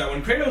thing is that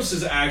when Kratos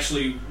is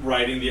actually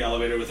riding the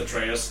elevator with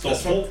Atreus, the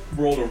whole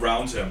world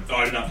around him... Oh,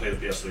 I did not play the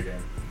PS3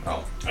 game.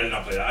 Oh, I did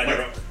not play that. I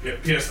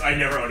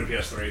never owned a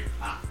PS3.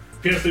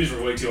 PS3s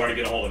were way too hard to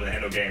get a hold of in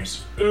Nintendo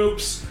games.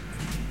 Oops.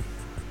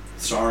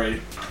 Sorry.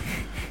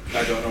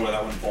 I don't know where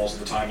that one falls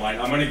in the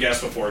timeline. I'm going to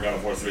guess before God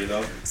of War 3,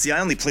 though. See,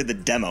 I only played the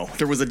demo.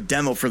 There was a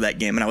demo for that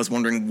game, and I was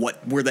wondering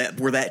where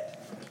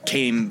that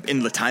came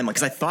into the timeline,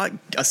 because I thought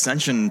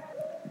Ascension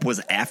was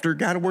after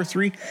God of War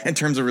 3 in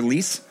terms of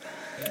release.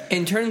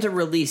 In terms of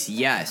release,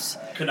 yes.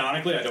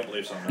 Canonically, I don't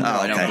believe so. No,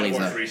 I don't believe so.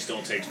 God of War 3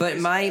 still takes But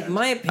place.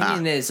 my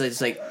opinion is,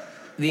 it's like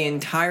the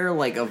entire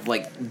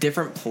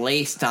different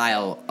play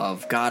style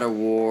of God of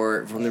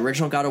War, from the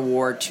original God of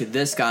War to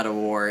this God of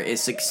War,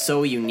 is like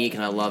so unique,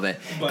 and I love it.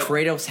 But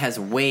Kratos has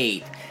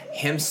weight.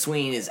 Him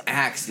swinging his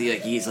axe,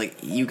 he's like,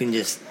 you can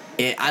just.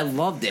 I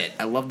loved it.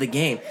 I loved the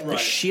game. Right. The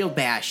shield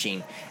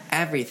bashing.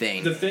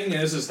 Everything. The thing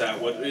is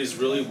that what is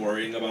really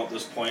worrying about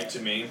this point to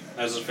me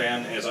as a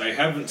fan is I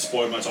haven't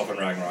spoiled myself in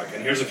Ragnarok,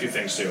 and here's a few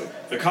things too.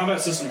 The combat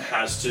system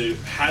has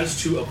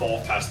to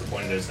evolve past the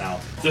point it is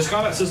now. This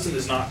combat system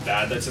is not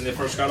bad that's in the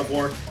first God of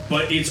War,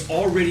 but it's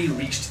already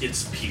reached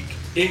its peak.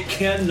 It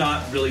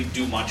cannot really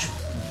do much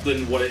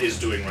than what it is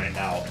doing right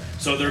now.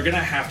 So they're gonna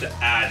have to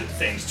add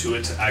things to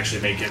it to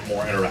actually make it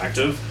more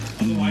interactive.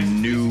 Otherwise,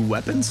 new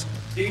weapons?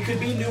 It could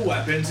be new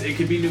weapons, it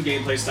could be new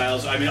gameplay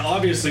styles. I mean,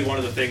 obviously one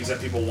of the things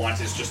that people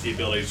want is just the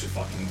ability to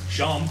fucking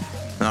jump.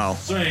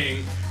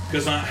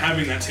 Because not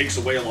having that takes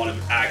away a lot of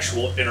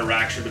actual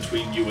interaction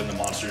between you and the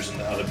monsters and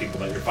the other people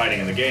that you're fighting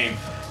in the game.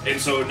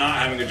 And so not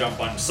having a jump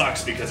button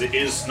sucks because it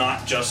is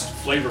not just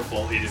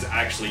flavorful, it is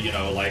actually, you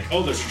know, like,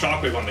 oh, there's a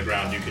shockwave on the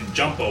ground, you can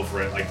jump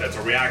over it, like that's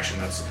a reaction,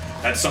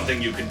 that's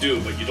something you can do,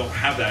 but you don't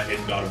have that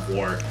in God of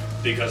War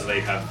because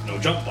they have no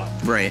jump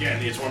button. Right.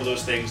 Again, it's one of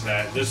those things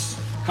that this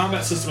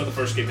combat system of the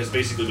first game has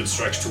basically been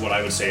stretched to what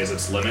I would say is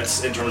its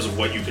limits in terms of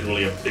what you can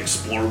really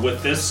explore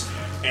with this,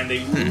 and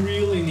they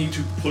really need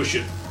to push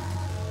it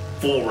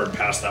forward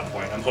past that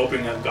point. I'm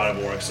hoping that God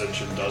of War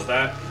Ascension does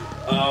that.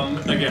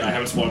 Again, I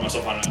haven't spoiled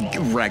myself on it at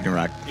all.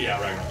 Ragnarok. Yeah,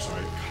 Ragnarok,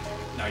 sorry.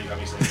 God, now you got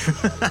me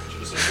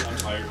saying I'm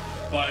tired.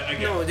 But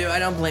again, No, dude, I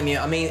don't blame you.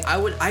 I mean,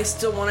 I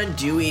still want to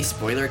do a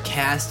spoiler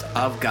cast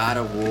of God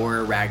of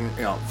War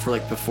for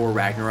like before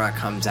Ragnarok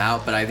comes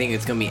out, but I think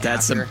it's gonna be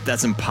after.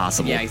 That's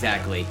impossible. Yeah,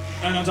 exactly.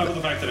 and on top of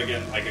the fact that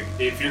again, like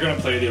if you're gonna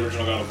play the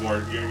original God of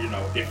War,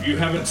 if you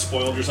haven't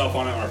spoiled yourself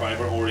on it, or if I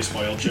haven't already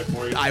spoiled shit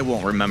for you, I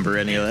won't remember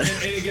any of that.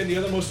 And again, the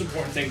other most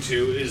important thing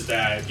too is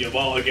that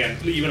again,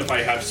 even if I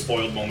have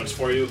spoiled moments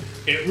for you,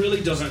 it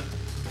really doesn't.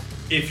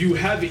 If you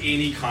have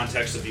any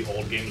context of the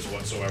old games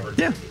whatsoever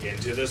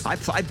into this, I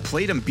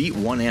played and beat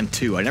 1 and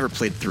 2. I never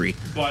played 3.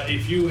 but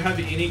if you have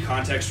any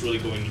context really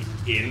going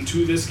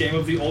into this game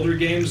of the older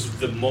games,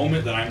 the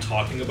moment that I'm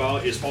talking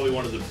about is probably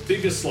one of the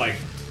biggest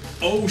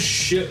oh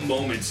shit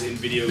moments in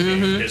video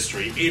game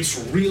history. It's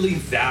really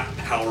that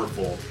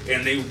powerful,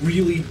 and they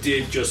really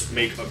did just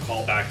make a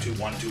callback to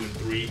 1, 2, and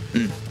 3.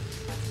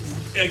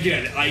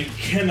 Again, I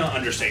cannot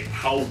understand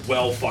how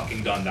well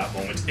fucking done that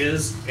moment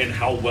is, and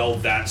how well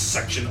that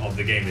section of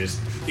the game is.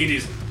 It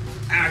is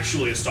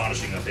actually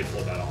astonishing that they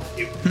pulled that off.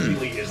 It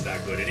really is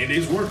that good, and it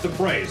is worth the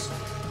praise.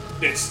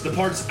 It's the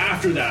parts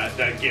after that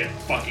that get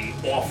fucking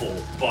awful,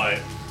 but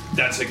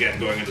that's again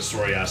going into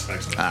story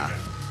aspects of it. I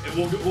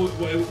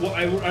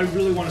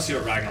really want to see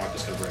what Ragnarok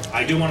is going to bring.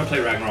 I do want to play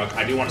Ragnarok.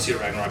 I do want to see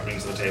what Ragnarok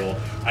brings to the table.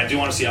 I do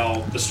want to see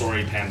how the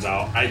story pans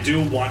out. I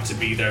do want to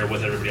be there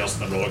with everybody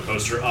else on the roller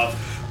coaster of,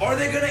 are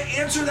they going to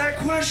answer that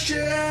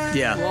question?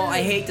 Yeah. Well,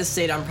 I hate to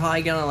say it, I'm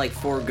probably gonna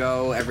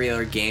forego every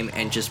other game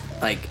and just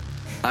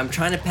I'm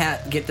trying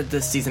to get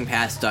the season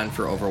pass done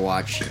for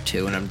Overwatch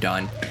 2, and I'm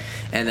done.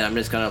 And then I'm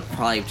just gonna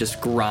probably just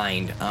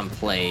grind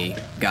play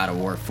God of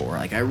War 4.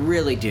 I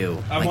really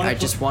do. I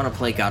just want to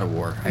play God of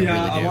War. I really do.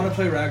 I want to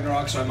play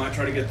Ragnarok, so I might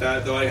try to get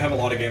that. Though I have a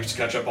lot of games to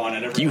catch up on.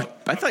 And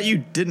I thought you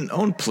didn't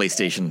own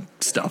PlayStation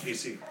stuff.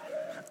 PC.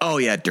 Oh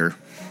yeah,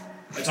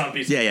 It's on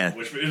PC. Yeah.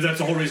 Which that's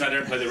the whole reason I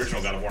didn't play the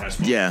original God of War. And I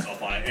spoiled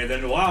myself on it, and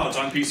then it's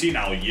on PC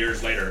now.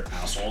 Years later,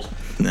 assholes.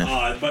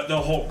 Nah. But the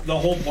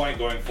whole point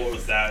going forward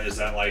with that is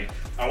that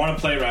I want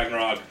to play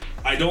Ragnarok.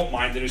 I don't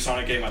mind the new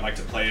Sonic game. I'd like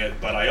to play it,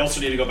 but I also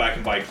need to go back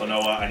and buy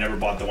Klonoa. I never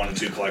bought the 1 and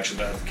 2 collection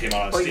that came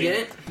out on Steam. You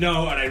didn't?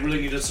 No, and I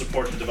really need to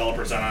support the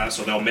developers on that,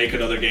 so they'll make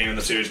another game in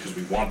the series because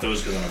we want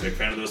those, because I'm a big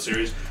fan of those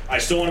series. I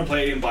still want to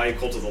play and buy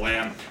Cult of the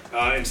Lamb.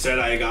 Instead,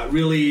 I got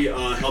really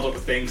held up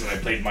with things, and I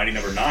played Mighty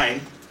Number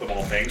 9, of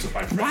all things, with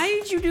my friend. Why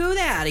did you do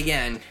that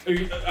again?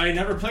 I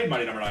never played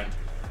Mighty Number 9.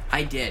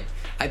 I did.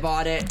 I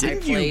bought it. I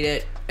played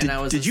it, and I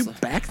was. Did you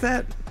back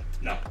that?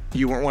 No.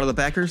 You weren't one of the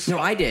backers? No,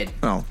 I did.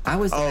 Oh. I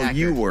was the backer. Oh,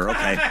 you were.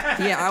 Okay.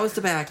 Yeah, I was the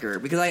backer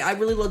because I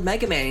really loved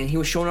Mega Man, and he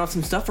was showing off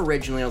some stuff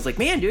originally. I was like,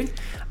 man, dude,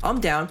 I'm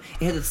down.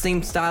 It had the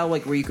same style,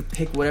 where you could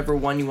pick whatever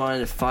one you wanted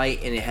to fight,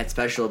 and it had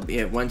special.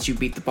 Once you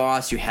beat the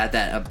boss, you had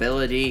that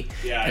ability.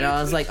 Yeah. And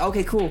I was like,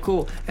 okay,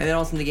 cool. And then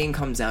all of a sudden the game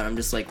comes out, and I'm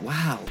just like,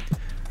 wow.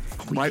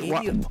 Why do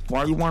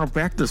you want to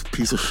back this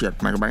piece of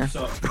shit, Mega Man?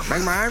 So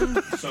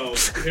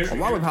here's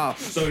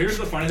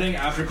the funny thing.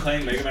 After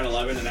playing Mega Man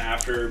 11 and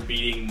after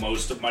beating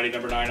most of Mighty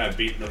Number 9, I've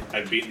beaten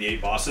the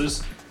 8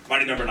 bosses.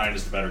 Mighty Number 9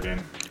 is the better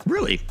game.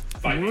 Really?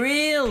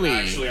 Really?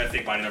 Actually, I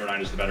think Mighty Number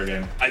 9 is the better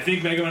game. I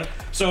think Mega Man.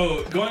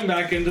 So going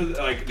back into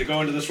to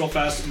go into this real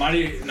fast,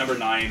 Mighty Number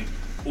 9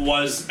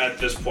 was at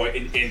this point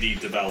an indie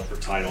developer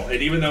title,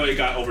 and even though it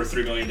got over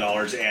 $3 million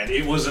and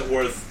it wasn't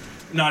worth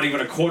not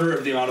even a quarter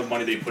of the amount of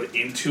money they put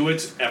into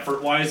it,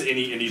 effort-wise,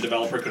 any indie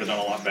developer could have done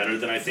a lot better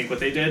than I think what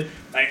they did.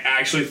 I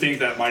actually think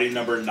that Mighty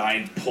Number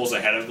 9 pulls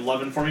ahead of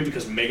 11 for me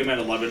because Mega Man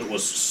 11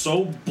 was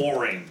so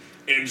boring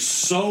and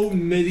so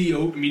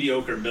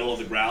mediocre, middle of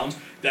the ground,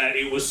 that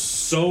it was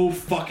so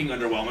fucking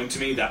underwhelming to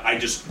me that I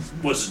just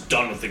was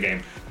done with the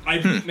game. I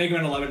beat Mega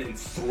Man 11 in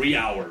 3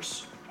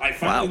 hours. I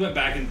finally went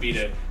back and beat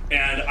it,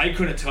 and I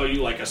couldn't tell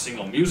you a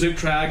single music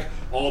track.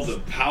 All the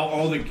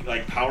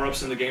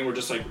power-ups in the game were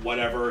just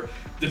whatever.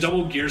 The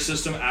double gear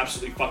system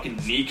absolutely fucking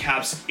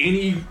kneecaps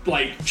any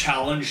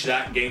challenge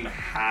that game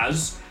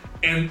has.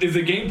 And if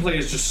the gameplay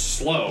is just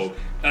slow,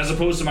 as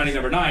opposed to Mighty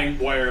Number 9,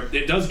 where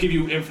it does give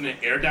you infinite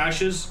air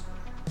dashes,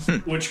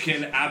 which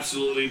can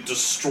absolutely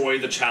destroy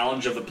the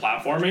challenge of the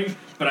platforming.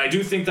 But I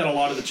do think that a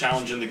lot of the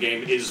challenge in the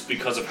game is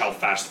because of how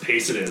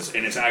fast-paced it is,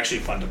 and it's actually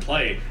fun to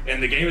play.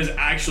 And the game is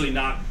actually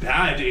not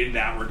bad in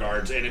that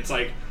regards, and it's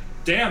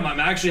damn, I'm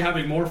actually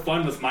having more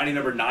fun with Mighty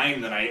Number 9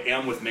 than I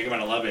am with Mega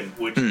Man 11,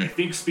 which I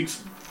think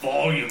speaks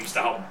volumes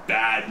to how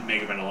bad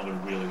Mega Man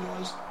 11 really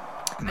was.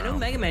 I know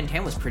Mega Man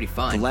 10 was pretty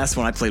fun. The last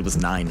one I played was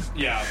 9.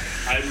 Yeah,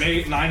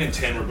 9 and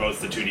 10 were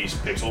both the 2D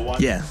pixel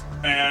ones. Yeah.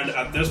 And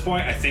at this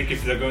point, I think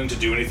if they're going to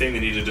do anything, they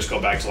need to just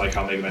go back to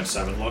how Mega Man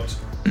 7 looked.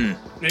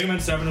 Mega Man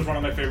 7 is one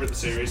of my favorite in the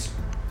series.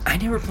 I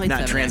never played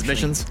that. Not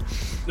Transmissions?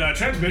 No,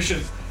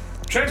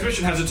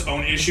 Transmission has its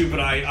own issue, but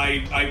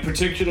I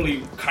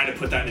particularly kind of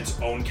put that in its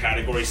own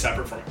category,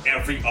 separate from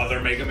every other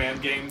Mega Man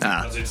game,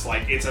 because it's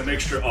a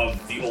mixture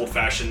of the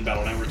old-fashioned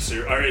Battle Network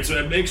series, or it's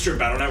a mixture of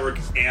Battle Network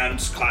and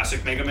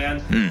classic Mega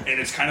Man, and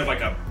it's kind of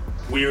like a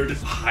weird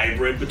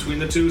hybrid between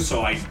the two.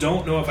 So I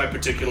don't know if I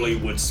particularly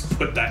would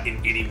put that in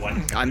any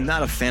one. I'm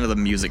not a fan of the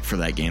music for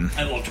that game.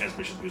 I love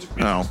Transmission music.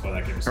 Oh,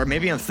 or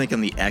maybe I'm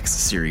thinking the X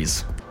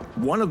series.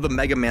 one of the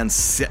Mega Man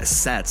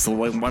sets,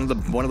 one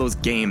of those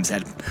games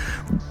had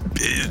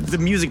the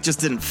music just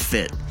didn't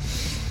fit.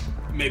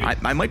 Maybe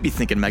I might be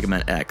thinking Mega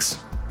Man X.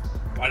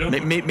 I don't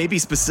know. Maybe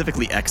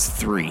specifically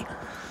X3.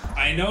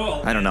 I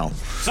know. I don't know.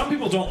 Some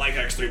people don't like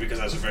X3 because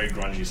it has a very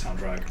grungy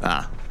soundtrack.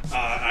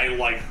 I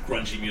like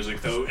grungy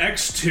music though.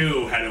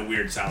 X2 had a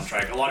weird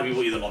soundtrack. A lot of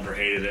people either loved or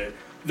hated it.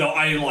 Though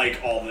I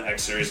like all the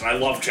X series, and I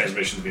love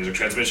Transmission's music.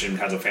 Transmission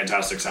has a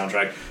fantastic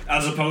soundtrack.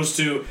 As opposed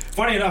to,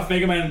 funny enough,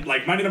 Mega Man,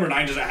 like Mighty Number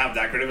 9 doesn't have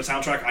that great of a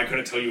soundtrack. I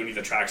couldn't tell you any of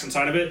the tracks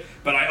inside of it,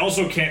 but I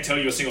also can't tell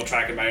you a single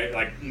track in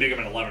my Mega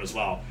Man 11 as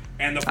well.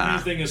 And the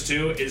funny thing is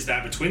too, is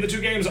that between the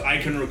two games, I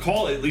can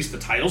recall at least the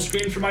title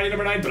screen for Mighty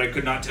Number 9, but I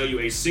could not tell you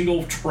a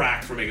single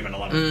track for Mega Man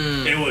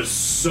 11. It was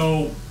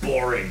so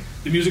boring.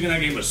 The music in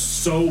that game was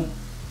so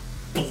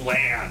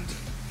bland.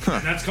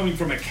 And that's coming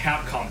from a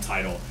Capcom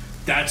title.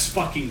 That's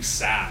fucking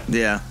sad.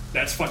 Yeah.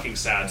 That's fucking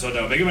sad. So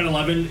no, Mega Man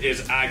 11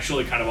 is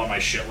actually kind of on my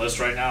shit list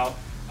right now.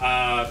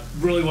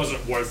 Really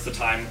wasn't worth the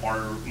time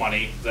or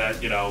money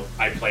that,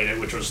 I played it,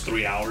 which was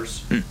 3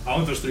 hours. I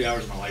want those 3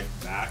 hours of my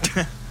life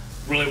back.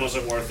 Really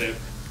wasn't worth it.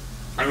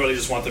 I really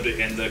just want them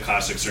to end the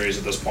classic series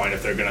at this point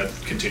if they're going to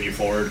continue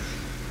forward.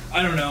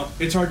 I don't know.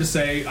 It's hard to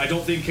say. I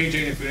don't think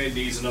KJ Infinity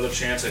needs another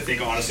chance. I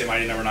think, honestly,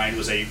 Mighty Number 9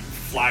 was a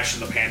flash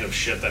in the pan of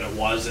shit that it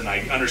was, and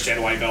I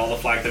understand why it got all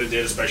the flack that it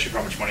did, especially for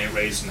how much money it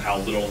raised and how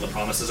little of the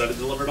promises that it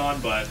delivered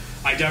on, but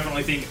I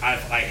definitely think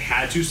if I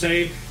had to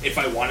say, if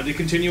I wanted a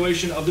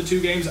continuation of the two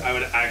games, I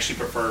would actually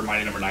prefer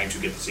Mighty Number 9 to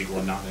get the sequel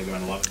and not Mega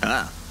Man 11.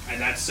 And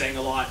that's saying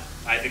a lot.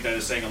 I think that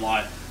is saying a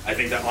lot. I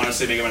think that,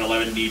 honestly, Mega Man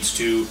 11 needs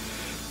to...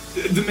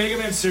 The Mega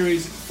Man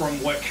series,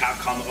 from what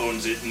Capcom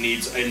owns it,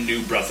 needs a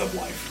new breath of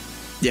life.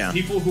 Yeah.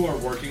 People who are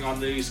working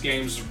on these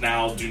games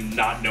now do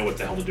not know what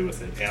the hell to do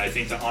with it. And I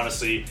think that,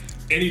 honestly,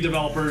 any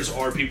developers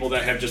or people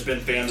that have just been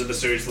fans of the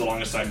series for the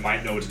longest time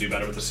might know what to do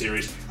better with the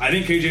series. I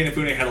think KJ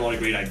Inafune had a lot of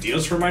great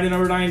ideas for Mighty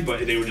Number 9,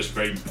 but they were just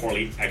very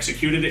poorly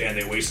executed, and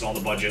they wasted all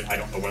the budget. I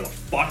don't know where the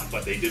fuck,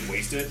 but they did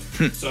waste it.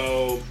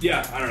 So,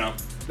 yeah, I don't know.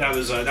 That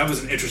was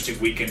an interesting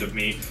weekend of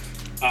me.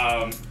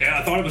 And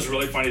I thought it was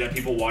really funny that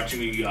people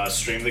watching me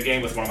stream the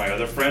game with one of my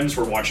other friends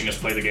were watching us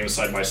play the game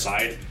side by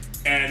side.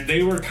 And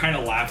they were kind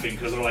of laughing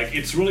because they're like,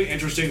 it's really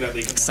interesting that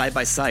they can... Side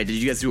by side. Did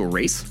you guys do a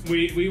race?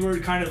 We were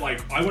kind of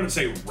like, I wouldn't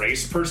say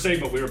race per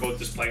se, but we were both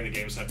just playing the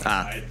game side by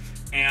side.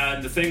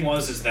 And the thing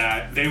is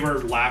that they were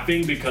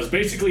laughing because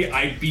basically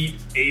I beat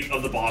 8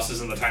 of the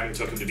bosses in the time it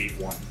took him to beat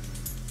 1.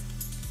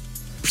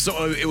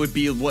 So it would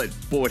be what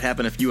would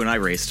happen if you and I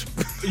raced?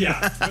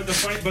 Yeah,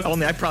 but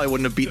only I probably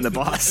wouldn't have beaten the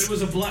boss. It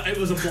was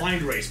a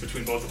blind race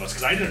between both of us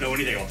because I didn't know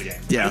anything about the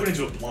game. Yeah. I went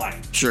into it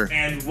blind. Sure.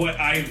 And what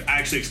I've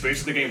actually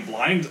experienced with the game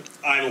blind,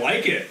 I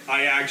like it.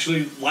 I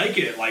actually like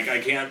it. Like, I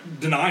can't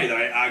deny that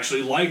I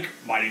actually like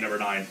Mighty Number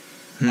 9.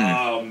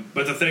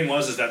 But the thing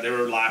is that they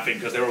were laughing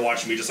because they were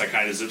watching me just like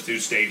kind of zip through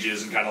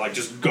stages and kind of like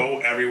just go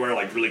everywhere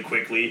like really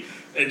quickly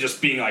and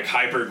just being like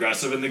hyper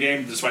aggressive in the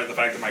game, despite the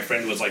fact that my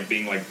friend was like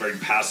being like very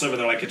passive. And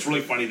they're like, it's really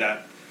funny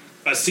that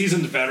a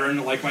seasoned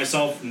veteran like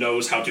myself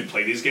knows how to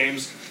play these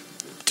games.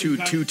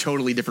 Two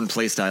totally different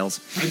play styles.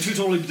 And 2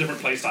 totally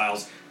different play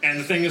styles. And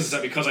the thing is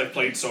that because I've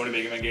played so many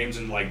Mega Man games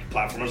and like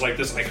platformers like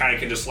this, I kind of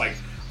can just like,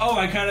 oh,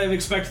 I kind of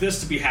expect this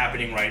to be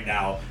happening right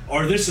now,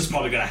 or this is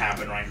probably going to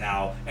happen right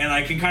now, and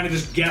I can kind of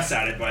just guess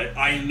at it, but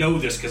I know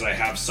this because I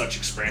have such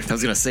experience. I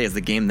was going to say, is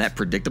the game that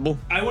predictable?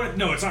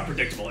 No, it's not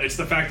predictable. It's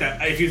the fact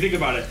that, if you think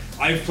about it,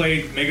 I've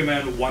played Mega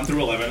Man 1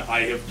 through 11,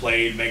 I have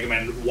played Mega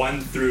Man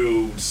 1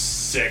 through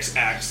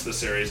 6X, the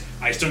series.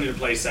 I still need to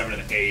play 7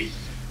 and 8.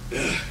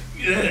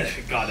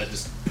 God, that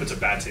just puts a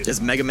bad taste.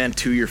 Is Mega Man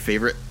 2 your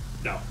favorite?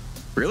 No.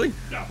 Really?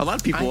 No. A lot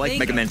of people like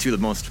Mega Man 2 the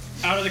most.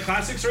 Out of the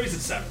classic series,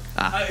 it's 7.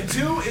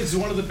 2 is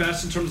one of the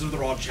best in terms of the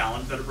raw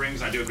challenge that it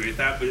brings. I do agree with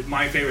that, but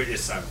my favorite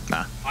is 7.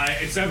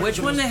 It's 7.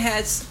 Which one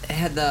had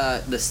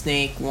the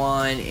Snake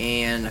one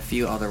and a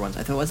few other ones?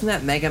 I thought, wasn't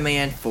that Mega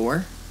Man 4?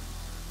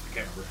 I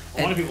can't remember.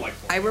 A lot of people like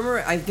 4. I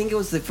remember, I think it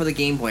was for the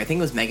Game Boy. I think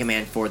it was Mega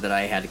Man 4 that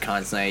I had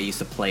constantly. I used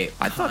to play it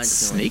constantly. I thought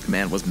Snake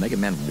Man was Mega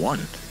Man 1.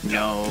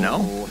 No.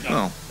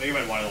 Oh. Mega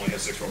Man 1 only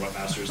has 6 Robot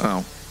Masters.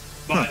 Oh.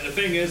 But the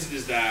thing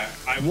is that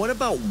What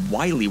about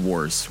Wily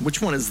Wars? Which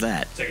one is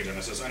that? Sega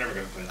Genesis. I never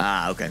got to play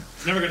that. Okay.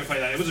 Never got to play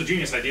that. It was a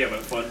genius idea, but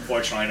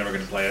unfortunately, I never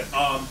got to play it.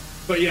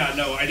 But yeah,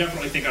 no, I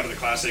definitely think out of the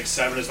classics,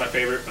 7 is my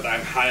favorite. But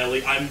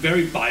I'm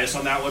very biased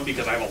on that one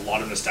because I have a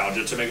lot of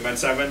nostalgia to Mega Man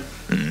 7.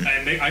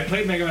 And I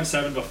played Mega Man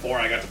 7 before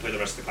I got to play the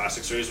rest of the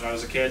classic series when I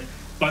was a kid.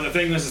 But the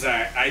thing is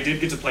that I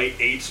did get to play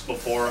 8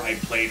 before I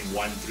played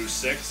 1 through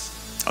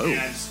 6. Oh.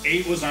 And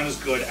 8 was not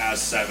as good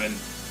as 7.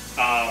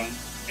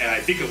 And I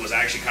think it was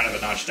actually kind of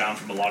a notch down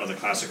from a lot of the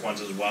classic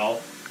ones as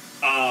well.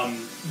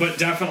 But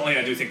definitely,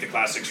 I do think the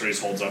classic series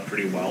holds up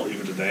pretty well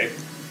even today.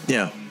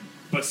 Yeah.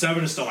 But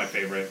 7 is still my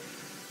favorite.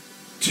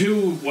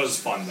 2 was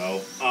fun,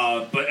 though.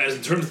 But as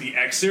in terms of the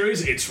X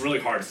series, it's really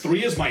hard.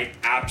 3 is my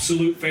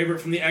absolute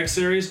favorite from the X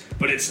series,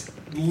 but it's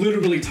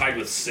literally tied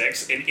with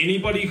 6. And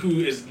anybody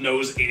who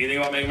knows anything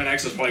about Mega Man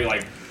X is probably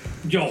like,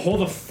 yo, hold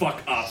the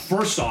fuck up.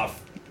 First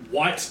off,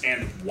 what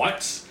and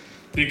what?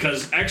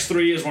 because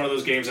X3 is one of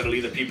those games that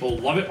either people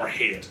love it or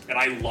hate it, and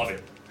I love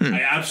it.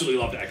 I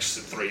absolutely loved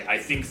X3. I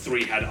think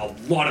 3 had a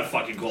lot of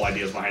fucking cool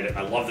ideas behind it.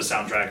 I love the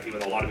soundtrack, even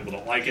though a lot of people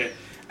don't like it.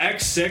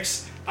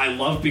 X6, I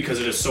love because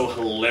it is so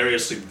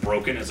hilariously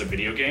broken as a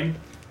video game.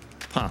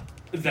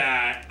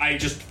 That I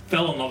just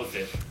fell in love with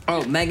it.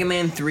 Oh, Mega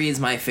Man 3 is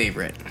my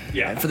favorite.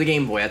 Yeah. For the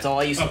Game Boy. That's all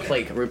I used to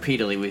play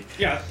repeatedly with.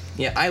 Yeah.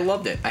 Yeah, I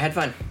loved it. I had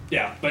fun.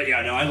 Yeah, but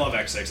yeah, no, I love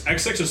X6.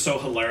 X6 is so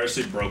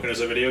hilariously broken as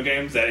a video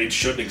game that it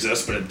shouldn't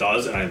exist, but it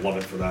does, and I love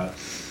it for that.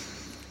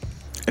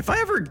 If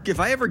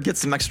I ever get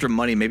some extra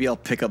money, maybe I'll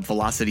pick up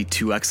Velocity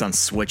 2X on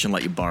Switch and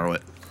let you borrow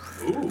it.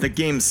 Ooh. The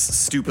game's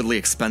stupidly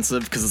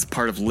expensive because it's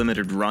part of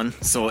limited run,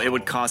 so it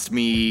would cost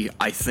me,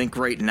 I think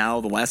right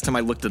now, the last time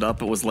I looked it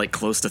up, it was like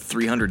close to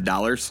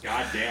 $300.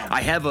 God damn.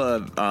 I have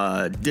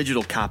a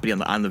digital copy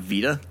on the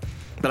Vita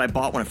that I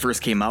bought when it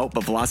first came out,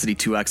 but Velocity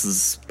 2X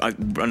is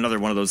another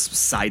one of those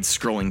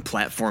side-scrolling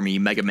platformy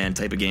Mega Man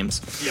type of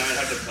games. Yeah, I'd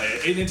have to play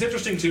it. And it's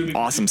interesting too because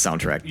Awesome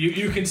soundtrack.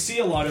 You can see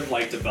a lot of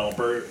like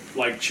developer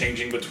like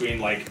changing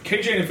between like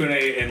KJ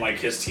Inafune and like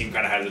his team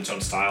kind of had its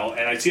own style,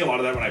 and I see a lot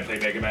of that when I play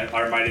Mega Man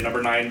or Mighty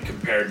Number 9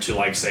 compared to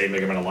like say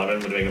Mega Man 11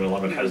 when Mega Man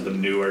 11 has the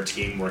newer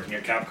team working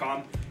at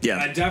Capcom. Yeah,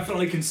 and I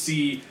definitely can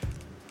see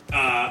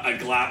a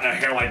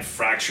hairline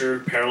fracture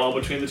parallel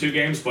between the two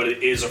games, but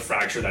it is a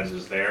fracture that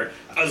is there.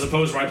 As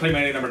opposed to when I play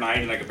Mighty Number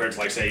 9 and I compare it to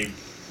like say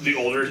the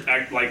older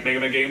like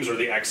Mega Man games or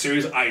the X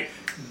series, I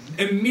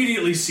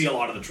immediately see a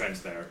lot of the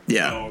trends there.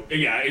 Yeah. So,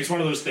 yeah, it's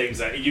one of those things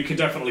that you can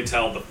definitely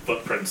tell the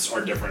footprints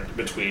are different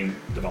between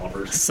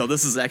developers. So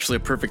this is actually a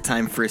perfect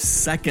time for a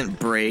second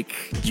break.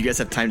 Do you guys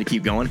have time to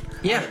keep going?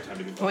 Yeah.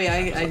 Oh, yeah,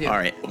 I do. All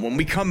right. When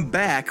we come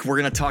back, we're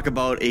going to talk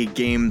about a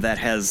game that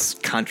has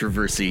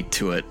controversy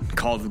to it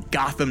called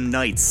Gotham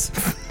Knights.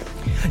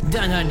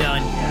 Dun, dun,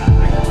 dun.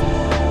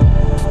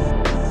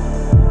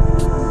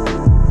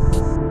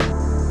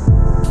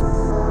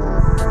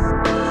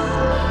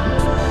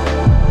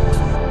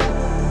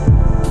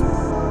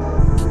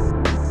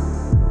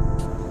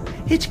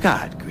 It's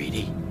God,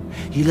 Greedy.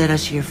 He led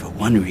us here for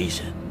one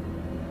reason.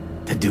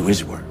 To do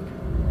his work.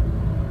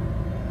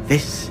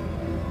 This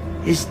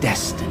is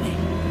destiny.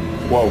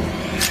 Whoa.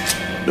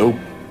 Nope.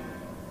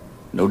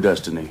 No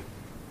destiny.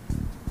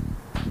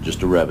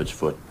 Just a rabbit's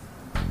foot.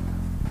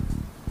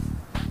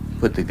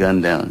 Put the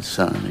gun down,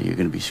 son, or you're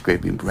gonna be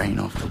scraping brain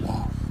off the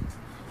wall.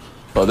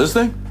 Oh, this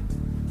thing?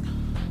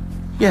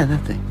 Yeah,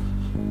 that thing.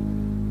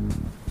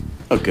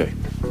 Okay.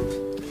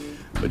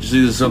 But you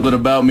see, there's something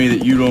about me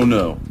that you don't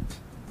know.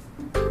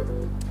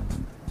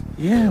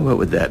 Yeah, what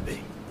would that be?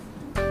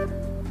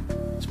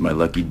 It's my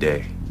lucky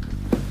day.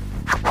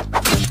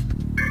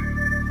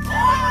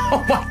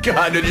 Oh my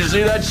God, did you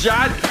see that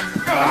shot?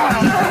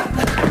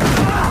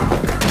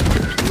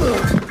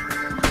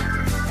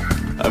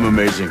 I'm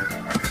amazing.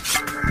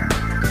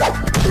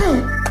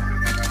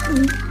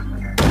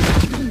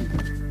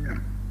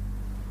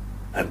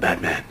 I'm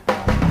Batman.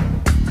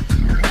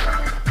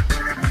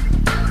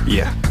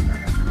 Yeah,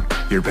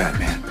 you're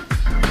Batman.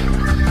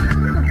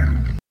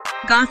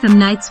 Gotham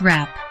Knights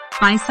Rap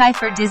by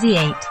Cypher Dizzy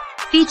 8.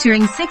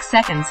 Featuring 6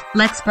 Seconds,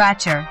 Lex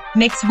Bratcher,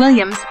 Mix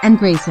Williams, and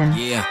Grayson.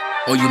 Yeah.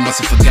 Oh, you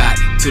must've forgot.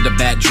 To the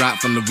bat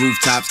drop from the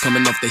rooftops,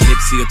 coming off the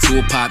hips, see a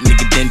tool pop,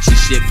 nigga dent your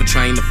shit for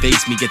trying to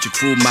face me, get your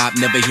crew mop,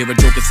 never hear a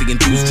joker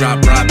singing dudes drop,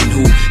 robbing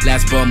who,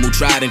 last bum who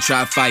tried and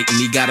tried fighting,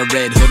 he got a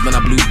red hood when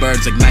I blew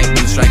birds, ignite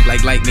when strike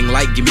like lightning,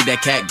 light, give me that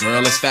cat,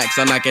 girl, it's facts,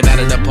 I knock it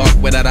out of the park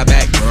without a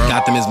back, girl.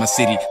 Gotham is my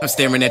city, I'm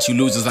staring at you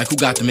losers like who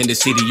got them in the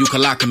city, you can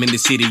lock them in the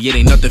city, it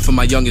ain't nothing for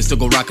my youngest to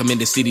go rock them in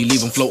the city,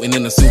 leave them floating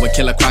in the sewer,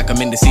 kill a clock them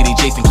in the city,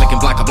 Jason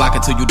clicking block a block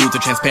until you dudes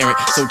are transparent,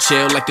 so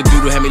chill like the dude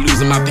who had me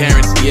losing my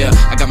parents, yeah,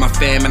 I got my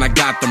fam and I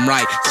got them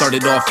right.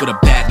 Started off with a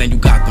bat, now you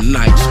got them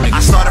nights. I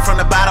started from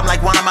the bottom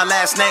like one of my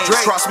last names.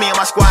 Drake. Cross me and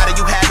my squad and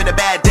you having a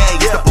bad day.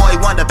 It's the boy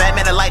wonder,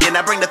 Batman and lightning,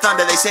 I bring the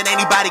thunder. They said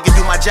anybody can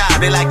do my job,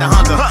 they like the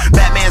hunger.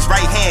 Batman's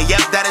right hand,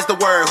 yep, that is the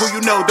word. Who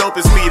you know dope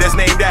is me, that's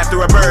named after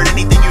a bird.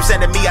 Anything you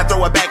send to me, I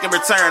throw it back in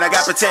return. I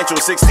got potential,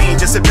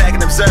 16, just sit back and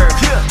observe.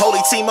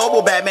 Holy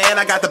T-Mobile, Batman,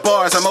 I got the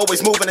bars. I'm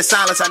always moving in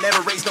silence, I never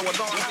raise no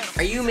alarm.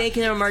 Are you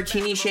making a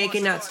martini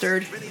shaken, not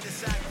stirred?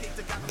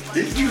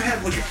 Didn't you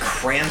have like a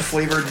cran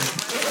flavored?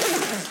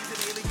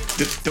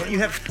 Don't you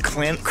have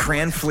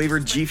cran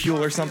flavored G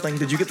Fuel or something?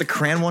 Did you get the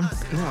cran one?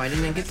 No, I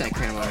didn't get that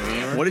cran one.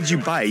 Remember? What did you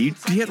buy? You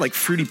had like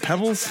Fruity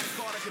Pebbles?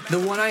 The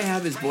one I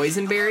have is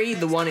boysenberry.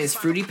 The one is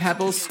Fruity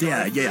Pebbles.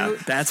 Yeah, fruit,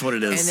 that's what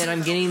it is. And then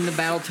I'm getting the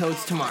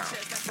Battletoads tomorrow.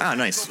 Ah,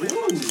 nice. Ooh.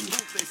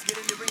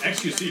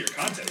 XQC, your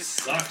content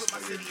sucks.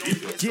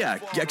 Yeah,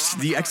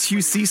 the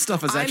XQC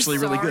stuff is actually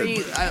really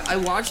good. I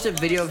watched a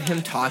video of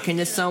him talking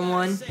to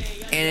someone,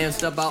 and it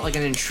was about like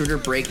an intruder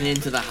breaking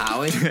into the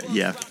house.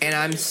 Yeah. And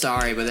I'm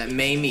sorry, but that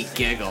made me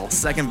giggle.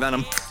 Second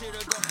Venom.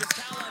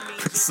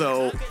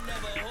 So,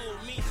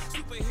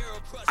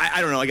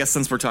 I don't know. I guess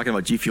since we're talking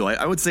about G Fuel,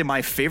 I would say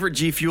my favorite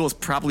G Fuel is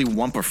probably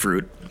Wumpa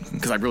Fruit,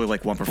 because I really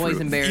like Wumpa Fruit.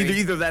 Boysenberry.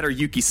 Either that or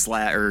Yuki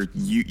Slash or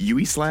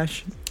Yui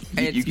Slash.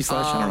 Yuki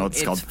Slash. I don't know what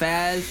it's called.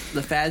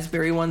 The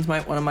Fazberry one's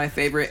one of my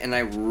favorite, and I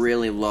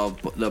really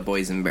love the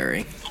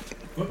boysenberry.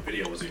 What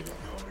video was he on?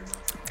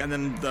 And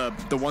then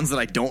the ones that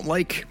I don't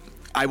like,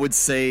 I would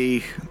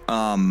say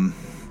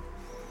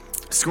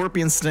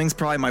Scorpion Sting's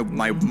probably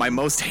my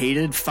most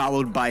hated,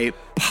 followed by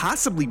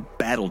possibly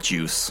Battle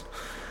Juice.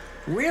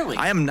 Really?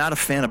 I am not a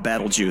fan of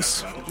Battle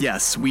Juice.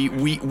 Yes, we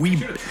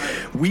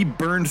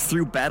burned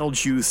through Battle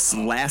Juice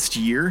last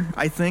year,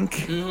 I think.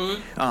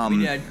 Mm-hmm.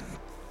 We did.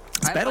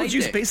 Is Battle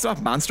Juice based off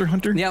Monster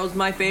Hunter? Yeah, it was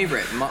my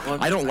favorite.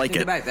 I don't like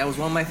it. That was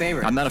one of my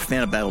favorites. I'm not a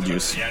fan of Battle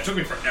Juice. Yeah, it took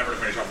me forever to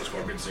finish off the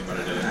Scorpion Sting, but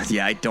I did it.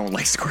 Yeah, I don't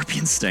like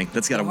Scorpion Sting.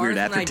 That's got a weird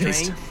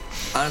aftertaste.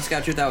 Honest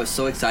God truth, I was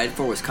so excited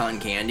for was cotton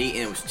candy,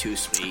 and it was too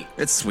sweet.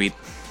 It's sweet.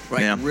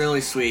 Right, yeah.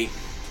 Really sweet.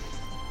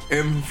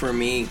 For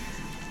me.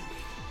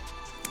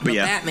 But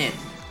yeah. Batman.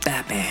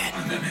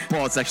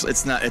 Well,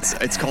 it's not.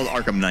 It's called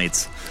Arkham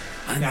Knights.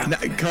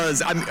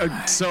 Because I'm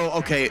so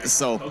okay.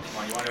 So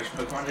Pokemon. You want to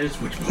know Pokemon is?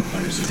 Which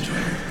Pokemon is it?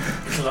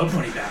 It's a low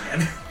pony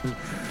Batman.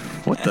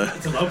 What the?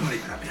 It's a low pony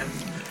Batman.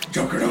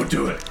 Joker, don't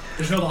do it.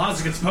 There's no laws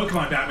against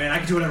Pokemon Batman. I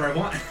can do whatever I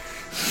want.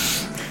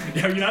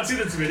 Have you not seen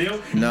this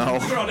video? No.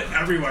 It's on it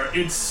everywhere.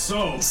 It's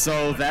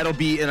so that'll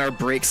be in our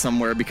break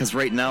somewhere because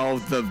right now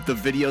the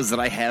videos that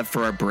I have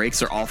for our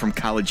breaks are all from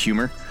College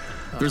Humor.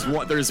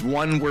 There's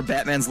one where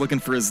Batman's looking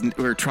for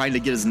or trying to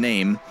get his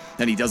name,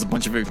 and he does a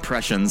bunch of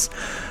impressions.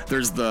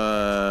 There's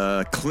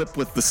the clip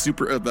with the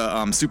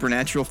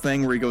supernatural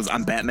thing where he goes,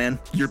 "I'm Batman,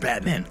 you're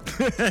Batman."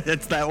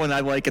 It's that one I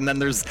like. And then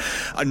there's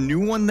a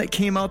new one that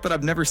came out that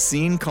I've never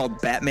seen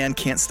called Batman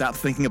Can't Stop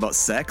Thinking About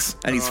Sex,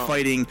 and he's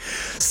fighting.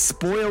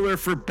 Spoiler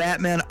for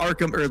Batman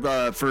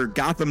Arkham for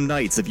Gotham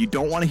Knights. If you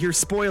don't want to hear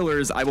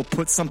spoilers, I will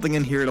put something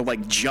in here to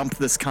like jump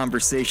this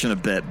conversation a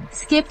bit.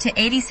 Skip to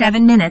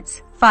 87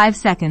 minutes, 5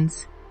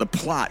 seconds. The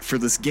plot for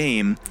this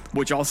game,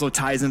 which also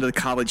ties into the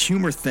College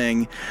Humor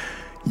thing,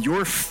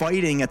 you're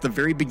fighting at the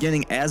very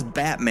beginning as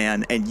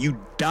Batman, and you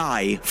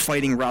die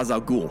fighting Ra's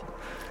al Ghul.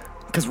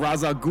 Because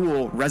Ra's al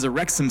Ghul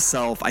resurrects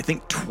himself, I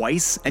think,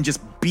 twice, and just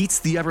beats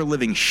the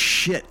ever-living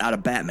shit out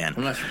of Batman.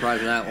 I'm not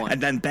surprised at that one.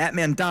 And then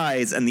Batman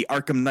dies, and the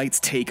Arkham Knights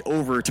take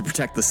over to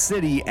protect the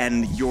city,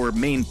 and your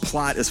main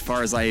plot, as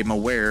far as I am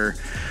aware,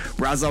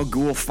 Ra's al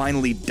Ghul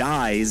finally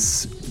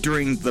dies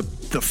during the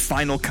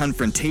final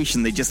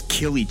confrontation. They just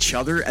kill each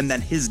other, and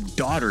then his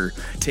daughter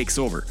takes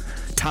over.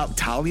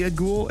 Talia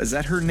Ghul, is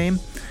that her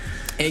name?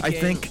 AKA I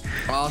think.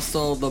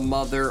 Also the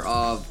mother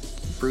of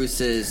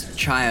Bruce's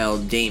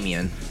child,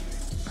 Damian.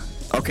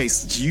 Okay,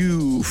 so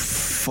you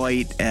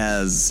fight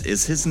as...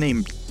 Is his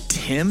name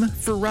Tim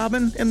for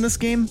Robin in this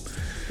game?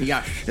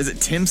 Yeah. Is it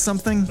Tim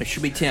something? It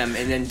should be Tim,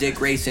 and then Dick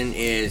Grayson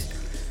is...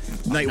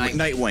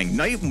 Nightwing.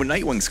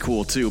 Nightwing's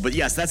cool too, but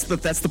yes, that's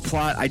the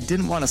plot. I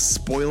didn't want to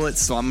spoil it,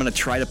 so I'm gonna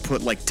try to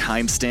put like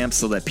timestamps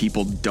so that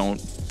people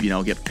don't,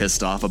 get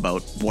pissed off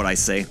about what I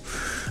say,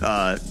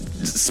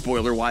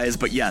 spoiler wise.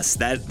 But yes,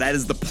 that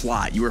is the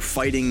plot. You are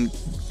fighting.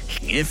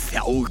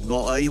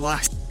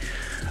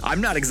 I'm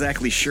not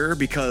exactly sure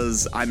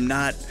because I'm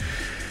not.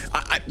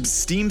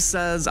 Steam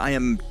says I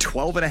am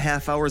 12 and a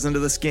half hours into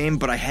this game,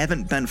 but I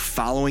haven't been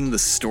following the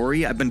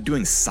story. I've been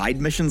doing side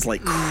missions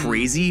like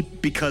crazy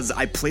because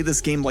I play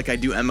this game like I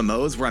do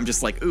MMOs where I'm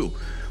just like, ooh,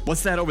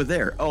 what's that over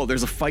there? Oh,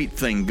 there's a fight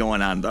thing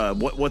going on.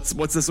 What's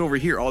this over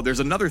here? Oh, there's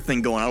another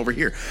thing going on over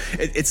here.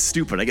 It's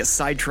stupid. I get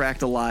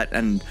sidetracked a lot,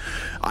 and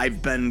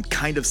I've been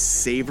kind of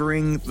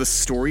savoring the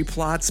story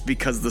plots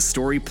because the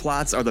story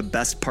plots are the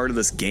best part of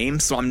this game,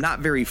 so I'm not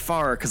very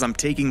far because I'm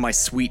taking my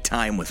sweet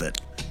time with it.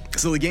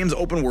 So the game's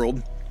open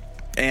world,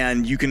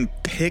 and you can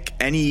pick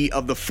any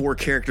of the 4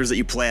 characters that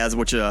you play as,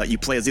 which you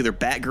play as either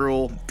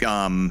Batgirl,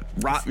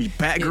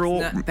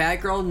 Batgirl,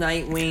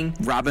 Nightwing,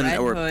 Robin, Red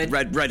or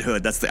Hood. Red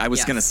Hood. That's I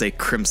was gonna say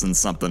Crimson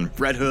something.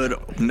 Red Hood,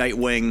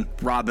 Nightwing,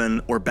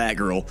 Robin, or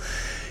Batgirl.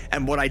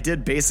 And what I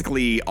did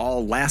basically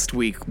all last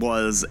week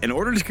was, in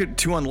order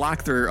to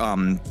unlock their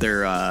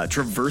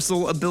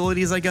traversal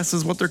abilities, I guess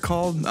is what they're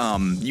called,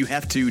 you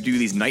have to do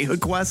these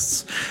knighthood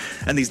quests.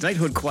 And these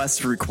knighthood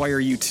quests require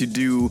you to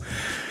do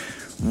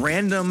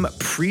random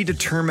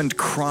predetermined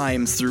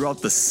crimes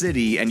throughout the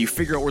city, and you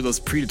figure out where those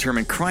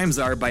predetermined crimes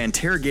are by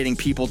interrogating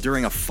people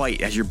during a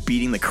fight as you're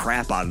beating the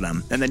crap out of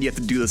them. And then you have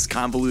to do this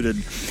convoluted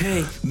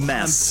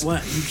mess.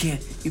 What?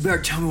 You better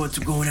tell me what's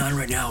going on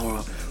right now,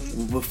 or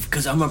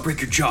because I'm gonna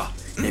break your jaw.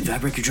 And if I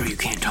break your jaw, you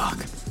can't talk.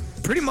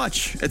 Pretty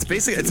much. It's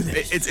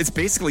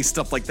basically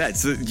stuff like that.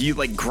 So you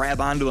like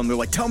grab onto them. They're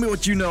like, "Tell me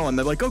what you know," and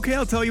they're like, "Okay,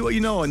 I'll tell you what you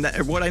know," and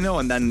what I know.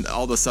 And then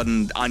all of a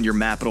sudden, on your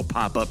map, it'll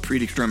pop up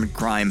predetermined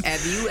crime.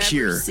 Have you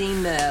ever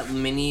seen the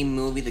mini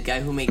movie? The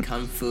guy who made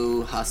Kung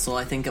Fu Hustle,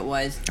 I think it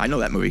was. I know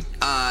that movie.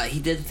 He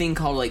did a thing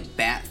called like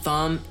Bat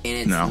Thumb,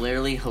 and it's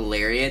literally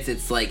hilarious.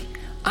 It's like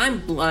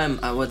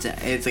what's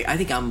that? It's like, I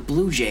think I'm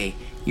Blue Jay,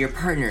 your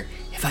partner.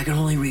 If I can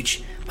only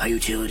reach my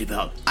utility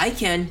belt, I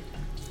can.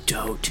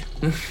 Don't.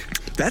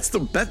 That's the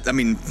best. I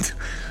mean,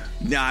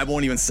 nah, I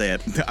won't even say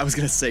it. I was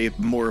gonna say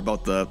more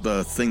about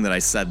the thing that I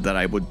said that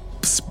I would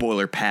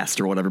spoiler past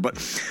or whatever. But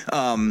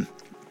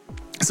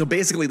so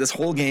basically, this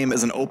whole game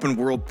is an open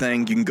world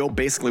thing. You can go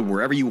basically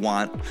wherever you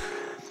want.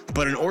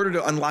 But in order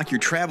to unlock your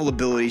travel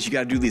abilities, you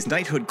got to do these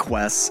knighthood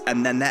quests,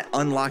 and then that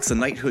unlocks a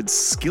knighthood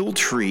skill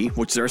tree,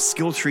 which there are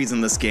skill trees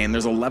in this game.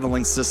 There's a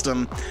leveling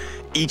system.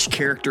 Each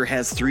character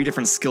has 3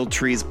 different skill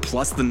trees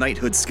plus the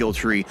knighthood skill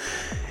tree.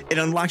 It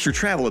unlocks your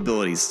travel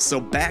abilities.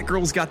 So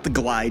Batgirl's got the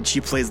glide.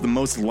 She plays the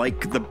most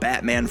like the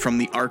Batman from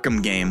the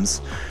Arkham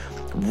games.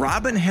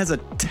 Robin has a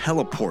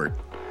teleport.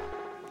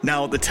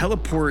 Now, the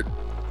teleport...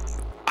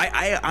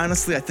 I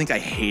honestly, I think I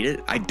hate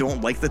it. I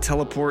don't like the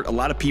teleport. A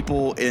lot of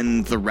people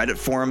in the Reddit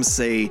forums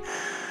say,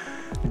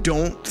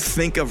 don't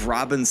think of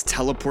Robin's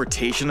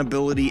teleportation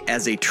ability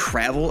as a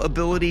travel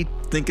ability.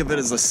 Think of it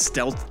as a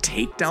stealth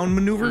takedown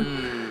maneuver.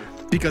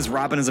 Because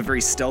Robin is a very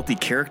stealthy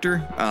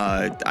character.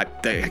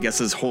 I guess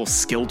his whole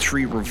skill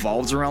tree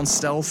revolves around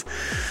stealth.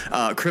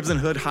 Crimson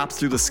Hood hops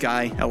through the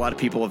sky. A lot of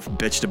people have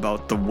bitched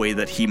about the way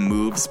that he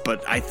moves,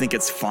 but I think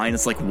it's fine.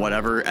 It's like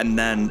whatever. And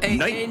then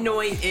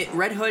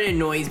Red Hood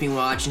annoys me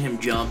watching him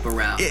jump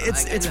around.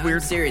 It's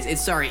weird. I'm serious.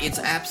 It's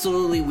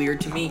absolutely weird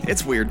to me.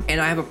 It's weird,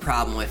 and I have a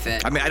problem with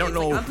it. I mean, I don't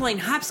know. Like, I'm playing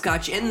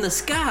hopscotch in the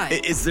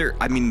sky. Is there?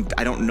 I mean,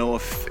 I don't know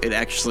if it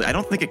actually. I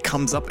don't think it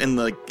comes up in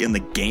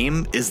the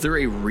game. Is there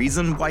a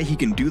reason why he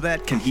can do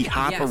that? Can he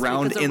hop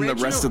around in the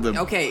rest of the...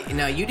 Okay,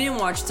 now you didn't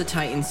watch the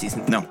Titans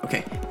season 3. No.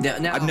 Okay.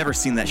 Now, I've never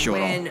seen that show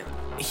at all. When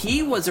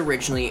he was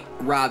originally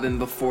Robin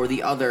before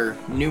the other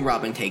new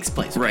Robin takes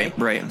place. Okay?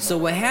 Right. So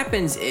what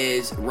happens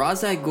is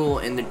Ra's al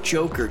Ghul and the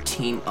Joker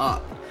team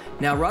up.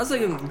 Now, Ra's al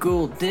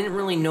Ghul didn't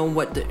really know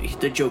what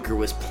the Joker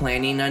was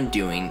planning on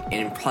doing,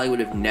 and probably would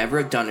have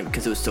never done it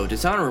because it was so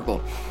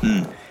dishonorable.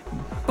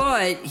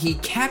 But he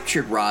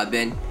captured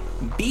Robin,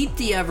 beat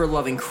the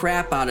ever-loving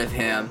crap out of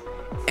him,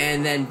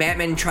 and then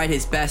Batman tried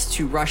his best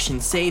to rush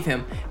and save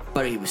him,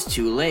 but he was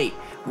too late.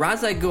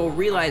 Ra's al Ghul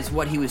realized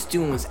what he was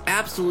doing was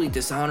absolutely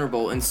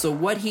dishonorable, and so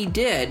what he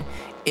did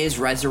is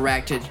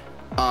resurrected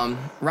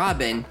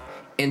Robin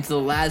into the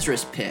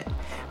Lazarus Pit.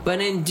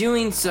 But in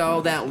doing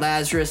so, that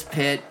Lazarus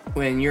Pit,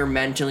 when you're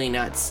mentally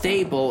not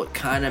stable, it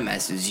kind of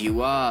messes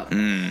you up.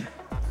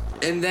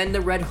 And then the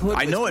Red Hood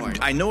I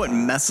know it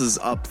messes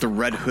up the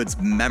Red Hood's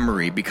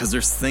memory because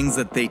there's things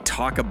that they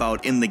talk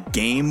about in the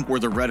game where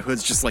the Red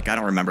Hood's just like, I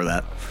don't remember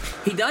that.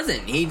 He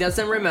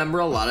doesn't remember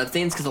a lot of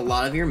things because a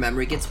lot of your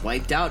memory gets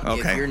wiped out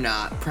if you're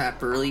not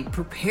properly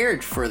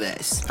prepared for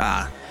this.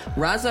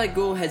 Ra's al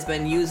Ghul has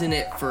been using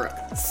it for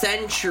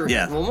centuries.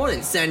 Yeah. Well, more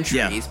than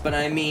centuries, but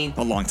I mean...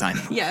 A long time.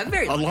 Yeah, a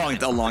very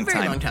long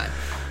time.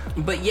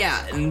 But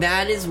yeah, and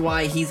that is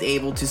why he's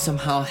able to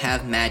somehow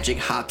have magic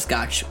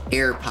hopscotch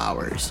air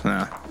powers.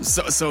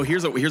 So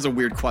here's a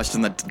weird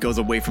question that goes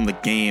away from the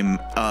game.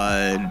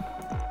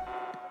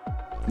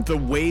 The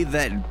way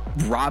that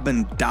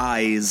Robin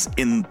dies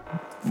in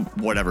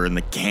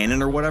the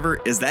canon or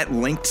whatever, is that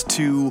linked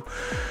to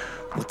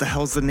what the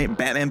hell's the name?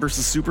 Batman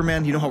versus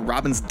Superman? You know how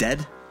Robin's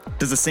dead?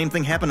 Does the same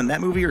thing happen in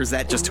that movie, or is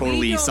that just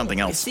totally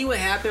something else? See, what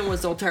happened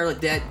was the entire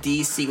that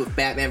DC with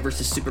Batman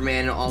versus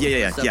Superman and all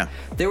that stuff. Yeah.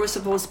 There was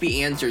supposed to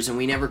be answers, and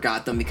we never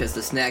got them because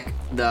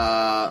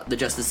the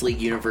Justice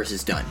League universe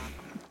is done.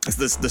 Is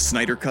this the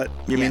Snyder cut?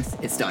 You mean?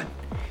 It's done.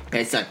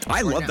 It's done.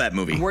 I love that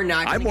movie.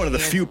 I'm one of the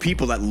few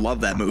people that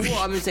love that movie. Well,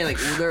 I'm just saying,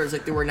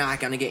 we're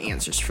not going to get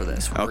answers for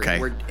this.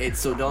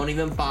 So don't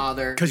even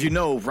bother. Because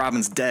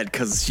Robin's dead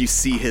because you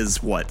see his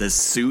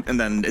suit, and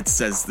then it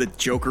says the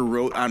Joker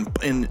wrote on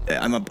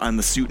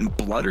the suit in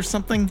blood or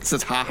something. It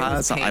says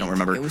haha. I don't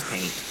remember. It was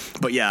paint.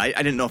 But yeah, I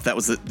didn't know if that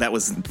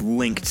was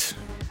linked.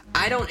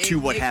 To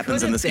what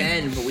happens in this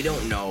game, but we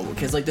don't know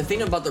because the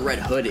thing about the Red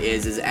Hood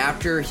is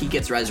after he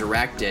gets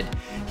resurrected,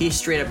 he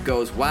straight up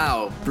goes,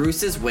 "Wow,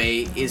 Bruce's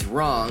way is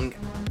wrong.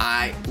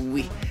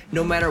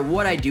 No matter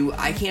what I do,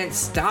 I can't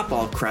stop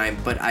all crime,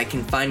 but I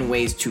can find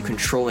ways to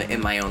control it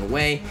in my own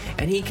way."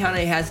 And he kind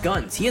of has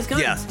guns. He has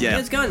guns. Yeah. He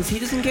has guns. He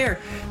doesn't care.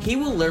 He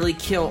will literally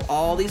kill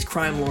all these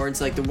crime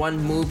lords. Like the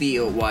one movie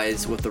it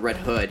was with the Red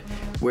Hood,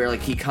 where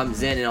he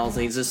comes in and all of a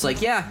sudden he's just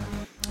like, "Yeah,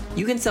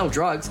 you can sell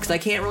drugs because I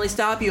can't really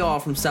stop you all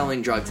from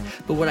selling drugs.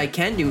 But what I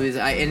can do is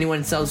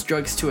anyone sells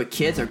drugs to a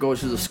kid or goes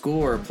to the school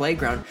or a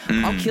playground,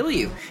 I'll kill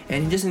you.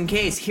 And just in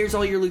case, here's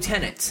all your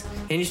lieutenants."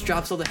 And he just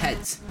drops all the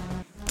heads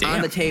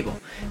on the table.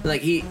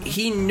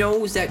 He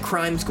knows that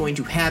crime's going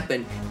to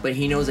happen, but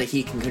he knows that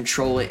he can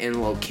control it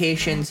in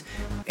locations,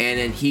 and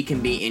then he can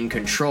be in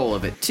control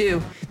of it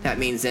too. That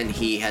means then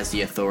he has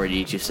the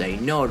authority to say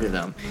no to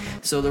them.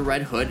 So the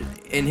Red Hood,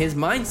 in his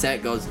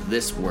mindset, goes,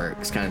 "This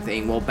works," kind of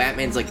thing. Well,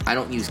 Batman's like, "I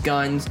don't use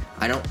guns,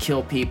 I don't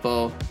kill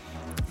people,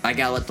 I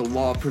gotta let the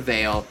law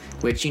prevail,"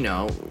 which,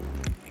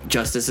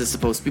 justice is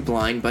supposed to be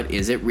blind, but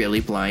is it really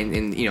blind?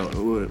 And,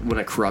 when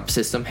a corrupt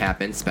system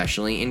happens,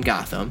 especially in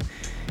Gotham.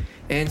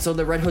 And so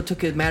the Red Hood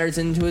took matters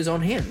into his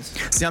own hands.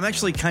 See, I'm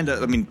actually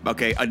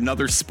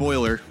another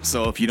spoiler,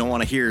 so if you don't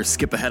want to hear,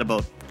 skip ahead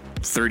about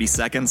 30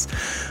 seconds.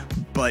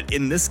 But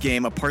in this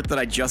game, a part that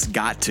I just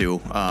got to,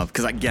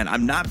 because again,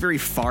 I'm not very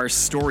far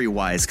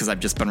story-wise, because I've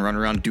just been running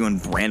around doing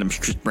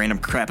random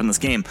crap in this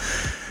game.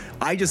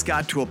 I just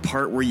got to a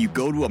part where you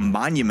go to a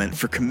monument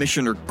for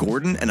Commissioner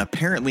Gordon, and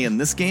apparently in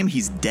this game,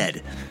 he's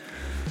dead.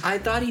 I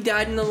thought he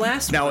died in the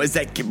last Now, one. is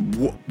that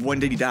when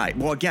did he die?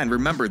 Well, again,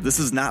 remember this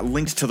is not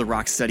linked to the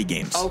Rocksteady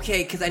games.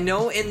 Okay, because I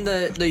know in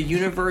the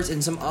universe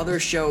and some other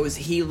shows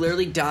he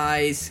literally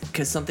dies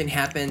because something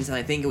happens, and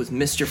I think it was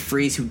Mr.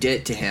 Freeze who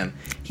did it to him.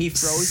 He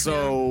froze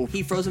him.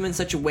 He froze him in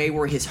such a way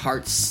where his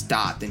heart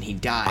stopped and he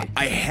died.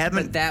 I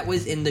haven't. But that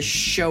was in the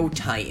show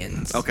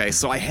Titans. Okay,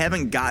 so I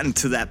haven't gotten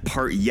to that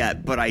part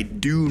yet, but I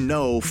do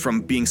know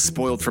from being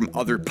spoiled from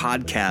other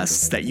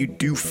podcasts that you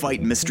do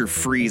fight Mr.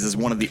 Freeze as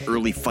one of the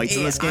early fights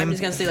in this game. I'm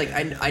just gonna say,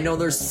 like, I know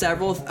there's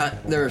several.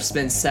 There's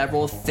been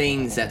several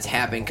things that's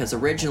happened because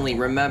originally,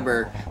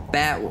 remember,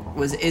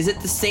 is it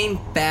the same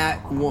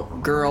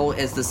Girl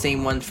as the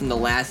same one from the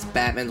last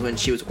Batman when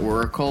she was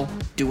Oracle?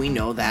 Do we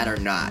know that or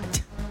not?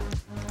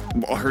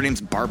 Well, her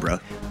name's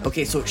Barbara.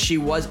 Okay, so she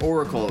was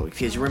Oracle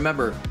because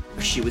remember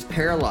she was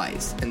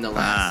paralyzed in the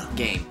last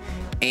game.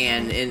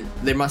 And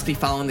they must be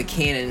following the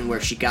canon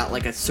where she got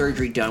like a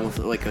surgery done with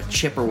like a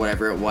chip or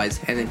whatever it was,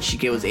 and then she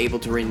was able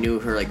to renew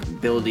her like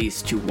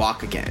abilities to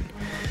walk again.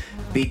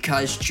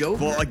 Because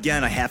Joker. Well,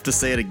 again, I have to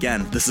say it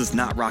again. This is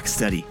not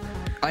Rocksteady.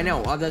 I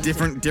know.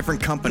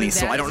 Different companies,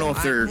 so I don't know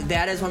if they're...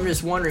 That is what I'm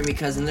just wondering,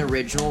 because in the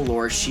original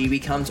lore, she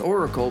becomes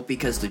Oracle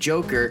because the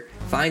Joker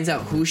finds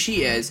out who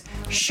she is,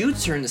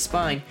 shoots her in the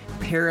spine,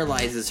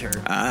 paralyzes her,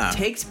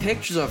 takes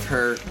pictures of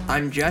her,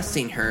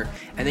 undressing her,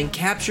 and then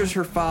captures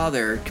her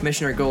father,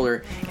 Commissioner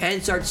Golder,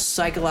 and starts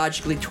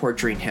psychologically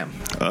torturing him.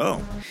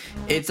 Oh.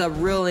 It's a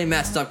really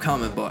messed up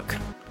comic book.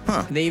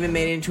 Huh. They even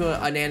made it into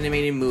an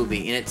animated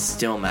movie, and it's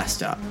still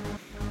messed up.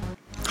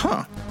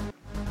 Huh.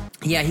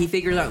 Yeah, he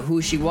figures out who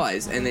she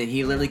was, and then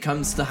he literally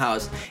comes to the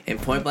house and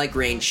point blank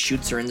range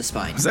shoots her in the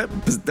spine.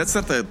 That's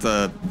not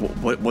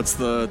what's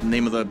the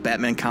name of the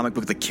Batman comic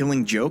book? The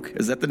Killing Joke?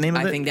 Is that the name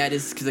of it? I think that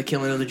is the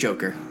Killing of the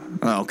Joker.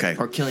 Oh, okay.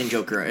 Or Killing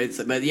Joker.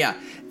 But yeah,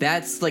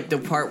 that's like the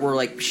part where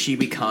like she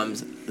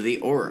becomes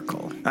the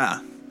Oracle.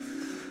 Ah.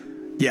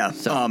 Yeah.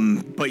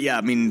 So. But yeah,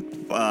 I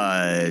mean,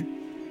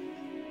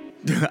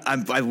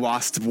 I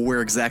lost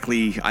where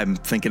exactly I'm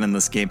thinking in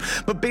this game.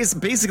 But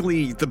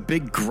basically, the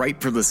big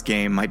gripe for this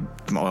game, I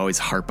always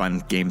harp on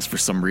games for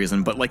some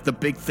reason, but like the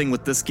big thing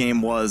with this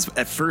game was,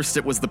 at first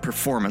it was the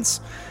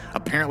performance.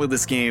 Apparently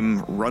this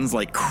game runs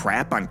like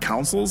crap on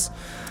consoles.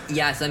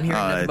 Yes, I'm hearing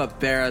nothing but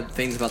bad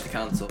things about the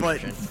console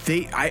version.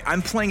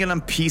 I'm playing it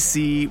on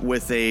PC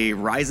with a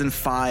Ryzen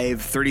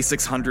 5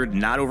 3600,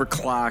 not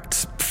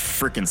overclocked,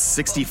 freaking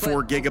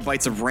 64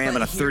 gigabytes of RAM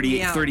and a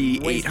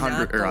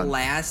 3800. The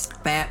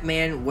last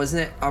Batman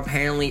wasn't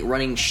apparently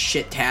running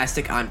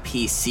shit-tastic on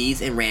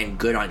PCs and ran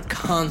good on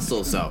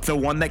consoles, though. The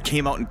one that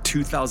came out in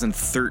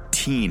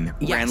 2013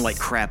 ran like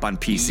crap on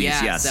PCs.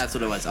 Yes, that's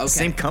what it was. Okay.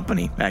 Same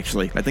company,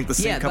 actually. I think the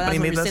same company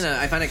made this.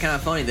 I find it kind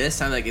of funny this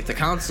time. Like, if the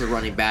consoles are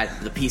running bad,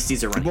 the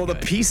PCs are running. Well,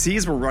 good. the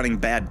PCs were running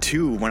bad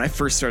too. When I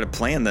first started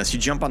playing this, you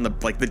jump on the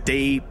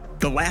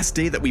last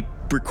day that we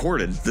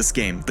recorded this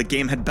game. The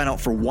game had been out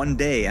for 1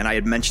 day, and I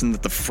had mentioned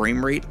that the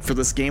frame rate for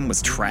this game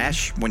was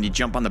trash when you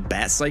jump on the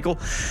bat cycle.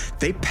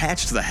 They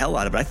patched the hell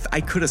out of it.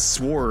 I could have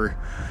swore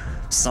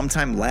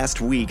sometime last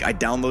week I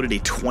downloaded a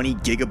 20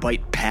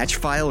 gigabyte patch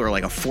file or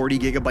like a 40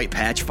 gigabyte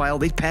patch file.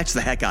 They patched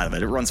the heck out of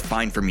it. It runs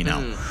fine for me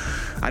now.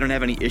 I don't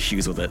have any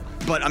issues with it.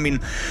 But I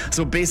mean,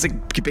 so basic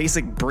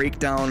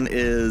breakdown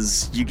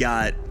is you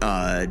got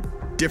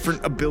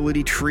different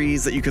ability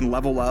trees that you can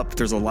level up.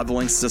 There's a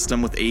leveling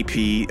system with AP.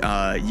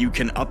 You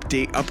can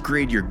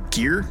upgrade your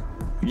gear.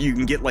 You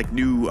can get like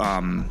new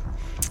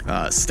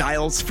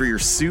styles for your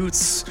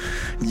suits.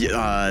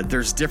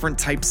 There's different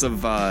types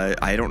of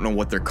I don't know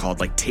what they're called,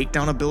 like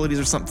takedown abilities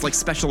or something, like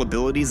special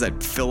abilities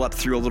that fill up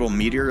through a little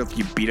meteor. If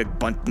you beat a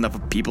bunch enough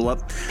of people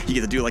up, you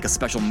get to do like a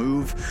special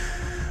move.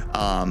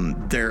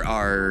 There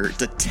are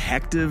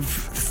detective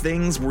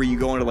things where you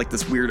go into like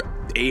this weird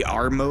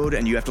AR mode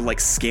and you have to like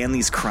scan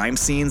these crime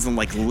scenes and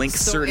like link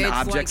certain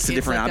objects to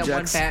different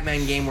objects. That one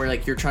Batman game where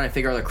like you're trying to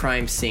figure out a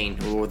crime scene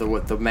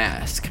with the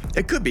mask.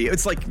 It could be.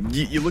 It's like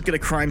you look at a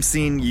crime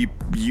scene, you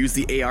use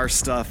the AR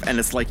stuff, and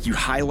it's like you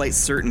highlight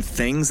certain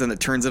things and it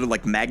turns into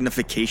like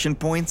magnification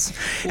points.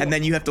 Cool. And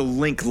then you have to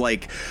link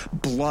like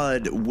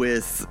blood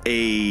with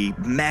a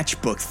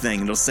matchbook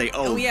thing. It'll say,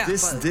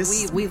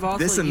 we've also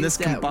this and used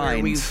this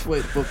combined.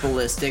 With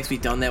ballistics,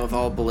 we've done that with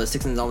all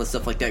ballistics and all this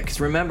stuff like that. Because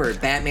remember,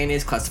 Batman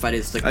is classified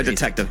as a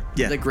detective.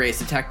 The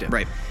greatest detective.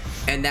 Right.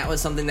 And that was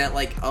something that,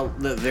 like,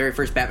 the very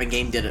first Batman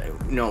game did,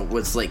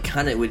 was like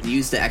kind of would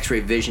use the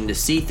X-ray vision to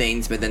see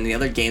things, but then the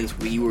other games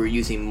we were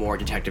using more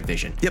detective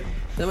vision. Yep.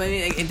 So, I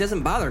mean, it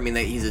doesn't bother me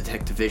that he's a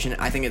detective vision.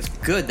 I think it's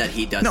good that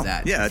he does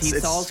that. Yeah, he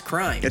solves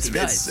crime. It's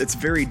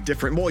very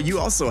different. Well, you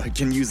also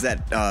can use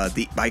that.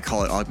 I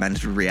call it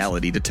augmented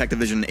reality, detective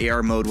vision,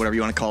 AR mode, whatever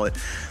you want to call it.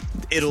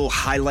 It'll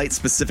highlight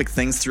specific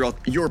things throughout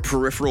your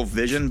peripheral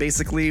vision,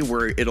 basically,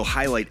 where it'll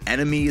highlight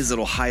enemies.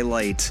 It'll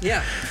highlight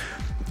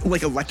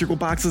like electrical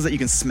boxes that you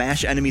can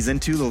smash enemies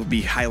into. They'll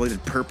be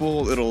highlighted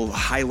purple. It'll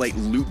highlight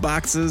loot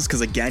boxes because,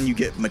 again, you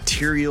get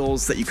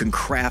materials that you can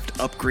craft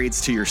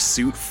upgrades to your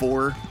suit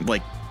for,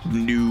 like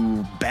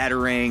new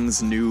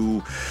batarangs,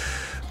 new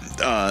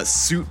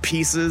suit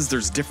pieces.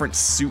 There's different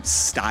suit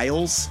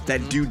styles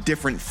that do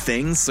different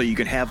things. So you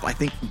can have, I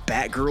think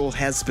Batgirl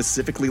has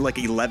specifically like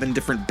 11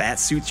 different bat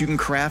suits you can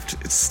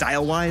craft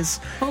style-wise.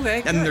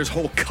 Okay. And there's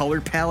whole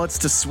color palettes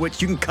to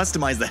switch. You can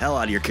customize the hell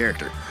out of your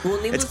character. Well,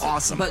 it's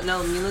awesome. But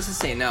no, needless to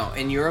say, now,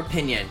 in your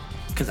opinion,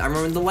 because I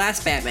remember the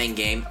last Batman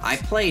game, I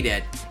played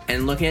it,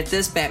 and looking at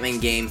this Batman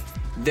game,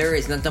 there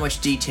is not that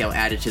much detail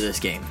added to this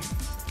game.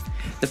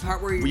 The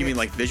part where you mean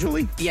like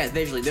visually? Yeah,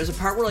 visually. There's a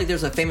part where like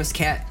there's a famous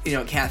cat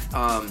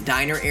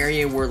diner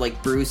area where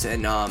like Bruce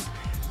and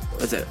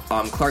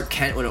Clark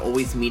Kent would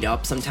always meet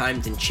up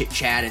sometimes and chit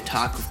chat and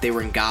talk if they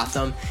were in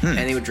Gotham, and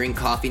they would drink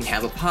coffee and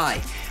have a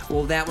pie.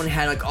 Well, that one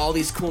had like all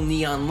these cool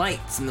neon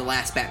lights in the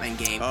last Batman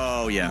game.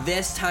 Oh yeah.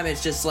 This time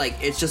it's just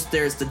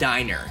there's the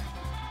diner.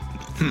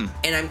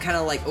 And I'm kind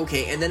of like,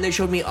 okay. And then they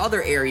showed me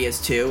other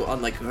areas too,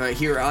 on like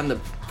here on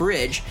the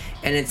bridge,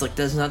 and it's like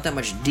there's not that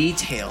much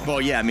detail. Well,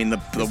 yeah, I mean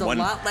there's a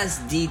lot less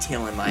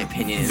detail in my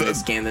opinion in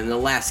this game than the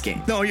last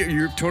game. No,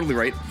 you're totally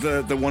right.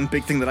 The one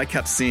big thing that I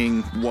kept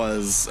seeing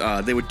was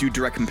they would do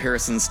direct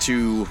comparisons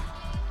to,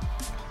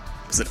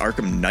 was it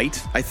Arkham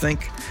Knight, I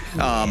think?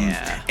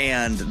 Yeah.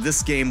 And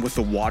this game with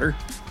the water.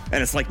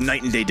 And it's like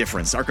night and day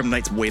difference. Arkham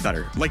Knight's way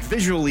better. Like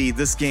visually,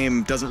 this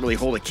game doesn't really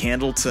hold a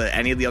candle to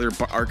any of the other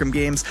Arkham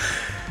games.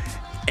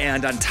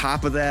 And on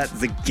top of that,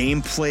 the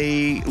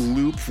gameplay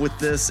loop with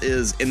this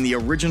is in the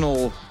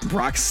original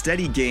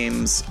Rocksteady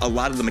games, a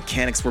lot of the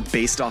mechanics were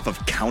based off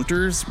of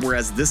counters,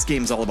 whereas this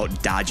game's all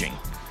about dodging.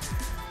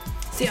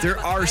 See, there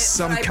are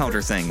some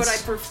counter things. But I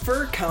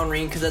prefer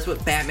countering because that's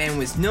what Batman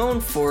was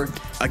known for.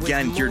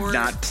 Again, you're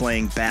not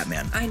playing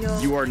Batman. I know.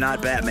 You are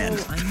not Batman.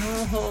 I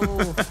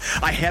know.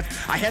 I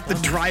have to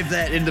drive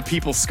that into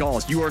people's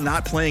skulls. You are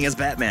not playing as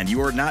Batman.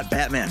 You are not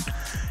Batman.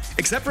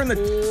 Except for in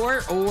the...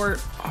 Or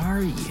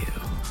are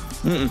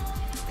you?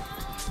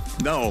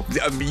 No.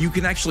 You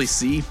can actually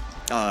see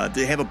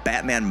they have a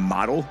Batman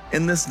model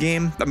in this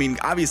game. I mean,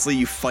 obviously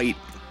you fight...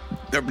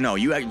 No,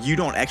 you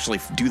don't actually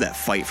do that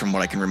fight from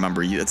what I can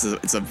remember. It's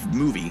a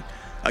movie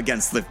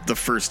against the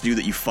first dude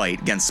that you fight,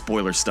 against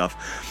spoiler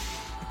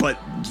stuff. But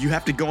you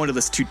have to go into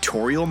this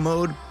tutorial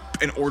mode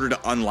in order to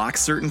unlock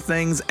certain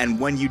things, and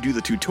when you do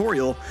the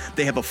tutorial,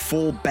 they have a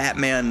full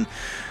Batman,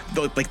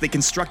 like they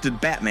constructed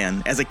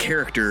Batman as a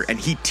character, and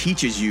he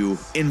teaches you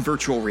in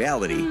virtual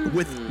reality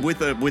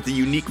with a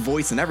unique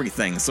voice and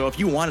everything. So if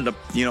you wanted to,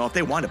 if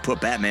they wanted to put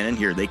Batman in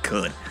here, they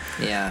could.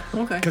 Yeah.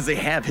 Okay. Because they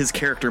have his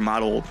character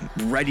model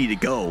ready to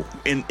go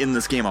in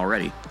this game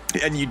already.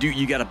 And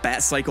you got a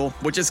bat cycle,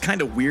 which is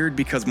kind of weird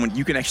because when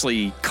you can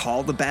actually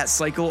call the bat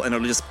cycle and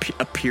it'll just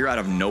appear out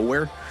of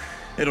nowhere.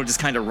 It'll just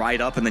kind of ride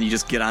up and then you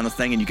just get on the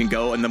thing and you can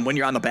go. And then when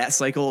you're on the bat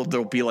cycle,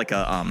 there'll be like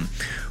a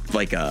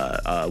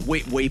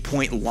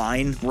waypoint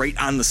line right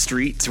on the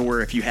street to where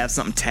if you have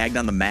something tagged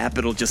on the map,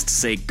 it'll just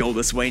say go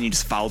this way and you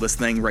just follow this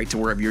thing right to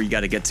wherever you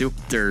got to get to.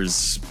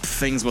 There's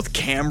things with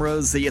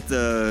cameras that you have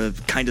to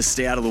kind of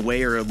stay out of the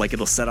way or like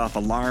it'll set off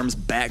alarms.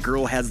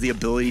 Batgirl has the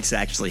ability to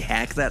actually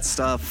hack that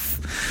stuff.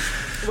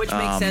 Which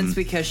makes sense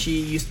because she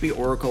used to be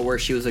Oracle, where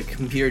she was a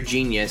computer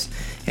genius,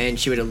 and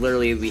she would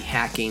literally be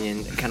hacking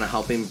and kind of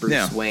helping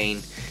Bruce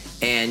Wayne,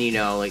 and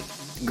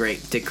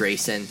Dick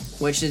Grayson,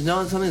 which is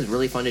something that's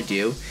really fun to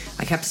do.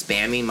 I kept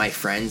spamming my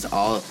friends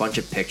a bunch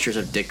of pictures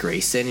of Dick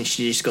Grayson, and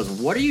she just goes,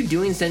 "What are you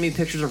doing? Sending me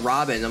pictures of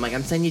Robin?" And I'm like,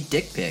 "I'm sending you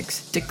dick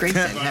pics, Dick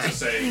Grayson." I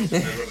was going to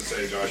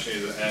say, Josh, you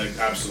need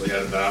to absolutely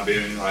edit that.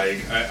 Being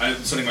like,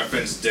 I'm sending my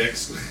friends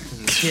dicks.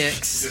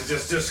 Dicks.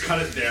 just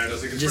cut it there.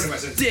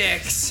 Just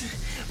dicks.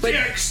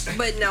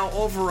 But now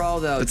overall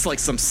though, it's like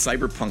some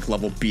cyberpunk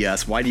level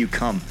BS. Why do you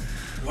come?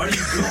 Why do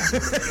you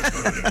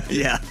come?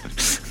 Yeah.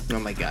 Oh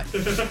my god.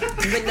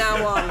 But now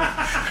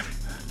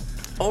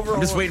overall,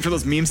 I'm just waiting for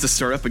those memes to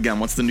start up again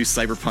once the new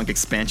cyberpunk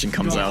expansion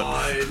comes out.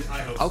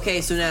 I hope so. Okay,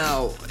 so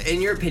now,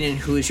 in your opinion,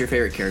 who is your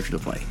favorite character to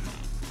play?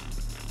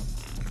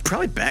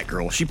 Probably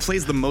Batgirl. She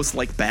plays the most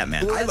like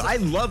Batman. I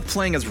love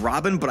playing as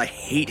Robin, but I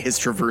hate his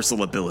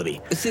traversal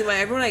ability. See,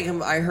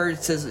 everyone I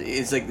heard says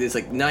it's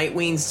like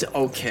Nightwing's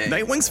okay.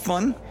 Nightwing's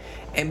fun.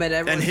 And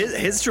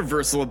his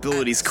traversal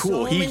ability is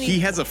cool. He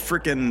has a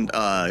freaking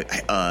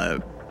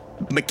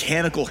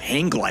mechanical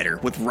hang glider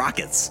with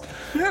rockets.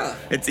 Yeah.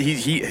 His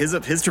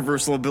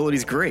traversal ability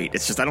is great.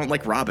 It's just I don't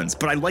like Robin's,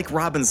 but I like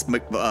Robin's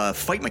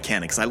fight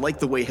mechanics. I like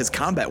the way his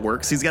combat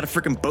works. He's got a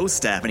freaking bow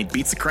staff and he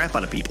beats the crap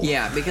out of people.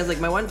 Yeah, because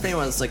my one friend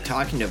was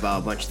talking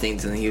about a bunch of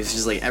things, and he was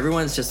just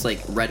everyone's just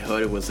Red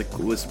Hood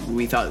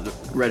we thought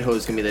Red Hood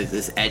was gonna be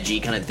this edgy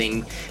kind of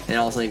thing, and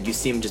all of a sudden you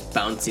see him just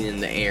bouncing in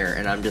the air,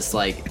 and I'm just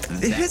like,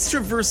 his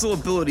traversal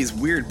ability is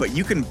weird, but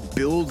you can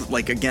build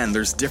again.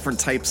 There's different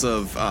types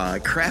of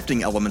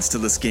crafting elements to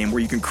this game where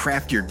you can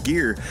craft your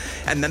gear,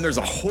 and then there's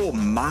a whole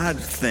mod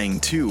thing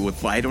too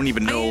with I don't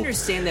even know. I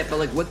understand that,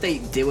 but what they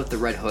did with the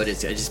Red Hood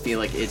is I just feel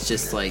like it's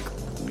just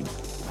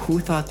who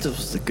thought this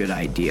was a good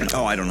idea?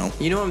 Oh, I don't know.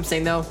 You know what I'm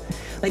saying though?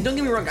 Don't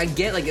get me wrong, I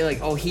get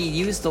oh, he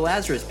used the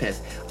Lazarus Pit.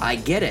 I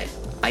get it.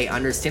 I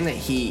understand that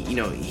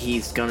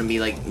he's gonna be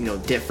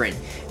different,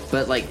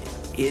 but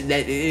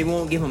it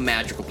won't give him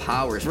magical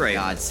powers, for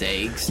God's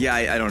sakes. Yeah,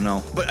 I don't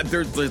know. But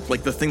there's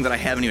like the thing that I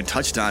haven't even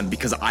touched on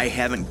because I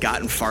haven't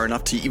gotten far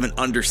enough to even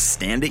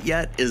understand it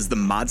yet is the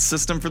mod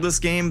system for this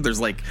game. There's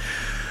like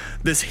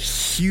this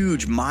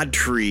huge mod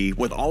tree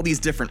with all these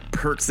different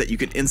perks that you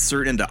can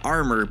insert into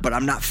armor, but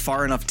I'm not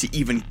far enough to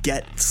even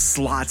get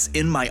slots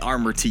in my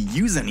armor to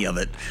use any of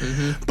it.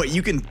 But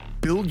you can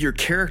build your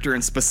character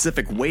in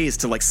specific ways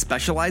to like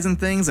specialize in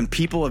things, and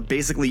people have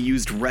basically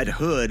used Red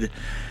Hood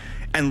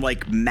and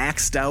like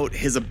maxed out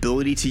his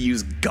ability to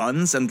use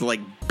guns and like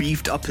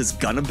beefed up his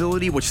gun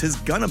ability, which his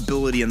gun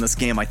ability in this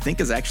game I think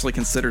is actually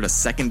considered a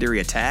secondary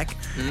attack.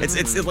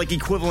 It's like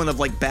equivalent of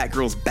like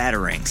Batgirl's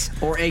batarangs,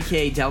 or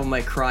AKA Devil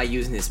May Cry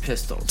using his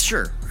pistol.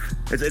 Sure.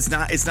 It's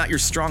not your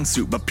strong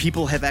suit, but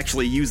people have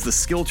actually used the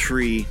skill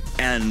tree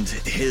and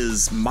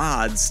his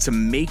mods to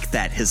make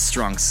that his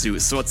strong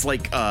suit. So it's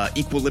like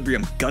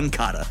Equilibrium gun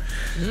kata.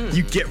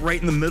 You get right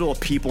in the middle of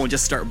people and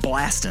just start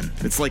blasting.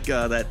 It's like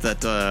that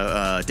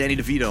Danny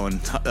DeVito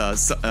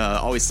and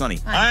Always Sunny.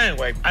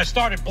 Anyway, I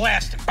started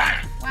blasting.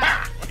 Bang!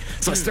 Bang!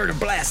 So I started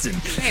blasting.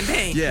 Bang,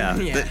 bang.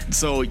 Yeah.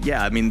 So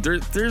yeah, I mean,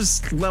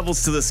 there's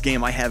levels to this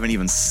game I haven't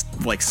even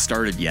like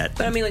started yet.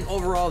 But I mean, like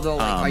overall though,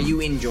 like, are you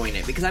enjoying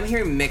it? Because I'm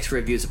hearing mixed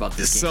reviews about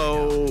this game.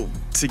 So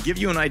to give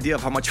you an idea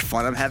of how much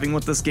fun I'm having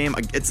with this game,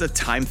 it's a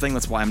time thing.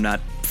 That's why I'm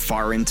not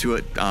far into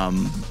it.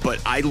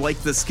 But I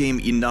like this game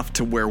enough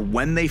to where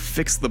when they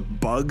fix the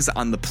bugs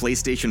on the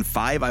PlayStation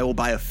 5, I will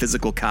buy a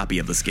physical copy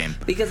of this game.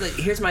 Because like,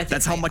 here's my thing.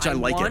 That's how much I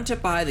like it. I want to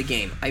buy the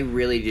game. I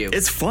really do.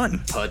 It's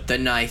fun. Put the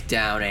knife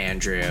down,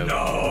 Andrew.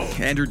 No.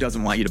 Andrew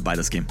doesn't want you to buy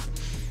this game.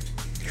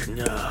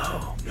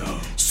 No.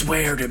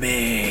 Swear to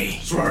me.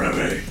 Swear to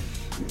me.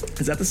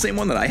 Is that the same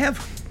one that I have?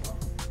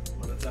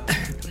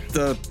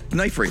 The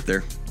knife right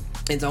there.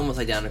 It's almost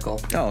identical.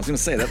 Oh, I was gonna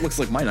say that looks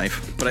like my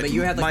knife, but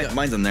you have like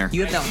mine's in there.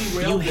 You have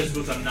that. This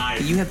with a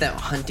knife. You have that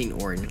hunting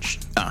orange.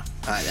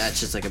 That's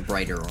just like a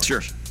brighter orange.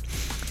 Sure.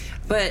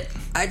 But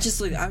I just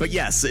like. But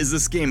yes, is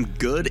this game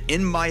good?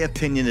 In my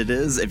opinion, it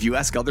is. If you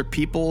ask other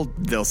people,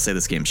 they'll say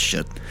this game's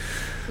shit.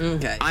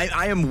 Okay.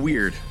 I am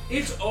weird.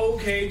 It's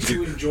okay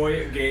to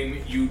enjoy a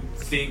game you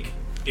think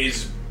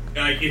is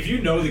like if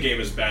you know the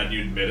game is bad and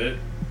you admit it.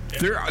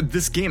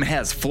 This game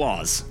has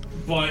flaws.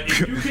 But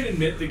if you can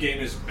admit the game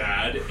is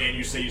bad and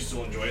you say you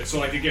still enjoy it, so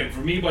like again,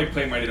 for me, like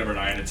playing Mighty Number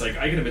 9, it's like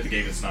I can admit the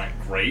game is not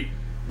great,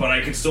 but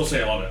I can still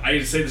say I love it.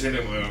 I say the same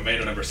thing with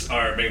Mega Man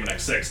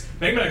X6.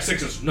 Mega Man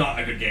X6 is not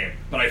a good game,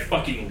 but I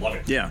fucking love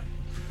it. Yeah.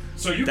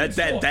 So you can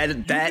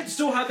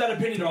still have that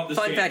opinion about this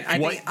Fun game. fact,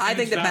 I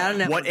think the Battle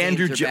Network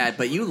games are bad,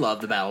 but you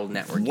love the Battle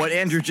Network What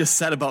Andrew just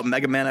said about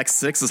Mega Man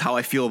X6 is how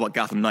I feel about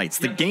Gotham Knights.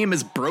 The game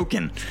is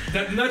broken,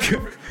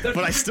 but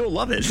I still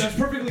love it. That's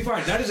perfectly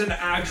fine. That is an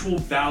actual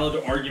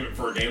valid argument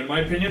for a game, in my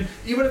opinion.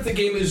 Even if the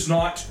game is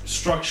not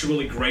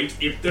structurally great,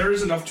 if there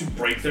is enough to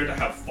break there to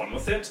have fun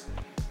with it,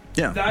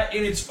 that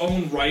in its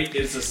own right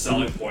is a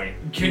selling point.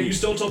 Can you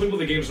still tell people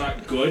the game's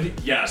not good?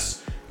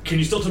 Yes. Can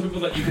you still tell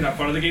people that you can have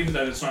fun of the game and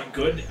that it's not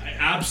good?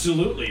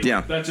 Absolutely. Yeah.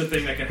 That's a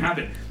thing that can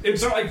happen.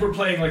 It's not like we're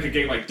playing like a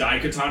game like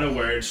Daikatana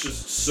where it's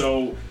just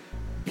so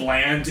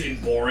bland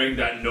and boring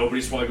that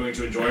nobody's probably going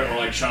to enjoy it, or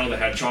like Shadow the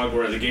Hedgehog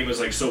where the game is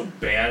like so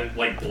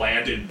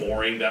bland and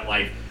boring that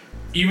like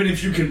even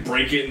if you can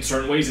break it in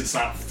certain ways, it's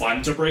not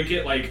fun to break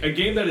it. Like a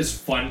game that is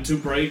fun to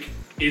break,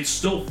 it's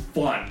still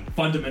fun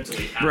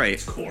fundamentally at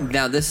its core.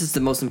 Now this is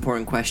the most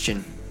important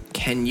question.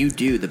 Can you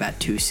do the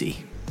Batusi?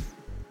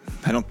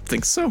 I don't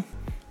think so.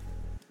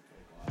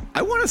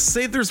 I want to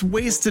say there's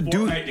ways to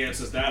do. Fortnite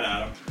dances that,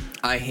 Adam.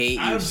 I hate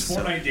Adam's you.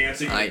 Fortnite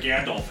dancing with a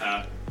Gandalf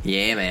hat.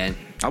 Yeah, man.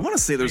 I want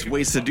to say there's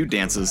ways to do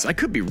dances. I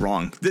could be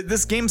wrong.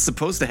 This game's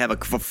supposed to have a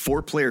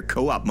 4-player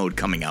co-op mode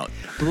coming out.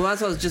 Well,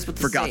 that's what I was just about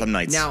to say. Gotham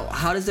Knights. Now,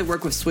 how does it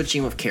work with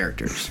switching with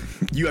characters?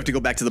 You have to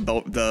go back to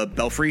the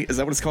Belfry. Is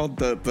that what it's called?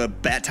 The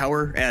Bat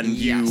Tower, and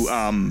you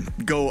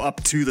go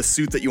up to the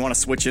suit that you want to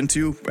switch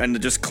into,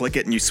 and just click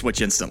it, and you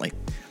switch instantly.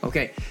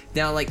 Okay.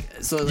 Now,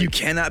 you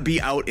cannot be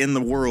out in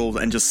the world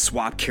and just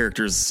swap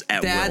characters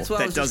at will.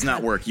 That does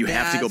not work. You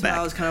have to go back. That's what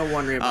I was kind of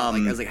wondering about.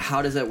 I was like,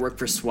 how does that work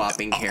for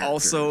swapping characters?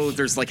 Also,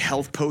 there's like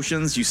health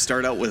potions. You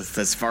start out with,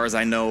 as far as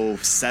I know,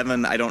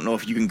 7. I don't know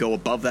if you can go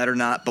above that or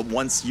not. But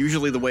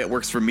usually the way it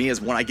works for me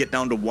is when I get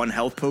down to 1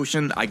 health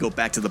potion, I go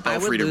back to the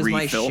Belfry to refill.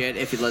 I would lose my shit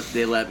if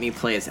they let me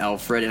play as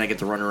Alfred and I get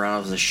to run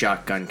around with a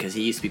shotgun because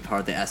he used to be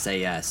part of the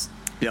SAS.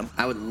 Yeah.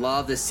 I would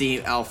love to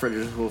see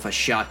Alfred with a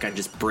shotgun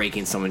just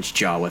breaking someone's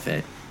jaw with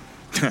it.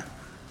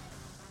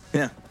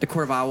 Yeah. The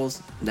Court of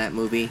Owls, that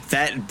movie.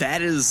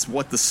 That is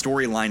what the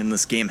storyline in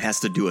this game has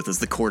to do with, is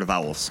the Court of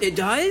Owls. It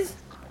does?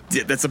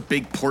 Yeah, that's a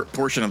big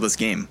portion of this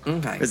game.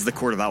 Okay. Is the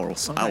Court of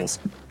Owls. Okay. Owls.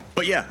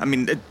 But yeah, I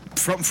mean,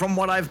 from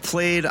what I've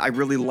played, I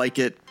really like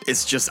it.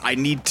 It's just I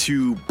need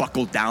to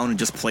buckle down and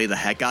just play the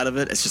heck out of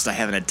it. It's just I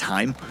haven't had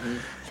time.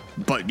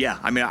 But yeah,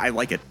 I mean, I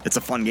like it. It's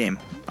a fun game.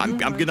 I'm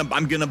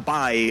gonna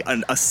buy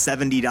a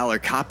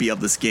 $70 copy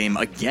of this game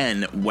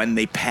again when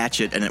they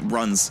patch it and it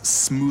runs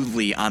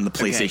smoothly on the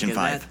PlayStation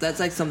 5. That's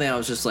like something I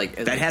was just like.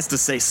 That has to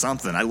say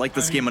something. I like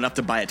this game enough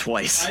to buy it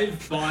twice.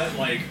 I've bought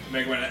like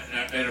Mega Man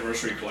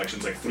Anniversary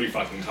Collections like 3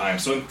 fucking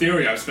times. So in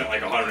theory, I've spent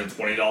like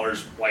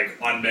 $120 like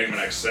on Mega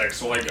Man X6.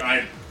 So like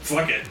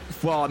fuck it.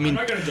 Well, I mean, I'm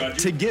not gonna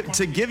judge you.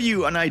 to give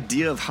you an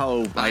idea of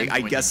how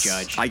I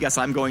guess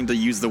I'm going to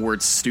use the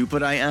word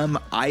stupid. I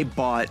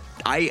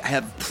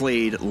have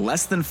played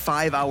less than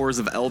 5 hours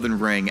of Elden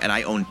Ring, and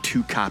I own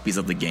 2 copies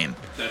of the game.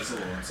 That's a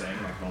little insane.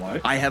 I'm not gonna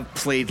lie. I have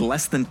played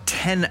less than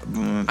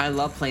 10. I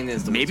love playing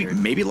this.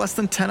 Maybe less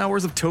than 10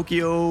 hours of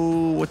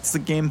Tokyo. What's the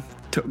game?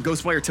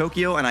 Ghostwire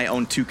Tokyo, and I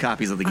own 2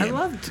 copies of the game.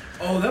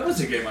 Oh, that was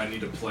a game I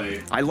need to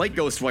play. I like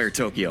Ghostwire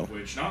Tokyo.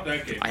 Which, not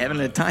that game. I haven't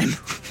had time.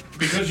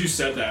 Because you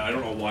said that, I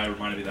don't know why it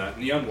reminded me of that.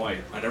 Neon White.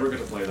 I never get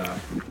to play that.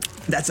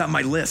 That's on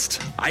my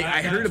list.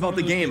 I heard about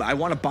the game. I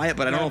want to buy it,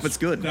 but I don't know if it's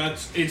good.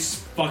 It's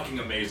fucking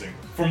amazing.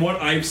 From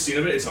what I've seen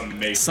of it, it's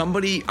amazing.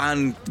 Somebody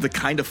on the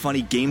Kind of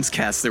Funny Games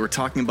cast, they were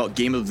talking about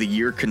Game of the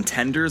Year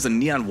contenders, and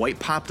Neon White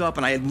popped up,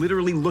 and I had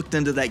literally looked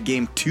into that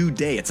game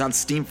today. It's on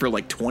Steam for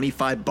like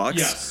 $25.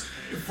 Yes.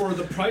 For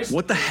the price.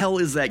 What the hell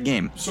is that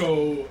game?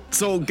 So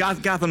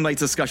Gotham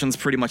Knights discussion's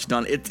pretty much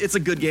done. It's a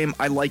good game.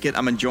 I like it.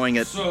 I'm enjoying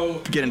it. So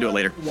get into it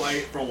later.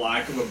 White, for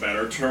lack of a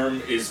better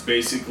term, is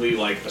basically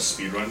like a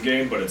speedrun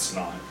game, but it's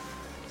not.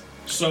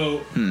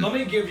 So let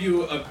me give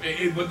you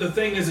but the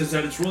thing is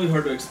that it's really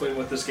hard to explain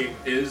what this game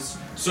is.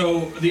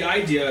 So the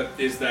idea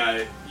is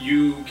that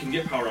you can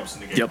get power-ups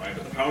in the game, right?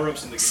 But the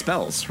power-ups in the game...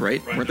 Spells,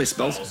 right? Weren't they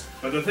spells?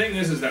 But the thing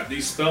is that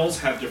these spells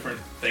have different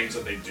things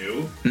that they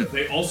do. But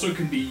they also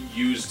can be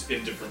used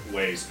in different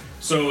ways.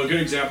 So a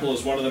good example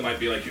is one of them might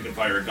be like you can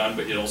fire a gun,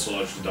 but it also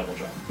allows you to double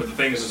jump. But the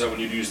thing is that when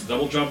you use the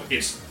double jump,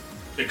 it's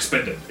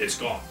expended. It's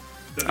gone.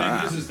 The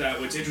thing is that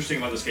what's interesting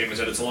about this game is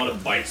that it's a lot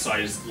of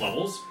bite-sized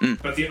levels,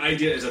 but the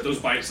idea is that those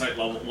bite-sized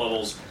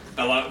levels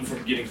allow them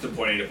from getting to the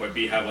point A to point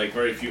B have like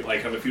a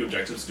few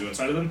objectives to do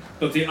inside of them.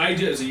 But the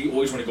idea is that you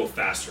always want to go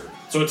faster.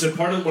 So it's a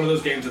part of one of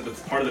those games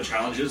that part of the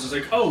challenge is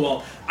like, oh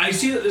well, I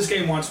see that this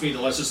game wants me to,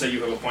 let's just say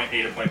you have a point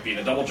A to point B and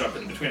a double jump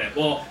in between it.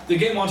 Well, the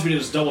game wants me to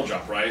just double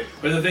jump, right?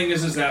 But the thing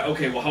is that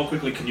okay, well, how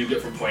quickly can you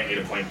get from point A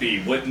to point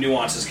B? What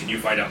nuances can you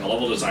find out in the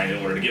level design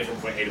in order to get from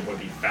point A to point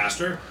B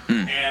faster?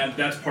 And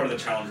that's part of the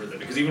challenge with it.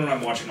 Because even when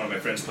I'm watching one of my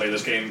friends play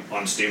this game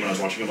on Steam, when I was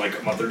watching him like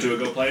a month or two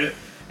ago play it,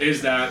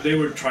 is that they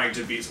were trying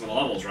to beat some of the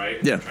levels,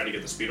 right? Yeah. Trying to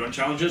get the speedrun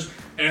challenges,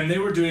 and they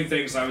were doing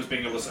things. I was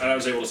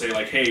able to say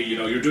like, hey,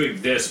 you're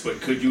doing this, but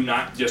could you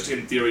not just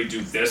in theory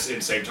do this in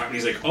the same time? And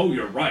he's like, oh,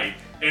 you're right.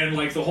 And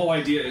like the whole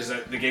idea is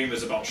that the game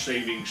is about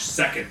shaving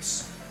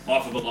seconds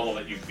off of a level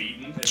that you've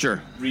beaten. And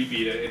sure.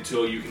 Rebeat it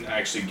until you can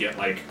actually get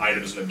like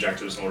items and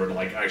objectives in order to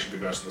like actually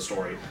progress in the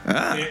story.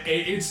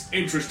 It's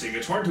interesting.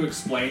 It's hard to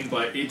explain,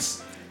 but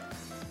it's.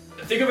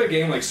 Think of a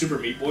game like Super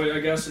Meat Boy,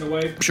 I guess, in a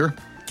way. Sure.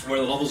 Where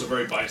the levels are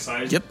very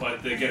bite-sized,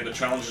 but again, the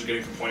challenge is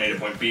getting from point A to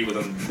point B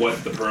within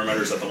what the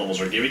parameters that the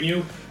levels are giving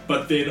you,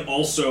 but then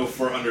also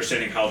for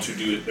understanding how to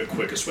do it the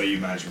quickest way you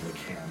imaginably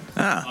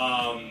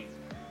can.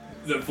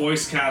 The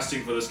voice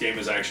casting for this game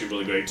is actually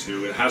really great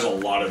too. It has a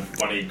lot of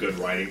funny, good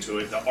writing to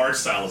it. The art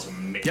style is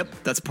amazing.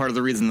 Yep, that's part of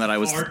the reason that I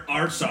was...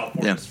 Art style for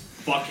it is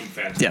fucking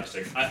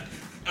fantastic. Yeah.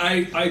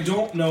 I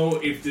don't know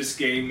if this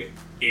game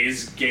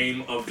is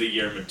Game of the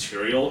Year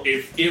material.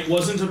 If it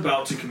wasn't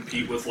about to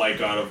compete with like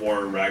God of War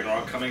or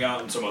Ragnarok coming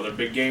out and some other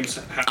big games.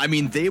 I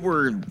mean, they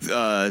were,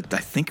 I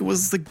think it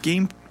was the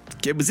game,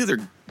 it was either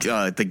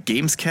the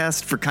Games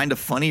Cast for Kind of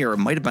Funny or it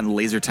might have been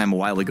Laser Time a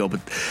while ago, but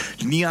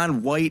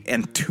Neon White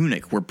and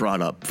Tunic were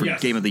brought up for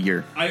Game of the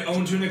Year. I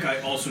own Tunic. I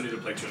also need to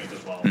play Tunic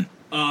as well.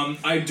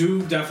 I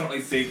do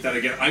definitely think that,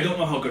 again, I don't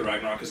know how good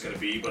Ragnarok is going to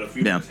be, but if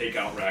we take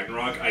out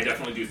Ragnarok, I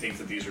definitely do think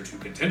that these are 2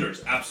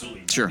 contenders.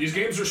 Absolutely. Sure. These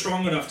games are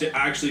strong enough to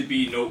actually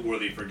be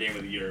noteworthy for Game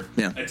of the Year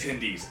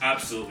attendees.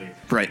 Absolutely.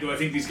 Right. Do I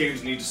think these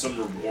games need some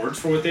rewards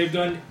for what they've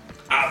done?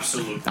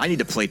 Absolutely. I need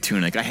to play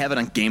Tunic. I have it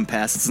on Game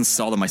Pass. It's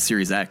installed on my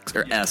Series X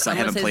or S. I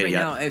haven't played it yet.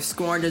 Now, if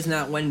Scorn does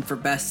not win for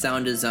best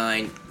sound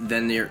design,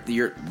 then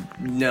you're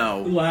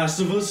no.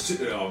 Last of Us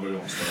 2. Oh, we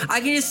won't start. I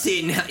can just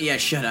see it now. Yeah,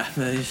 shut up.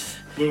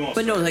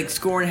 But no, like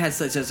Scorn has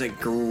such a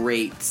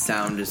great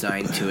sound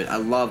design to it. I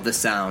love the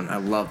sound. I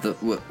love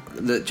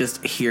the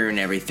just hearing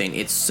everything.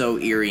 It's so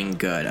eerie and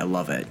good. I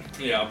love it.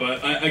 Yeah,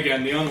 but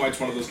again, Neon White's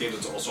one of those games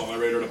that's also on my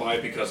radar to buy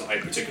because I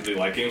particularly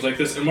like games like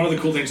this. And one of the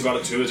cool things about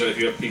it too is that if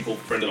you have people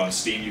friended on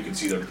Steam, you can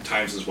see their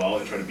times as well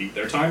and try to beat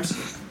their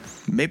times.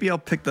 Maybe I'll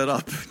pick that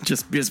up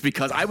just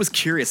because I was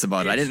curious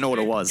about it. I didn't know what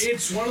it was.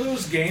 It's one of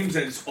those games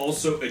that is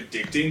also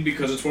addicting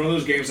because it's one of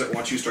those games that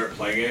once you start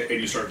playing it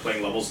and you start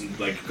playing levels and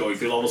like going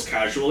through levels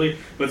casually,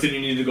 but then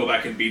you need to go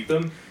back and beat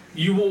them,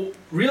 you will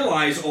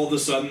realize all of a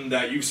sudden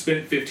that you've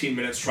spent 15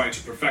 minutes trying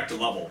to perfect a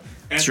level.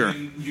 And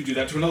then you do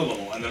that to another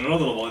level and then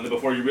another level, and then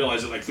before you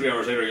realize it, like 3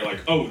 hours later, you're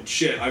like, oh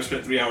shit, I've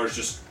spent 3 hours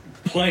just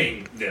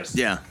playing this.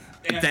 Yeah.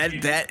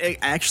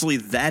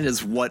 That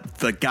is what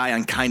the guy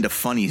on Kinda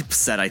Funny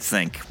said. I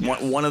think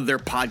one of their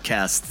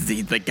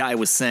podcasts, the guy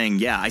was saying,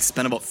 "Yeah, I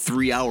spent about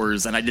 3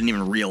 hours and I didn't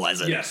even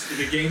realize it." Yes,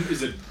 the game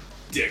is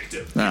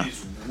addictive. It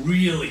is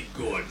really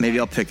good. Maybe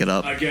I'll pick it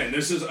up. Again,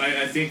 this is.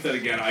 I think that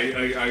again.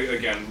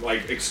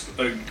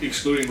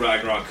 Excluding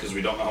Ragnarok because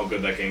we don't know how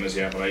good that game is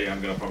yet, but I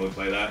am going to probably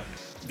play that.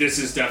 This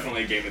is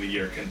definitely a Game of the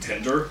Year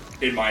contender,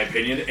 in my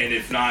opinion. And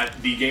if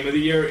not the Game of the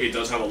Year, it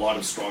does have a lot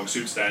of strong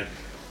suits that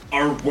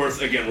are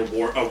worth, again,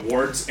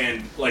 awards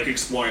and, like,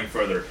 exploring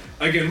further.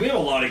 Again, we have a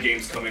lot of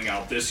games coming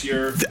out this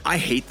year. I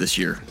hate this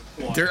year.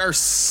 There are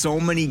so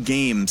many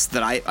games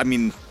that I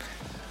mean...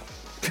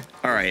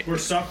 All right. We're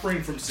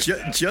suffering from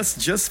success.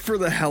 Just for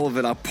the hell of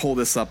it, I'll pull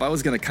this up. I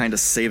was going to kind of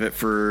save it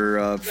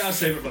for... Yeah,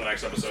 save it for the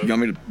next episode. You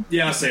want me to...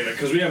 Yeah, save it,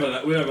 because we have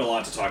a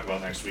lot to talk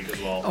about next week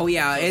as well. Oh,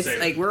 yeah, So it's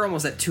like we're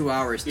almost at 2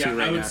 hours, too, right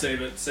now. I would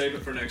save it. Save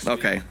it for next week.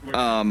 Okay. We're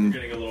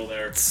getting a little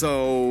there.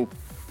 So,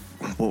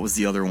 what was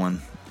the other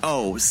one?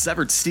 Oh,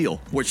 Severed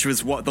Steel, which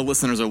was what the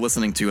listeners are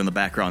listening to in the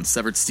background.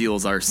 Severed Steel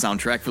is our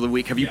soundtrack for the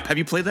week. Have you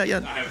played that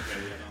yet? I haven't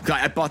played it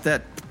yet. I bought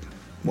that,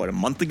 a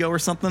month ago or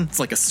something? It's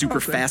like a super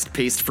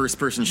fast-paced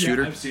first-person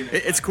shooter. I've seen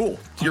it. It's cool.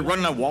 You're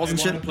running on walls and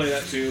shit. I want to play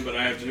that too, but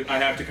I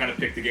have to kind of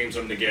pick the games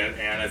I'm going to get,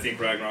 and I think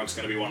Ragnarok's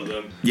going to be one of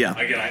them. Yeah.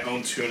 Again, I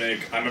own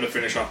Tunic. I'm going to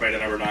finish off Meta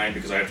number 9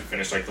 because I have to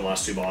finish like the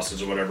last 2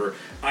 bosses or whatever.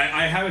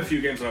 I have a few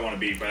games that I want to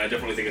beat, but I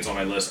definitely think it's on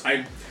my list.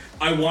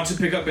 I want to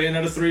pick up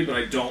Bayonetta 3, but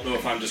I don't know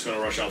if I'm just going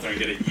to rush out there and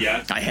get it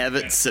yet. I have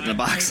it sitting in a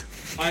box.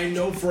 I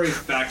know for a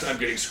fact I'm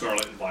getting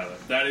Scarlet and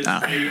Violet. That is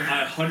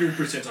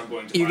 100% I'm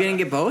going to You're going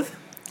to get both?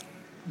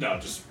 No,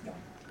 just one.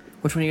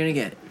 Which one are you going to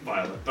get?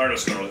 Violet. Or no,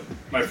 Scarlet.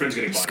 My friend's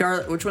getting Violet.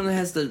 Scarlet, which one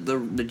has the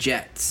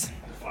jets?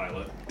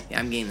 Violet. Yeah,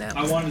 I'm getting that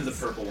one. I wanted the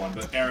purple one,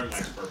 but Aaron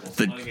likes purple.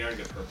 So I'm letting Aaron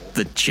get purple.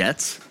 The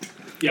jets?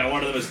 Yeah,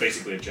 one of them is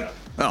basically a jet.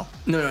 Oh.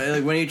 No,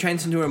 like when you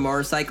transfer into a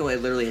motorcycle,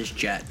 it literally has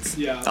jets.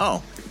 Yeah.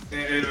 Oh.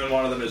 And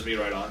one of them is me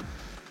right on.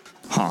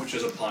 Huh. Which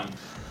is a pun.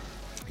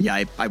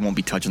 Yeah, I won't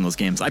be touching those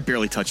games. I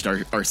barely touched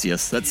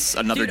Arceus. That's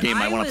another game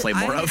I want to play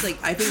more of.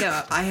 I think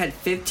I had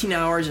 15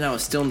 hours and I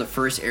was still in the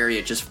first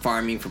area just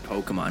farming for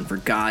Pokemon, for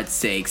God's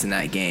sakes, in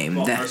that game.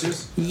 Well,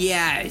 Arceus?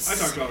 Yes. I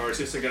talked about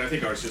Arceus again. I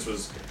think Arceus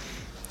was...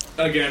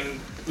 Again,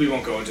 we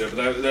won't go into it,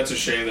 but that's a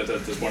shame that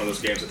that's one of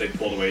those games that they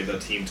pulled away the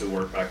team to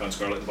work back on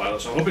Scarlet and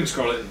Violet. So I'm hoping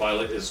Scarlet and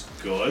Violet is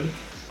good.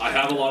 I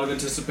have a lot of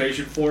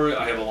anticipation for it.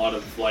 I have a lot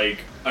of,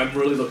 I'm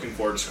really looking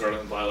forward to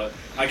Scarlet and Violet.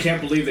 I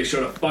can't believe they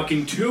showed a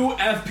fucking 2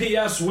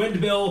 FPS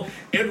windmill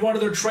in one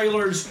of their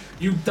trailers.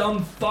 You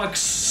dumb fucks,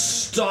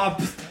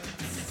 stop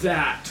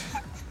that.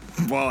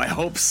 Well, I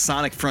hope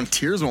Sonic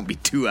Frontiers won't be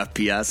 2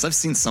 FPS. I've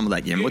seen some of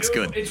that game. It looks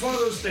good. It's one of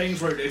those things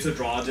where it's a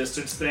draw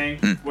distance thing,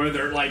 where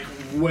they're,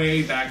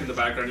 way back in the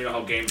background. You know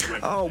how games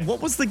went. Oh,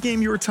 what was the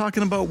game you were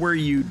talking about where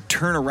you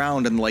turn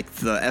around and,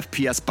 the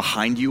FPS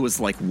behind you is,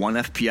 1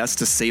 FPS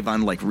to save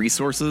on,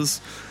 resources?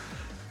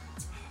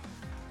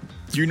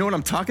 Do you know what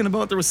I'm talking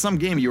about? There was some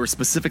game you were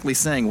specifically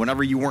saying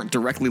whenever you weren't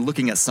directly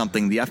looking at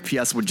something, the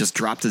FPS would just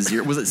drop to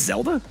 0. Was it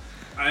Zelda?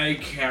 I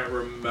can't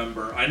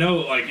remember. I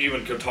know,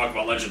 even could talk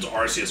about Legends of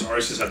Arceus.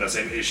 Arceus had that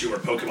same issue where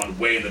Pokemon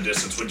way in the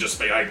distance would just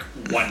be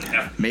 1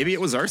 F. Maybe it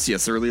was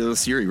Arceus earlier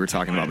this year you were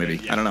talking about, maybe.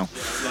 Yeah. I don't know.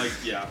 I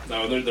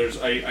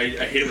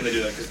hate it when they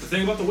do that, because the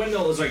thing about the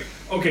windmill is,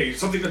 okay,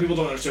 something that people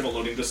don't understand about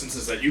loading distance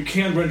is that you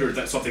can render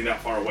something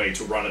that far away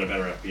to run at a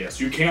better FPS.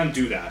 You can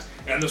do that.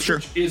 And the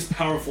Switch is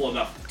powerful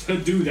enough to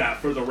do that,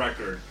 for the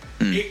record.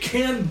 It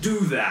can do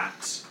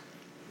that.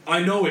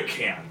 I know it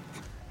can.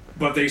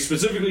 But they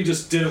specifically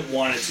just didn't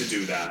want it to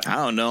do that. I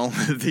don't know.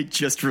 They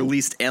just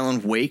released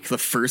Alan Wake, the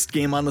first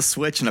game on the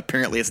Switch, and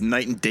apparently it's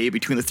night and day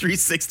between the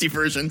 360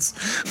 versions.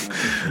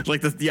 The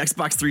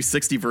Xbox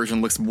 360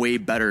 version looks way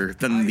better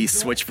than the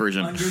Switch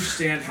version. I don't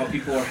understand how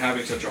people are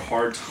having such a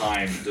hard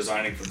time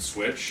designing for the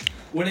Switch.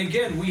 When,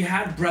 again, we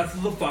had Breath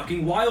of the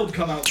fucking Wild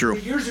come out 3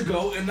 years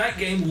ago, and that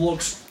game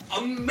looks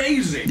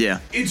amazing. Yeah.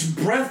 It's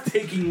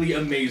breathtakingly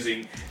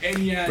amazing, and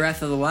yet...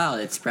 Breath of the Wild,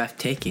 it's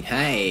breathtaking.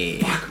 Hey.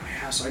 Fuck my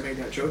ass, I made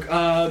that joke.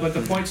 But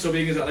the point still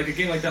being is that, a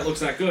game like that looks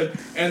that good,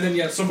 and then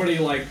yet somebody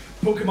like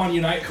Pokemon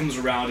Unite comes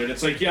around, and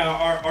it's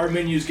our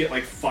menus get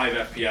 5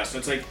 FPS,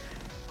 and it's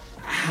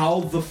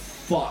how the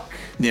fuck?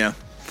 Yeah.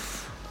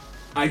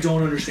 I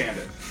don't understand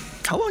it.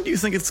 How long do you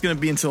think it's going to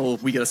be until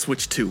we get a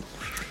Switch 2?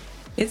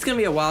 It's going to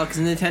be a while,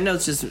 because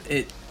Nintendo's just...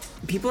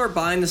 people are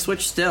buying the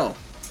Switch still.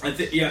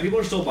 People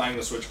are still buying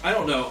the Switch. I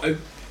don't know.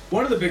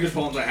 One of the biggest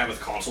problems I have with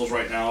consoles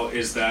right now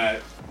is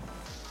that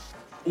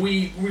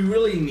we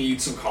really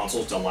need some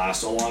consoles to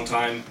last a long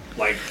time.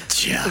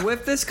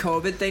 With this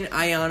COVID thing,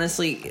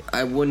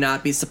 I would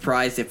not be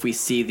surprised if we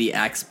see the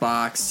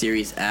Xbox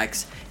Series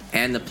X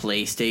and the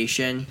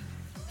PlayStation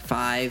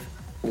 5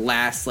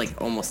 last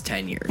like almost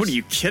 10 years. What, are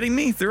you kidding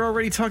me? They're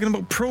already talking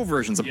about pro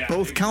versions of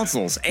both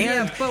consoles,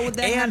 and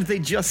they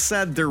just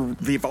said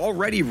they've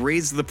already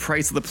raised the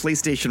price of the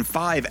PlayStation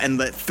 5, and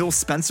that Phil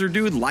Spencer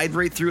dude lied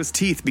right through his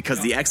teeth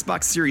because the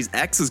Xbox Series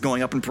X is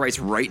going up in price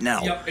right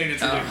now. Yep, and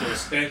it's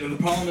ridiculous. And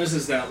the problem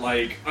is that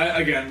like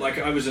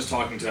I was just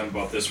talking to him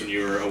about this when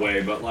you were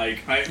away, but like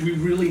we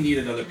really need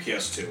another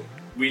PS2.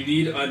 We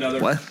need another.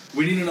 What?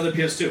 We need another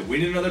PS2. We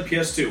need another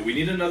PS2. We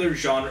need another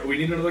genre. We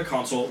need another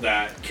console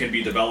that can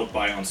be developed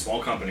by on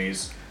small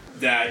companies,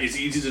 that is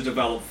easy to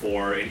develop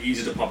for and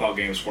easy to pump out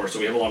games for. So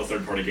we have a lot of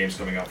third-party games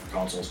coming out for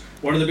consoles.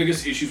 One of the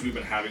biggest issues we've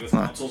been having with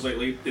consoles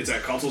lately is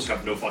that consoles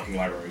have no fucking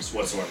libraries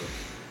whatsoever,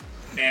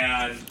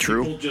 and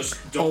people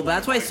just don't. Oh,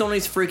 that's why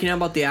Sony's freaking out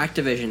about the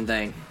Activision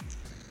thing.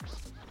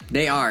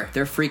 They are.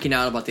 They're freaking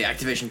out about the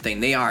Activision thing.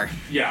 They are.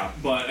 Yeah,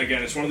 but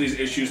again, it's one of these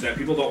issues that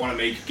people don't want to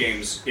make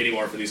games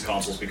anymore for these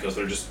consoles because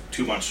they're just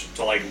too much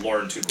to like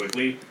learn too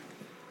quickly.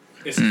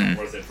 It's not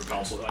worth it for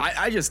consoles.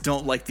 I just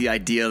don't like the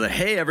idea that,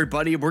 hey,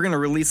 everybody, we're going to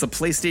release a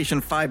PlayStation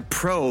 5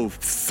 Pro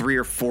 3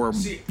 or 4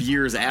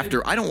 years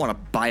after. I don't want to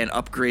buy an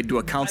upgrade to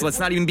a console that's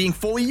not even being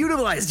fully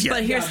utilized yet.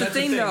 But here's the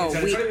thing, though.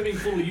 It's not even being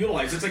fully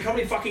utilized. It's like, how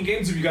many fucking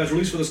games have you guys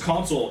released for this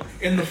console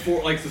in the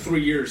 3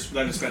 years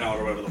that it's been out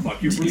or whatever the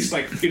fuck? You've released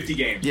like 50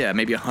 games. Yeah,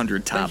 maybe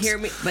 100 tops.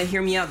 But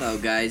hear me out, though,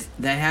 guys.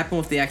 That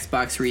happened with the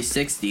Xbox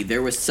 360.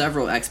 There was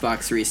several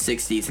Xbox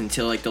 360s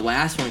until like the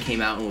last one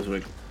came out and was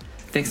like,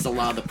 fixed a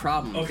lot of the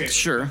problems. Okay,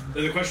 sure.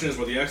 The question is,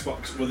 were the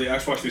Xbox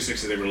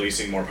 360 they were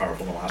releasing more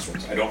powerful than the last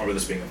ones? I don't remember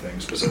this being a thing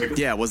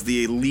specifically. Yeah, was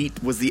the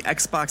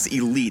Xbox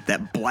Elite,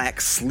 that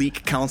black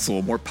sleek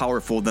console, more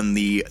powerful than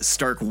the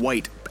stark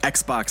white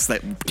Xbox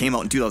that came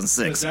out in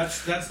 2006?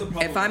 That's the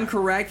problem. If I'm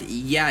correct,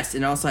 yes,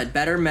 and also had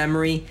better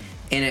memory,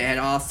 and it had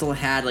also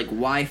had like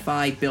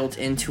Wi-Fi built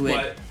into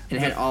it. And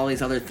it had all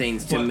these other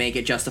things to make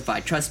it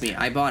justified. Trust me,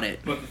 I bought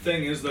it. But the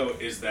thing is, though,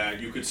 is that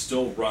you could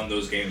still run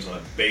those games on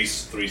a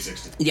base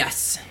 360.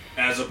 Yes.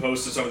 As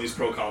opposed to some of these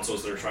pro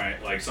consoles that are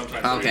trying, like,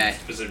 sometimes they're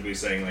specifically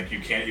saying, like, you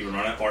can't even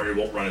run it or it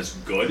won't run as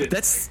good.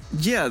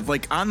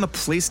 Like, on the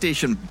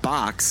PlayStation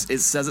box, it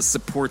says it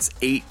supports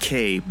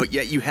 8K, but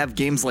yet you have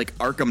games like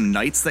Arkham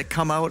Knights that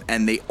come out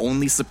and they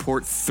only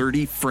support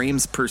 30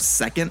 frames per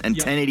second and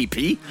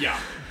 1080p?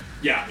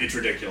 Yeah, it's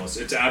ridiculous.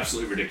 It's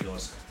absolutely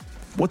ridiculous.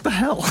 What the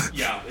hell?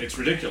 Yeah, it's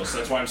ridiculous.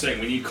 That's why I'm saying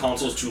we need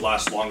consoles to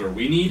last longer.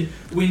 We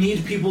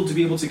need people to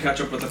be able to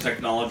catch up with the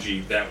technology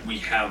that we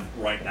have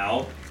right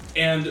now.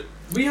 And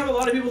we have a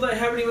lot of people that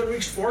haven't even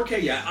reached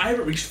 4K yet. I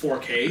haven't reached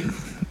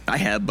 4K. I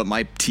have, but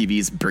my TV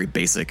is very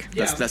basic.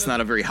 Yeah, that's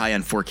not a very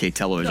high-end 4K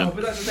television. No,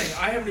 but that's the thing.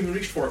 I haven't even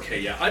reached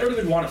 4K yet. I don't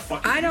even want to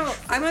fucking.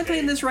 I'm not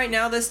playing this right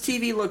now. This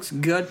TV looks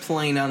good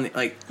playing on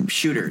like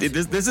shooters.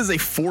 This is a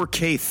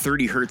 4K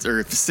 30 hertz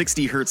or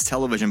 60 hertz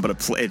television,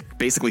 but it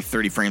basically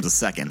 30 frames a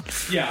second.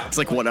 Yeah, it's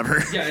like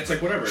whatever. Yeah, it's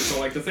like whatever.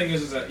 So like the thing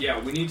is that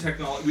we need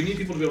technology. We need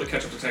people to be able to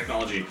catch up to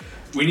technology.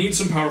 We need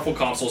some powerful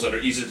consoles that are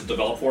easy to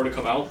develop for to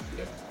come out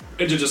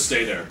and to just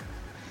stay there.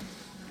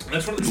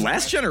 That's one of the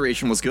last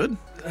generation was good.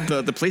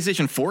 The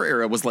PlayStation 4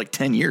 era was like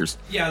 10 years.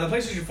 Yeah, the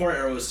PlayStation 4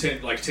 era was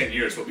 10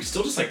 years, but we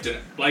still just like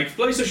didn't like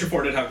PlayStation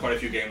 4 did have quite a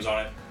few games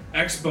on it.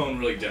 Xbone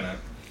really didn't.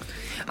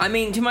 I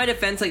mean, to my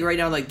defense, like right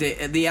now, like the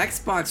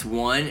Xbox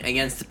One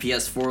against the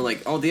PS4,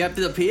 like the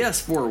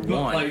PS4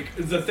 won. Like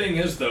the thing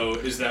is though,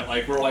 is that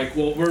like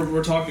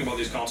we're talking about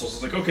these consoles.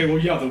 It's like the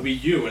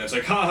Wii U, and it's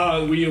like haha,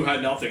 the Wii U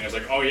had nothing. It's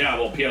like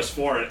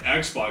PS4 and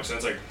Xbox, and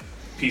it's like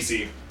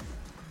PC.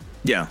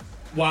 Yeah.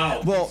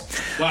 Wow. Well,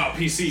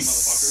 PC, motherfucker.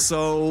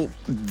 So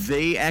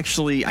they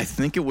actually, I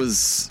think it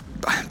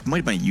might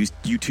have been a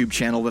YouTube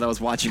channel that I was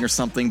watching or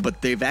something,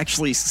 but they've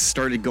actually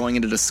started going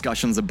into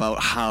discussions about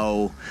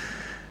how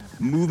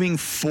moving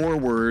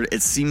forward,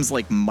 it seems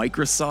like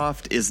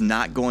Microsoft is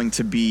not going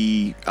to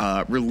be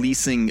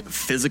releasing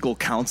physical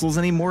consoles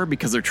anymore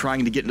because they're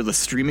trying to get into the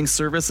streaming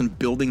service and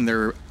building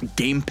their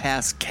Game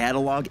Pass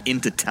catalog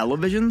into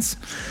televisions.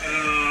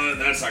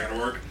 That's not going to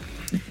work.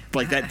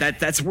 Like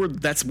that's where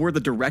the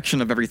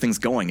direction of everything's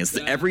going.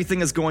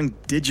 Everything is going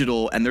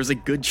digital, and there's a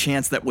good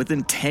chance that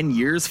within 10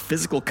 years,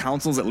 physical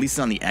consoles, at least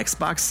on the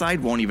Xbox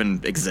side, won't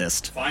even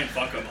exist. Fine,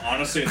 fuck them.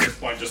 Honestly, at this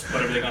point, just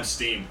put everything on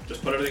Steam.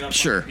 Just put everything on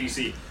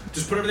PC.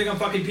 Just put everything on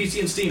fucking PC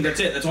and Steam. That's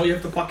it. That's all you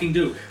have to fucking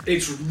do.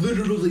 It's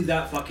literally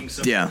that fucking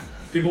simple. Yeah.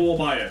 People will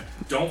buy it.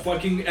 Don't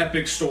fucking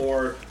Epic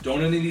Store.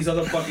 Don't any of these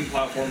other fucking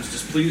platforms.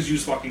 Just please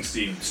use fucking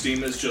Steam.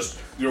 Steam is just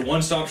your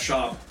one-stop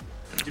shop.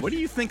 What do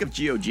you think of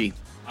GOG?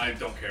 I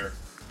don't care.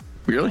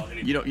 Really?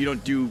 You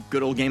don't do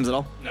good old games at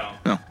all? No.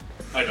 No.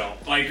 I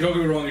don't. Like, don't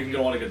get me wrong, you can get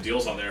a lot of good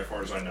deals on there as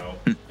far as I know.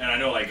 And I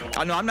know, like...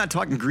 No, I'm not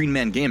talking Green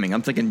Man Gaming.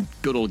 I'm thinking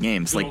good old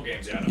games. Good old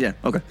games, yeah. Yeah,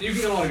 okay. You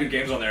can get a lot of good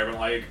games on there, but,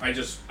 like, I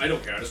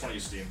don't care. I just want to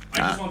use Steam.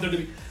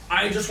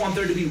 I just want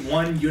there to be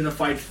one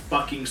unified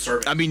fucking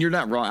service. I mean, you're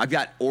not wrong. I've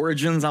got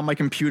Origins on my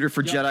computer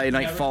for Jedi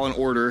Knight Fallen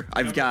Order.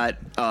 I've got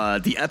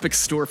the Epic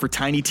Store for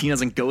Tiny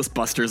Tina's and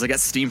Ghostbusters. I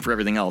got Steam for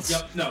everything else.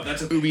 Yep, no,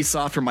 that's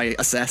Ubisoft for my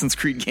Assassin's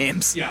Creed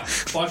games. Yeah,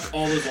 fuck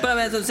all those. But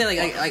that's what I'm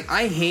saying. Like,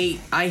 I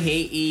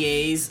hate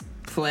EA's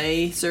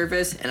Play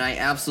service, and I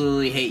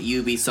absolutely hate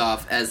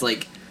Ubisoft as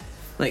like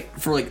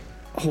for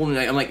holding.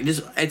 I'm like,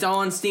 just it's all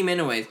on Steam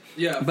anyways.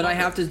 Yeah, but I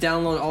have to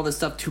download all this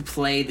stuff to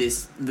play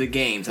the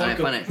games, and I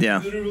find it. Yeah.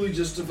 Literally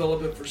just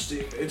develop it for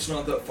Steam. It's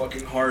not that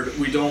fucking hard.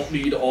 We don't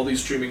need all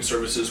these streaming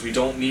services. We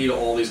don't need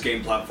all these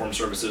game platform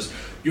services.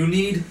 You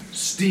need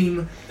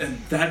Steam, and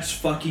that's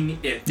fucking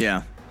it.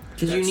 Yeah.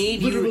 Because you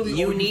need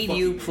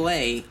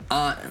Uplay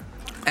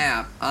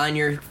app on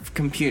your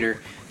computer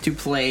to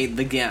play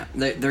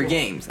their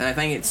games, and I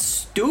think it's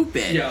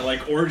stupid. Yeah,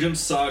 like Origin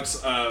sucks,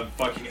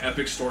 fucking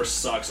Epic Store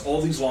sucks,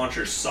 all these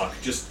launchers suck.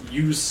 Just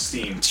use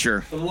Steam.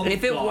 Sure. And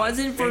if it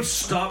wasn't for...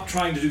 stop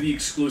trying to do the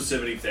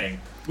exclusivity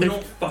thing. We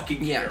don't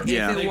fucking care. If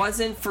it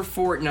wasn't for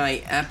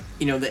Fortnite,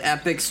 the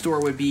Epic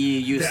Store would be a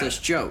useless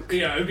joke.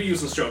 Yeah, it would be a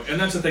useless joke. And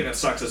that's the thing that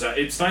sucks, is that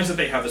it's nice that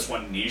they have this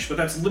one niche, but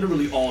that's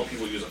literally all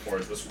people use it for,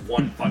 is this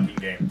one fucking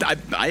game.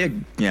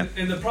 Yeah.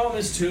 And the problem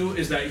is, too,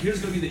 is that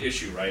here's going to be the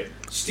issue, right?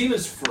 Steam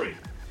is free.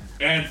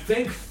 And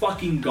thank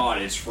fucking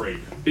God it's free.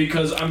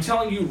 Because I'm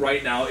telling you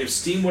right now, if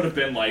Steam would have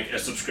been like a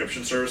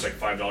subscription service, like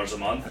 $5 a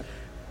month,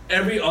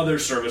 every other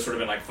service would have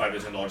been like $5 to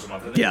 $10 a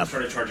month. And then they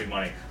started charging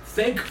money.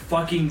 Thank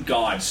fucking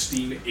God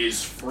Steam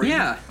is free.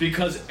 Yeah.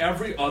 Because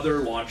every other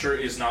launcher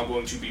is now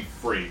going to be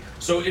free.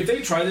 So if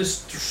they try this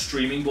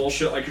streaming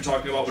bullshit like you're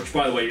talking about, which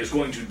by the way is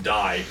going to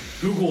die,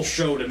 Google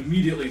showed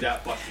immediately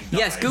that fucking died.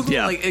 Yes,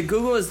 Google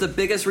Google is the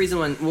biggest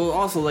reason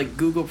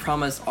Google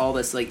promised all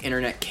this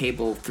internet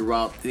cable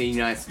throughout the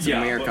United States of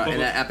America,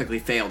 and that epically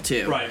failed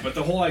too. Right, but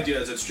the whole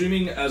idea is that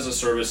streaming as a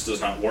service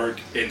does not work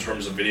in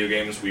terms of video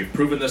games. We've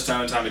proven this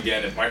time and time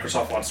again. If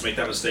Microsoft wants to make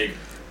that mistake,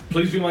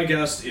 please be my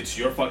guest. It's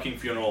your fucking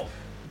funeral.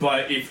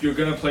 But if you're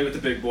going to play with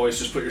the big boys,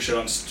 just put your shit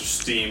on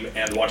Steam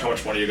and watch how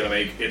much money you're going to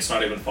make. It's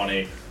not even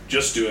funny.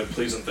 Just do it,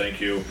 please and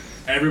thank you.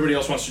 Everybody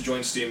else wants to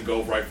join Steam,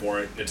 go right for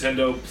it.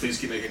 Nintendo, please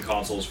keep making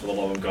consoles for the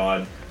love of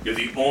God. You're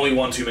the only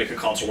ones who make a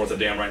console worth a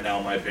damn right now,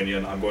 in my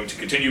opinion. I'm going to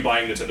continue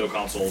buying Nintendo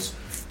consoles.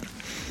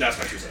 That's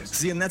my 2 cents.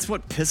 See, and that's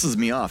what pisses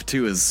me off,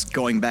 too, is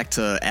going back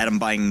to Adam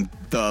buying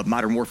the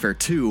Modern Warfare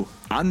 2.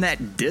 On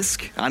that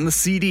disc, on the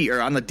CD,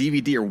 or on the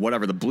DVD, or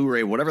whatever, the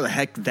Blu-ray, whatever the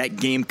heck that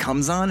game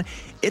comes on,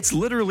 it's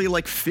literally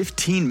like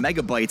 15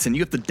 megabytes, and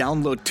you have to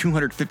download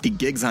 250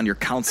 gigs on your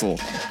console.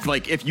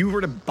 Like, if you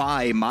were to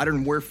buy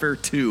Modern Warfare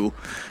 2,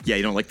 yeah,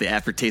 you don't like the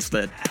aftertaste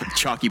of that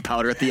chalky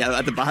powder at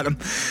the bottom.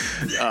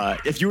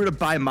 If you were to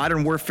buy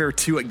Modern Warfare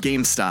 2 at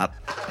GameStop,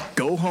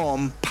 go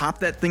home, pop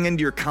that thing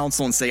into your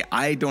console, and say,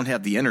 I don't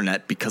have the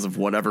internet because of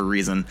whatever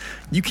reason,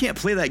 you can't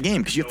play that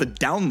game because you have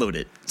to download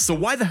it. So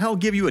why the hell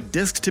give you a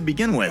disc to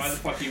begin with? Why the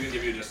fuck even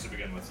give you a disc to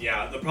begin with?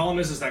 Yeah, the problem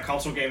is that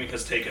console gaming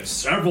has taken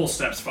several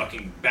steps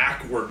fucking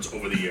backwards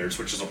over the years,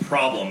 which is a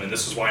problem, and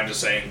this is why I'm just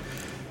saying,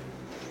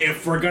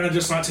 if we're gonna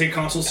just not take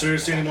consoles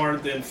seriously anymore,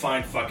 then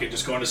fine, fuck it,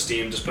 just go into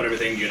Steam, just put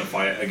everything,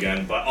 unify it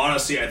again. But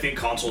honestly, I think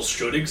consoles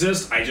should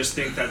exist. I just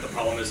think that the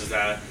problem is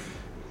that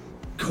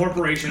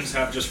corporations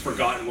have just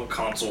forgotten what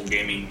console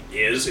gaming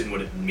is and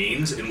what it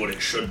means and what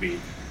it should be.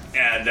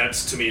 And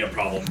that's, to me, a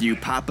problem. You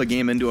pop a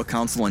game into a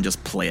console and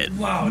just play it.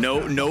 Wow. No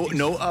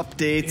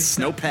updates,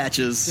 no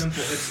patches. Simple.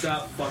 It's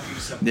that fucking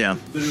simple. Yeah.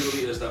 It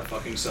literally is that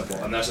fucking simple.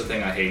 And that's the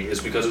thing I hate, is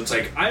because it's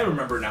like, I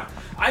remember now.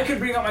 I could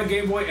bring up my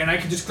Game Boy and I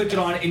could just click it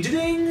on and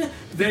ding!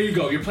 There you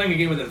go. You're playing a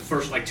game within the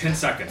first, 10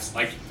 seconds.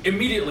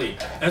 Immediately.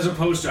 As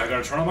opposed to, I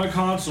gotta turn on my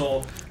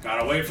console,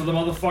 gotta wait for the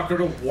motherfucker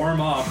to warm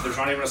up. There's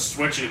not even a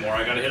switch anymore.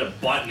 I gotta hit a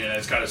button and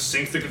it's gotta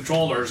sync the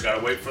controllers,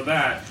 gotta wait for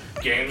that.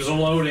 Games are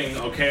loading.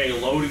 Okay,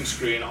 loading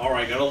screen.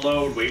 Alright, gotta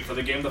load. Wait for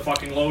the game to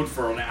fucking load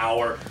for an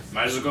hour.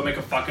 Might as well go make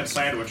a fucking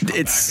sandwich. Come back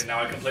and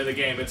now I can play the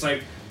game. It's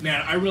like,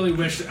 man, I really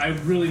miss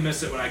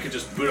it when I could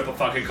just boot up a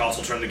fucking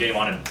console, turn the game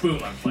on, and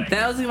boom, I'm playing.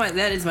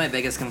 That is my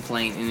biggest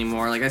complaint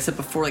anymore. Like I said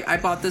before, I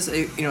bought this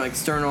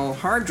external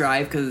hard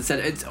drive because it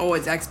said it's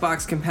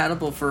Xbox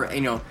compatible for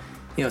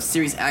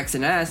Series X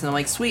and S, and I'm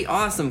like, sweet,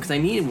 awesome, because I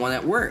needed one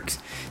that works.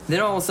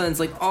 Then all of a sudden it's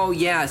like, oh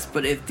yes,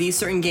 but if these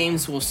certain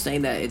games will say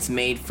that it's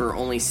made for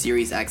only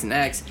Series X and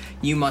X,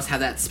 you must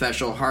have that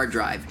special hard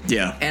drive.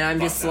 Yeah. And I'm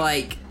just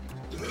like,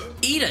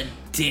 eat a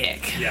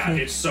dick. Yeah,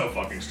 it's so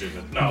fucking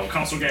stupid. No,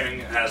 console gaming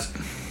has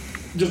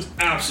just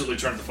absolutely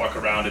turned the fuck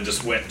around and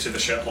just went to the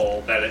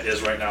shithole that it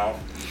is right now.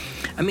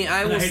 I mean,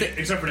 I will say, it,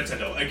 except for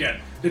Nintendo.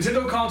 Again,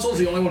 Nintendo console is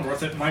the only one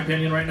worth it, in my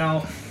opinion, right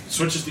now.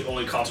 Switch is the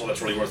only console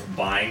that's really worth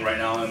buying right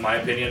now, in my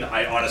opinion.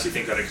 I honestly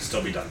think that it can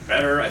still be done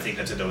better. I think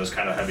Nintendo is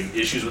kind of having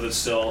issues with it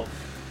still.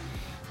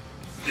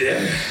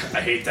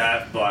 I hate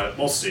that, but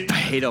we'll see. I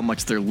hate how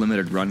much their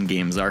limited run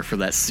games are for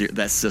that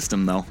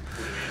system, though.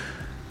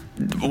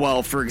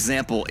 Well, for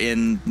example,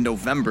 in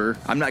November,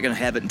 I'm not going to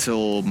have it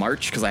until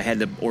March because I had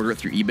to order it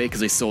through eBay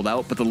because they sold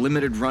out, but the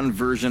limited run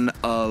version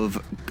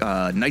of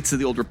Knights of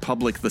the Old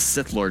Republic, The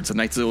Sith Lords, so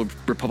Knights of the Old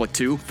Republic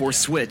 2 for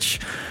Switch,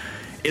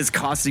 is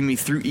costing me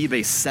through eBay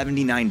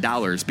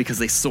 $79 because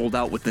they sold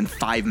out within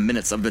 5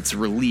 minutes of its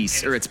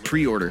release or its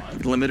pre-order.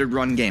 Limited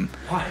run game.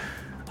 Why?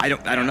 I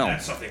don't know.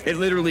 That's something. It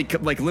literally,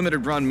 like,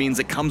 limited run means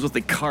it comes with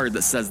a card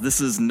that says this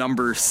is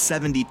number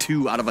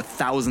 72 out of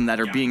 1,000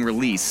 that are being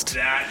released.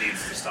 That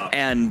needs to stop.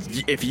 And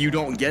if you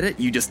don't get it,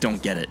 you just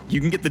don't get it.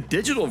 You can get the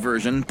digital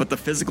version, but the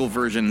physical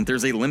version,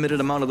 there's a limited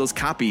amount of those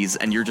copies,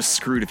 and you're just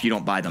screwed if you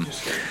don't buy them.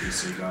 Just get a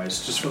PC,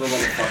 guys. Just for the love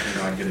of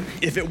fucking God, get a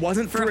PC. If it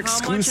wasn't for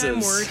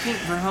exclusives.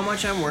 For how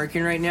much I'm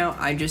working right now,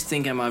 I just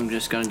think I'm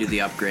just gonna do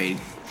the upgrade.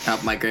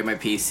 Upgrade my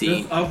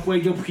PC. Just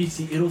upgrade your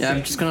PC.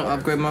 I'm just gonna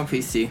upgrade my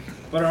PC.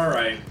 But all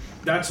right,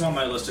 that's on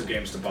my list of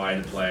games to buy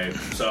and play.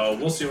 So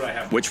we'll see what I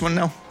have. Which one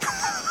now?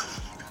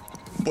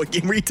 What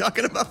game were you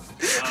talking about?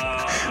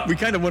 We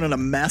kind of went on a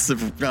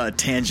massive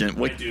tangent.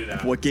 What game?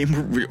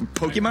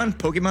 Pokemon?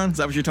 Pokemon? Is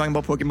that what you're talking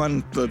about?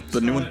 Pokemon,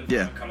 the new one?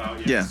 Yeah. Come out,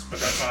 yes, yeah. But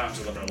that's not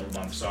until the middle of the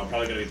month. So I'm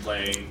probably going to be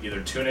playing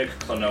either Tunic,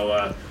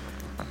 Klonoa,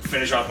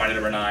 finish off Mighty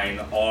Number 9,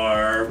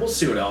 or we'll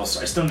see what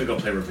else. I still need to go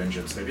play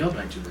Revengeance. Maybe I'll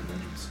play 2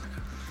 Revengeance.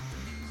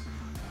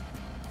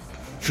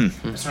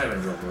 That's not even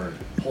a real word.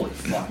 Holy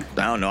fuck.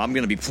 I don't know. I'm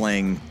going to be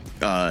playing,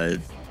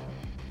 Gotham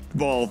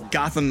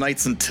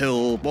Knights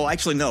until... Well,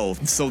 actually, no.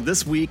 So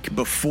this week,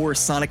 before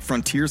Sonic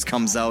Frontiers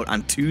comes out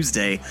on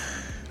Tuesday,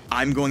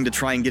 I'm going to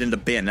try and get into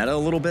Bayonetta a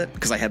little bit,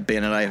 because I have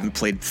Bayonetta. I haven't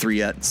played 3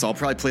 yet. So I'll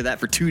probably play that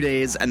for 2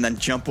 days, and then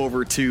jump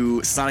over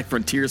to Sonic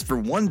Frontiers for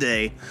 1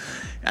 day,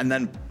 and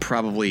then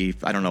probably,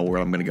 I don't know where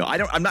I'm going to go.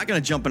 I'm not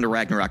going to jump into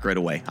Ragnarok right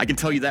away. I can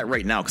tell you that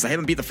right now, because I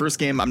haven't beat the first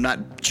game. I'm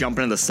not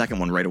jumping into the second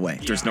one right away.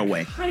 There's no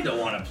way. I don't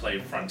want to play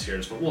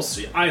Frontiers, but we'll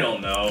see. I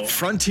don't know.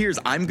 Frontiers,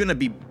 I'm going to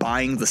be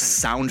buying the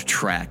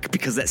soundtrack,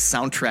 because that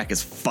soundtrack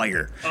is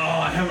fire. Oh,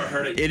 I haven't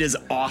heard it. It is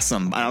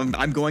awesome.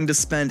 I'm going to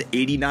spend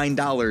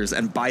 $89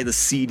 and buy the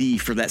CD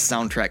for that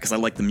soundtrack, because I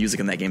like the music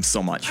in that game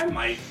so much. I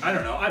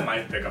don't know. I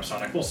might pick up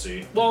Sonic. We'll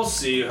see. We'll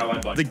see how I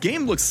budget. The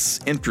game looks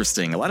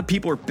interesting. A lot of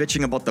people are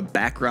bitching about the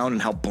background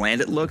and how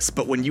bland it looks,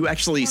 but when you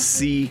actually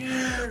see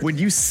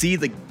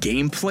the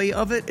gameplay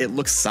of it, it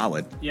looks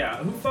solid. Yeah,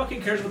 who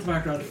fucking cares about the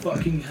background?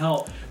 Fucking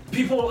hell.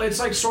 People, it's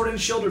like Sword and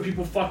Shield where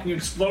people fucking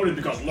exploded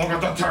because look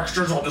at the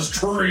textures on this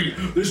tree.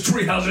 This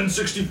tree has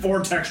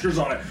N64 textures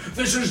on it.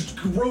 This is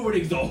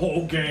ruining the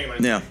whole game.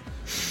 Yeah.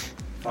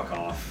 Fuck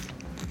off.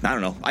 I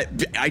don't know.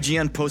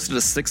 IGN posted a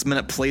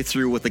 6-minute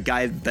playthrough with a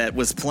guy that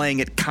was playing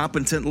it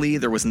competently.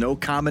 There was no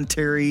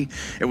commentary.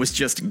 It was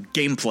just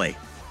gameplay.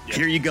 Yep.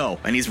 Here you go.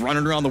 And he's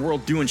running around the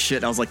world doing shit.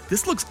 And I was like,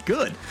 this looks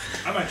good.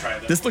 I might try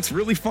that. This looks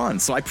really fun.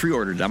 So I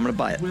pre-ordered it. I'm going to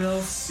buy it.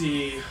 We'll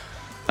see.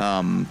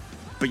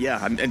 But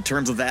yeah, in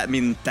terms of that, I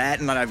mean, that,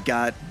 and then I've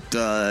got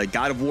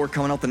God of War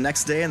coming out the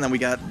next day. And then we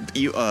got,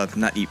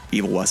 not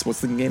Evil West. What's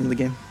the name of the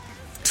game?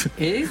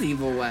 It is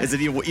Evil West. Is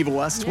it Evil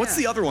West? Yeah. What's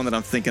the other one that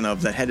I'm thinking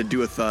of that had to do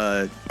with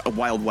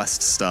Wild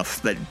West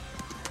stuff that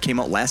came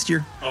out last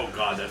year? Oh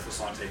god, that's the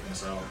song taking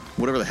us out.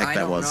 Whatever the heck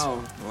that was. I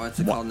don't know. What's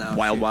it called now?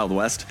 Wild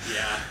West?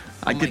 Yeah.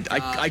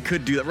 I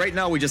could do that. Right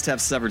now we just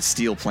have Severed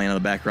Steel playing in the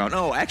background.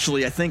 Oh,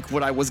 actually, I think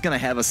what I was going to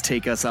have us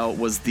take us out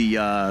was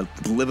the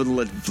Livin'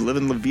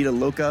 La Vida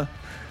Loca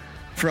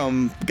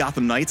from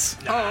Gotham Knights.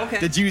 Oh, okay.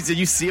 Did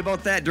you see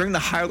about that? During the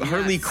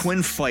Harley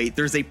Quinn fight,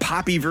 there's a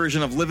Poppy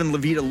version of Livin' La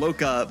Vida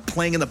Loca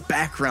playing in the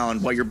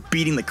background while you're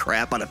beating the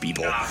crap out of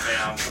people. Nah,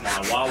 fam,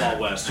 come on. Wild Wild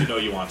West. You know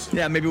you want to.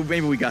 Yeah, maybe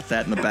we got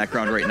that in the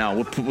background right now.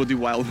 We'll do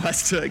Wild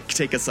West to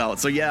take us out.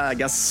 So yeah, I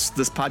guess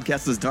this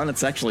podcast is done.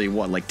 It's actually,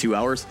 like 2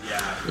 hours?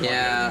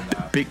 Yeah.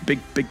 Big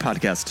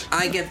podcast.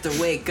 I get to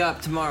wake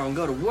up tomorrow and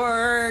go to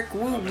work.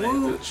 Woo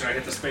woo. Should I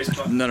hit the space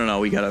button? No.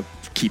 We gotta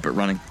keep it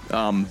running.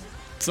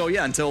 So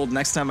yeah, until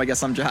next time, I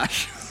guess I'm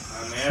Josh.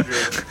 I'm Andrew.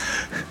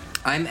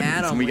 I'm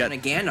Adam. We got a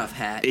Gandalf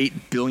hat.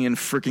 8 billion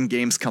freaking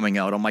games coming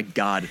out. Oh my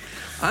god.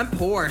 I'm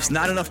poor. There's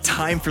not enough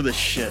time for this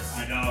shit.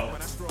 I know.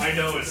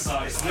 It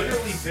sucks. It's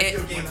literally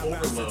video game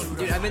overload.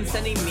 Dude, I've been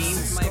sending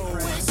memes to my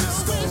friends.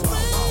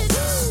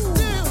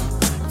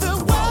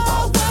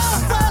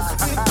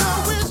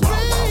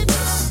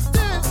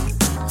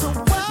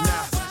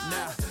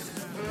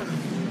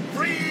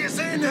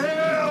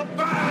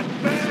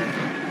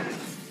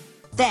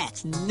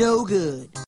 That's no good.